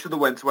 Maguire should have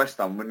went to West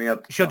Ham when he had.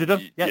 Should have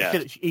done. Yeah,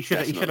 he should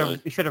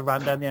have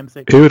ran down the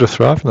M6. He would have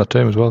thrived in that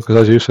team as well. Because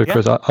as you said,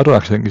 Chris, I don't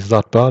actually think he's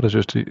that bad. It's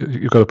just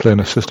you've got to play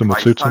in a system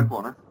that suits him.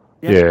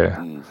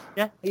 Yeah.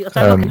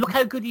 Look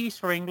how good he is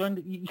for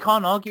England. You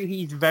can't argue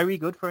he's very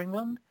good for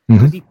England.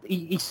 Mm-hmm.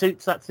 He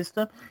suits that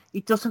system. He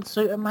doesn't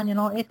suit at Man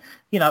United.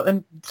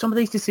 And some of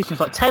these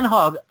decisions, like Ten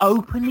Hag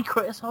openly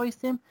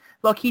criticised him.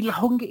 Like he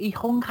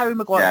hung Harry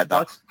Maguire.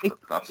 He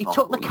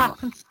took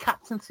the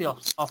captaincy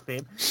off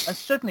him, and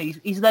suddenly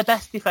he's their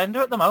best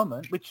defender at the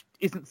moment, which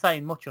isn't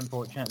saying much,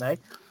 unfortunately.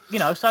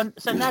 So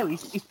now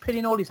he's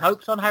pinning all his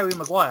hopes on Harry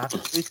Maguire,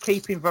 who's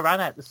keeping Varane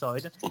out the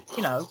side.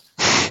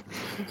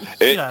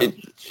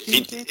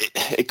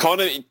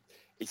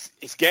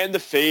 It's getting the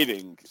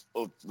feeling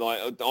of,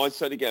 like, I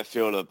certainly get a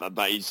feel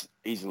that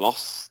he's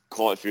lost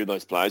quite a few of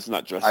those players in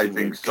that dressing room. I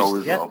think so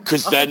as well.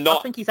 Because they're not.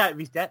 I think he's out of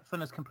his depth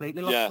and has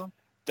completely lost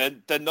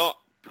them. They're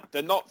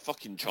not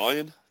fucking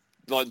trying.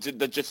 Like,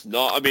 they're just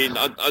not. I mean,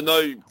 I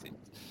know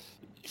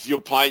if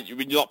you're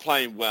not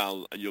playing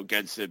well and you're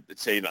against a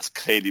team that's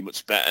clearly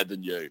much better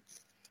than you,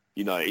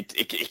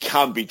 it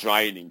can be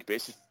draining. But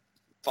it's a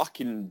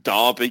fucking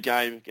derby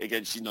game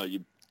against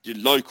your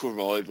local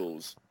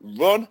rivals.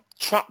 Run,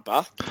 trap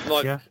back.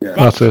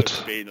 That's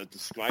it. Been a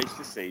disgrace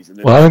this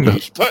season. Well, I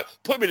think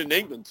put him in an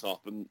England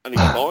top and he's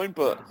fine.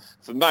 But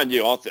for Man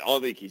U, I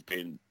think he's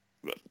been.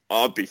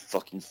 I'd be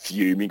fucking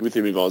fuming with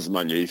him if I was a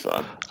Man U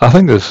fan. I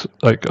think there's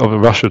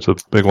Rashford's a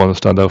big one that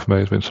stand out for me.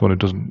 He's been someone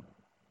who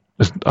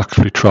isn't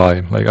actually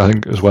trying. Like, I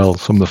think as well,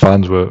 some of the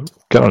fans were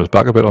getting on his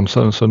back a bit on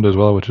Sunday as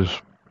well, which is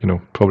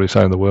probably a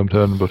sign of the worm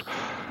turning. But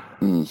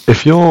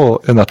if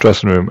you're in that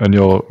dressing room and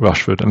you're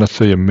Rashford, and let's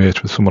say you're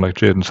mates with someone like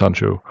Jadon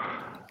Sancho,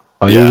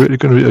 are you really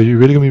going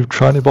to be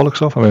trying your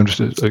bollocks off? I mean, I'm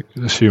just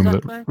assuming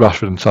that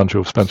Rashford and Sancho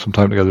have spent some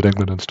time together in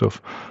England and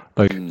stuff.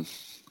 Like,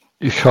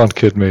 you can't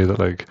kid me that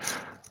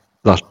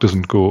that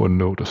doesn't go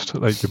unnoticed.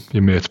 Like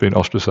your mate's being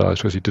ostracised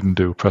because he didn't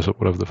do press up,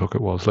 whatever the fuck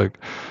it was. Like,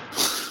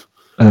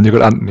 and then you've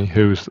got Anthony,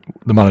 who's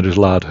the manager's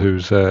lad,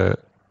 who's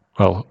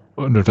well,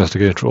 under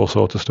investigation for all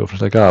sorts of stuff.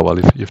 It's like, well,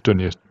 you've done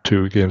your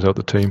 2 games out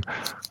the team,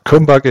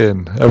 come back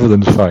in,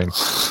 everything's fine.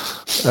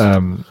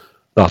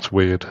 That's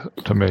weird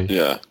to me.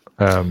 Yeah.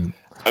 I mean,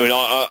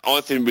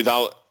 I think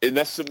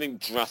unless something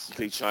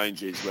drastically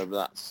changes, whether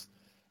that's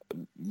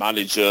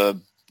manager,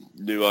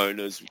 new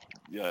owners,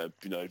 a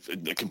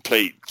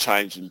complete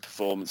change in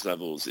performance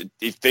levels,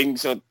 if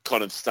things are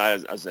kind of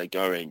stay as they're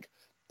going,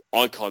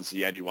 I can't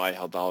see any way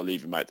how they'll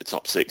even make the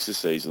top 6 this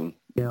season.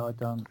 Yeah, I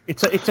don't.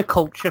 It's a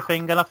culture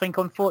thing, and I think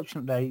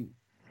unfortunately,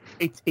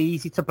 it's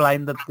easy to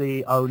blame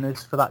the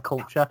owners for that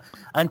culture,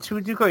 and to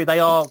a degree,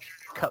 they are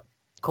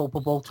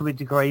culpable to a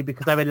degree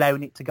because they're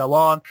allowing it to go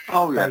on.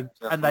 Oh yeah,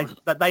 and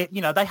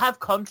they have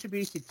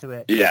contributed to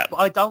it. Yeah, but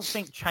I don't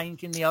think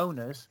changing the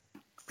owners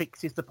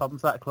fixes the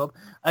problems of that club.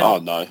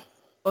 And no.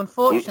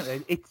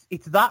 Unfortunately,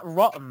 it's that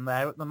rotten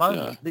there at the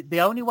moment. Yeah.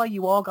 The only way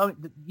you are going,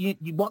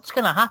 what's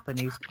going to happen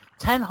is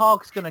Ten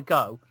Hag's going to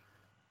go,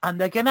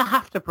 and they're going to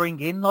have to bring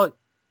in like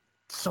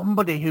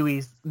somebody who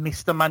is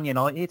Mr. Man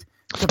United.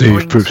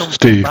 Steve Bruce.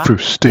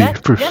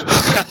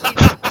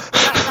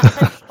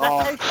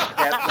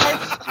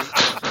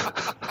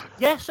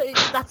 Yes,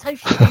 that's how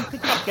stupid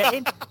it's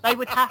getting. They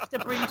would have to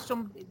bring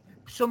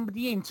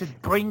somebody in to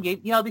bring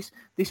in,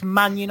 this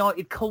Man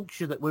United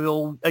culture that we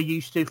all are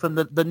used to from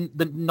the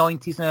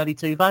 90s and early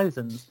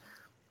 2000s.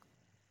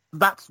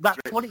 That's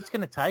what it's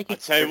going to take. I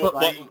tell you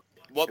what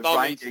if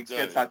Ryan Giggs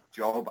gets that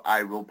job,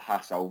 I will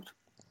pass out.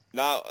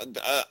 No,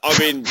 I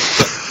mean,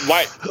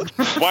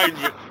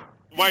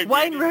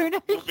 Wayne Rooney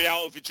will be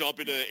out of a job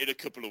in a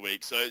couple of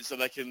weeks, so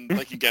they can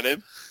get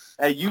him.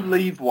 Hey, you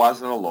leave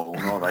Wazza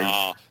alone, all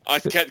right? I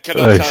can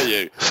tell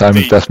you,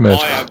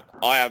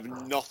 I have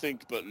nothing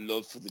but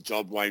love for the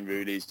job Wayne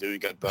Rooney is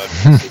doing at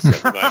Birmingham City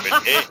at the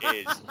moment.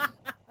 It is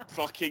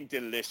fucking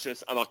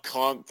delicious, and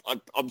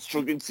I'm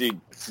struggling to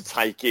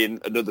take in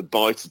another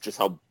bite of just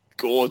how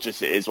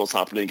gorgeous it is what's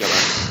happening at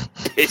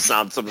a piss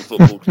hands of a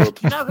football club.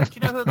 Do you know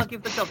who they'll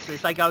give the job to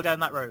if they go down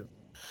that route?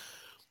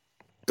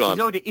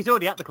 He's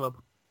already at the club.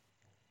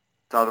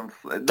 Darren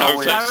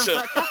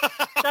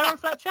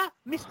Fletcher,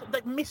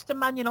 Mr.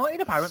 Man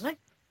United, apparently.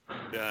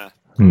 Yeah.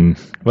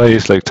 Well,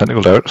 he's like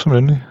technical director or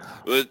something, isn't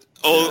he?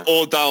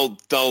 Or they'll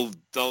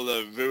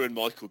ruin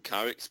Michael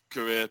Carrick's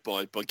career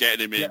by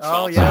getting him in.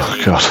 Oh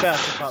God.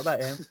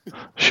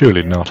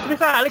 Surely not. To be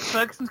fair, Alex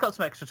Ferguson's got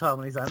some extra time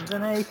on his hands,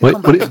 and he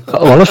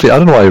honestly, I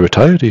don't know why he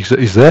retired.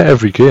 He's there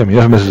every game. He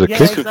never misses a kick.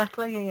 Yeah,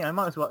 exactly. Yeah, he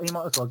might as well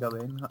go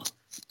in.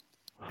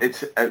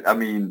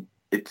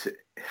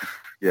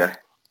 Yeah.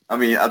 I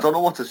mean, I don't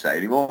know what to say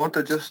anymore.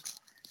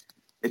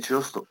 It's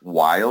just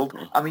wild.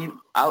 I mean,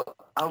 I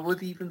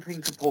would even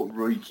think to put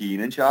Roy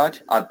Keane in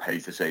charge. I'd pay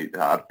to see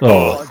that.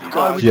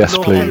 Yes,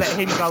 please. Let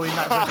him go in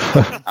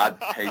that. I'd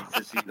pay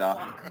to see that.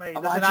 Mate,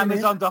 there's an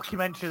Amazon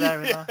documentary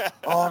there.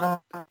 Oh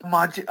no!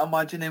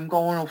 Imagine him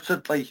going up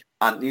to like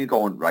Anthony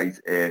going right.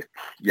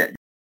 Yeah,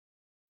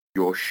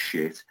 you're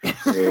shit.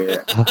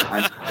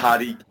 And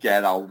Harry,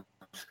 get out.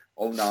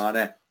 Oh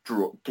Nana.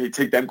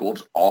 Take them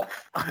gloves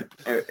off.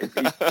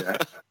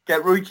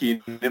 Get Roy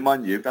Keane in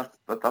Man U.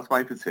 That's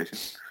my petition.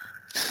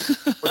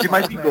 But he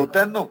might be good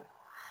then, though.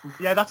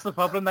 Yeah, that's the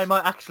problem. They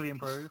might actually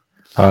improve.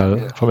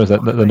 The problem is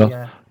that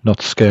they're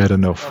not scared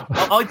enough.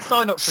 I'd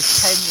sign up for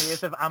 10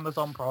 years of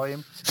Amazon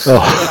Prime. Just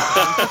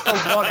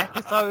for one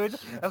episode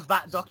of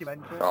that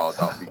documentary. Oh,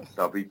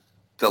 that'd be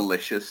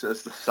delicious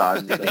as the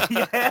sound.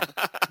 Yeah.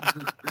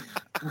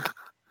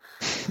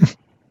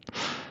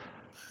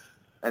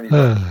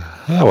 Anyway.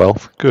 Well,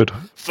 good.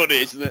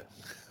 Funny, isn't it?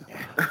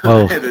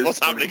 Well, what's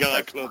happening at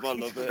that club? I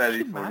love it.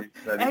 Very funny.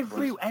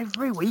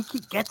 Every week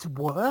it gets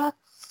worse.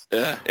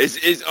 Yeah,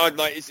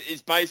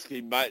 it's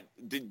basically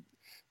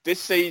this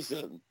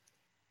season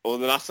or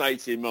the last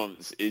 18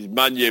 months is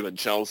Man U and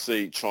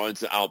Chelsea trying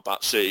to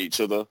out-batshit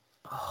each other.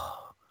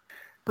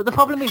 But the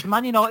problem is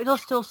Man United will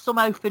still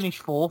somehow finish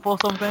fourth or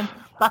something.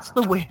 That's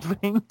the weird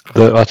thing.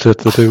 That's it.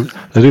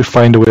 They do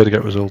find a way to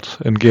get results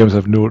in games.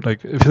 If you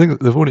think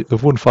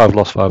they've won 5,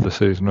 lost 5 this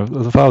season. Of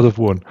the 5 they've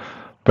won,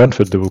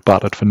 Brentford they were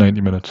battered for 90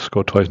 minutes,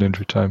 scored twice in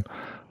injury time.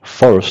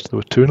 Forest they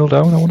were 2-0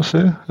 down. I want to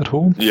say at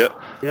home. Yeah.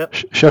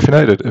 Sheffield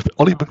United. If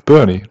Ollie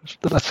McBurney,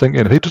 let that sink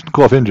in. If he doesn't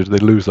go off injured, they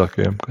lose that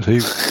game because he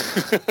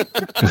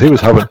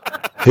was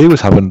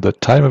having the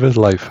time of his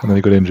life, and then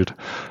he got injured,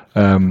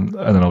 and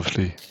then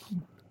obviously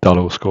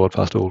Dallo scored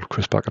past old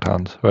Chris Back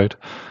hands, right?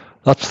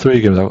 That's 3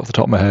 games out off the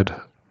top of my head.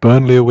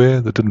 Burnley away,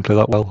 they didn't play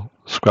that well.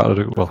 Scrattered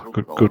it,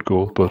 good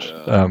goal, but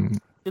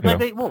did they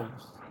beat Wolves?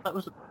 That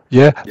was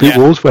beat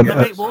Wolves when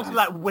beat Wolves with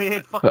that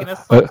weird fucking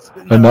assault.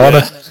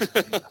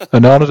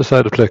 Anana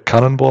decided to play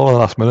cannonball in the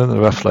last minute, and the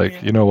ref's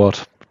like, you know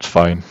what, it's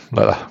fine,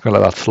 let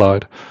that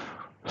slide.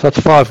 So that's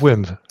 5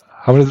 wins.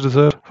 How many do they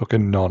deserve?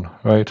 Fucking none,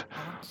 right?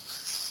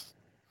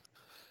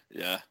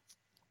 Yeah.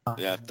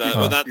 Yeah,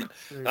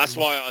 that's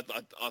why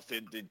I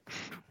think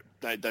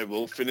they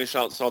will finish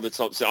outside the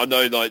top 6. I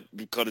know, like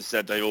we kind of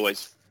said, they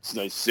always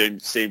they seem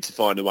to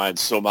find a way and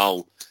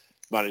somehow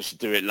managed to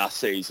do it last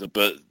season.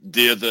 But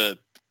the other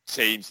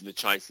teams in the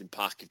chasing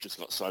pack have just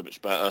got so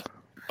much better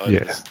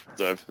over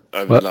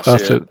the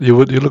last year.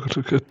 You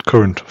look at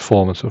current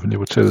form and stuff, and you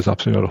would say there's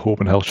absolutely not a hope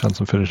and hell chance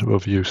of finishing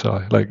above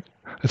USI. Like,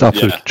 it's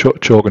absolute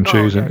chalk and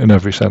cheese in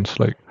every sense.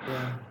 Like,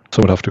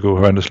 some would have to go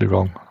horrendously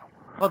wrong.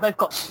 Well, they've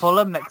got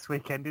Fulham next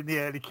weekend in the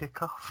early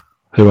kickoff.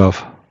 Who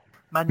have?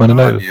 Man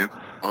United.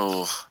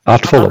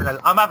 At Fulham.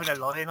 I'm having a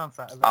line on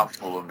Saturday. At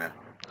Fulham, yeah.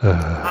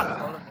 At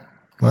Fulham.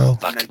 Well,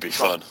 that could be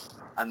fun.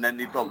 And then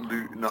they've got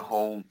Luton at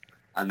home,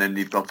 and then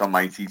they've got the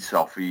mighty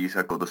Soffies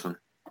at Goodison.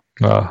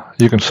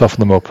 You can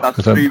soften them up.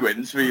 That's 3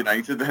 wins for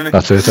United, isn't it?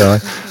 That's it,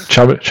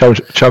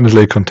 Champions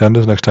League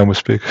contenders next time we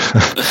speak.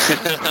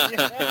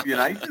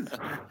 United.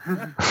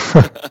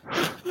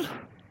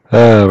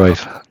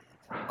 Right.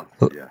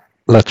 Yeah.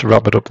 Let's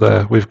wrap it up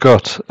there. We've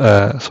got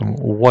some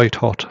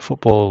white-hot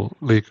Football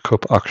League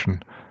Cup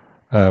action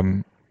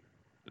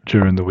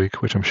during the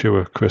week, which I'm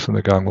sure Chris and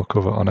the gang will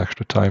cover on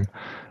extra time,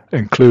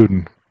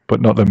 including, but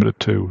not limited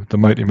to, the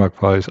mighty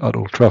Magpies at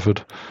Old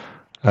Trafford,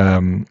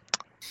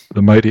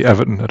 the mighty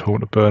Everton at home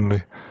to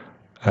Burnley,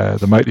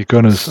 the mighty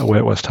Gunners away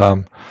at West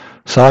Ham.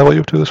 Si, what are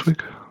you up to this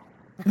week?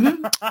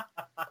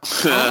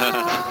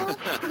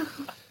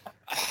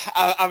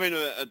 Having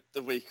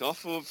a week off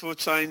for a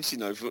change,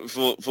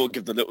 for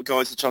give the little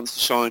guys a chance to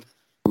shine.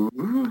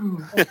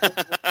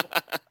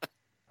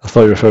 I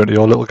thought you were referring to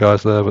your little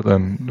guys there, but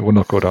then we'll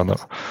not go down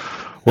that.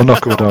 We'll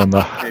not go down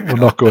that. We'll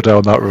not go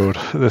down that road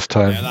this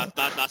time. Yeah,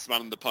 that's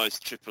man on the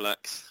post, Triple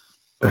X.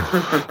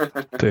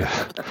 Dear.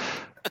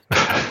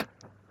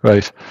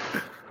 Right.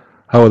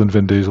 Howard and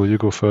Vin Diesel, you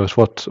go first.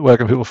 Where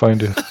can people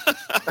find you?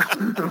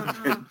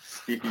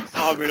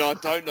 I mean, I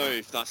don't know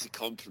if that's a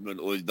compliment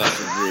or that's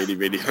a really,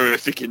 really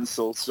horrific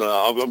insult. So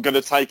I'm going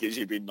to take it as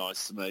you being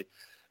nice to me.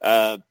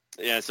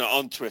 So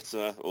on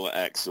Twitter or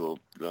X, or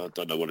I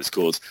don't know what it's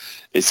called,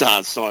 it's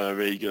at Sire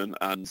Regan,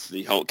 and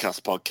the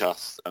Holtcast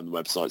podcast and the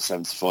website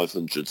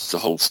 7500 to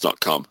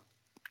Holtz.com.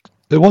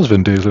 It was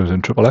Vin Diesel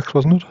in Triple X,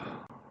 wasn't it?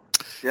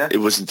 Yeah. It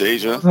was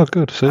indeed, yeah. Oh,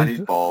 good. See? And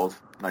he's bald.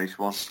 Nice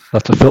one.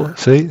 That's a film.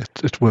 See,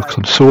 it works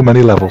on so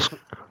many levels.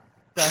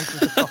 Down to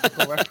the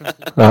topical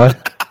references.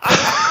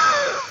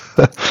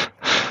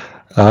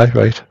 Aye,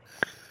 right.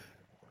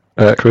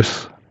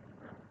 Chris?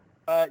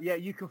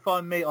 You can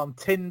find me on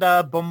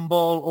Tinder,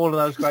 Bumble, all of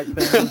those great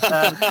things.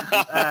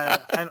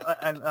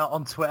 and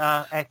on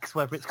Twitter, X,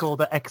 whether it's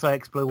called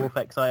XIX Blue Wolf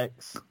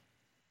XIX.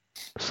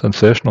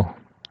 Sensational.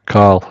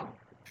 Carl,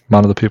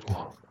 man of the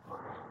people.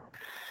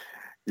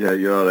 Yeah,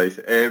 you're all right.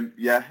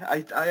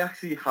 I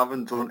actually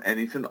haven't done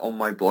anything on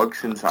my blog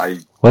since I...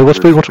 Well, what's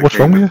wrong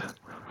with you?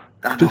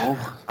 I know.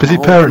 Busy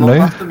parent,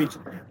 eh?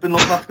 Been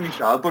looking after me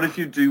child, but if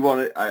you do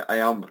want it, I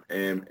am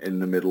in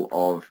the middle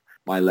of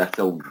my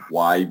letter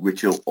Y,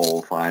 which you'll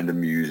all find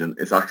amusing.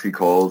 It's actually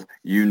called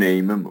You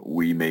Name 'Em,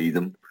 We Made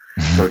 'Em.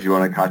 So if you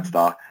want to catch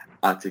that,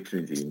 at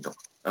Dictionary Team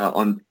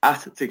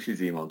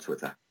on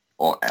Twitter,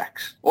 or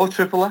X, or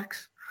Triple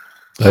X.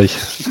 Hey.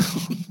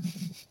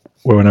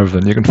 We're on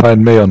everything. You can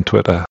find me on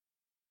Twitter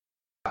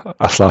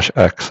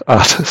 /X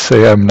at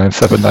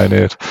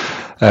CM9798,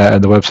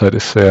 and the website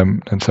is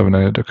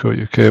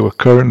cm9798.co.uk. We're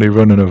currently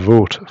running a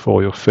vote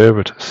for your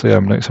favourite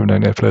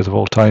CM9798 players of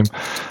all time.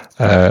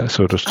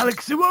 So just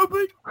Alex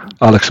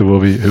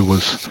Iwobi, who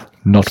was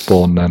not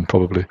born then,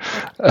 probably.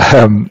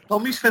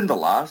 Tommy's Finder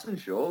Larson,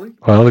 surely.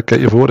 Well,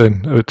 get your vote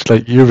in. It's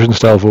like Eurovision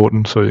style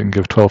voting, so you can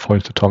give 12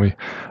 points to Tommy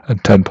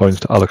and 10 points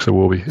to Alex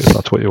Iwobi if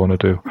that's what you want to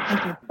do.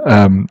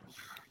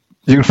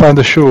 You can find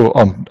the show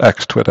on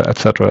X, Twitter,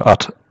 etc.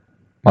 at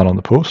Man on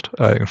the Post.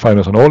 You can find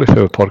us on all your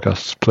favourite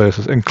podcasts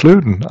places,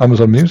 including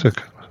Amazon Music,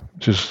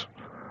 which is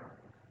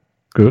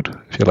good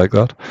if you like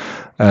that.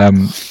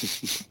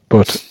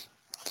 But,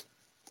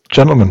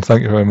 gentlemen,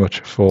 thank you very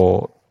much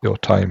for your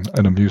time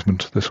and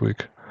amusement this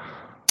week.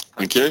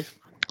 Thank you.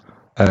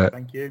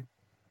 Thank you.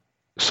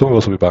 Some of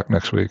us will be back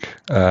next week.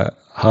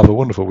 Have a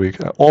wonderful week.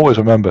 Always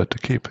remember to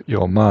keep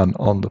your man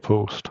on the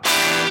post.